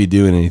aren't going to be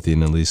doing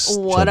anything, at least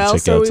what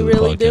else are we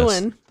really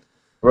doing?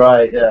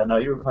 Right? Yeah. No,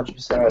 you're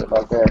 100% right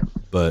about that.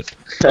 But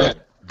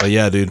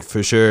yeah, dude,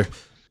 for sure.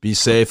 Be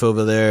safe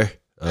over there.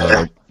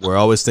 We're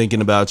always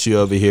thinking about you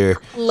over here.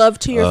 Love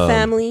to your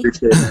family.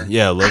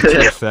 Yeah, love to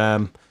your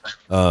fam.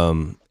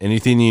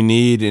 Anything you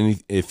need,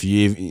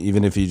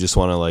 even if you just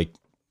want to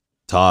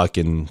talk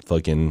and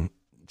fucking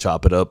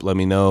chop it up, let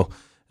me know.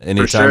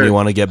 Anytime you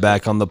want to get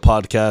back on the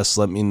podcast,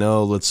 let me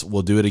know.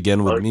 We'll do it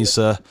again with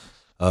Misa.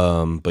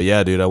 But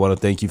yeah, dude, I want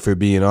to thank you for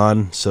being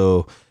on.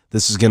 So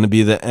this is going to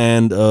be the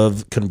end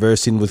of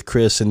Conversing with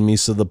Chris and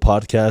Misa, the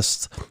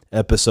podcast,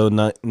 episode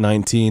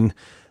 19.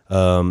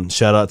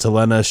 Shout out to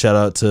Lena. Shout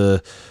out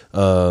to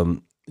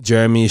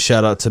Jeremy.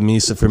 Shout out to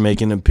Misa for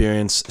making an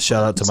appearance.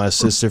 Shout out to my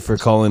sister for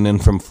calling in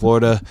from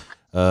Florida.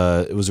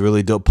 It was a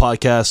really dope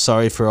podcast.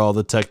 Sorry for all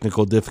the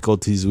technical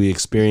difficulties we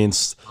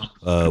experienced.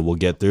 We'll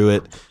get through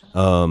it.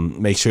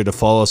 Make sure to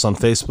follow us on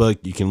Facebook.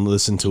 You can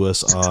listen to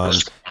us on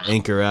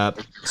Anchor app,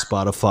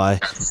 Spotify,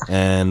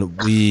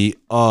 and we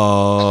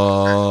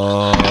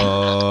are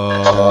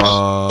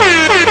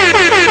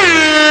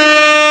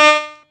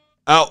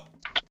out.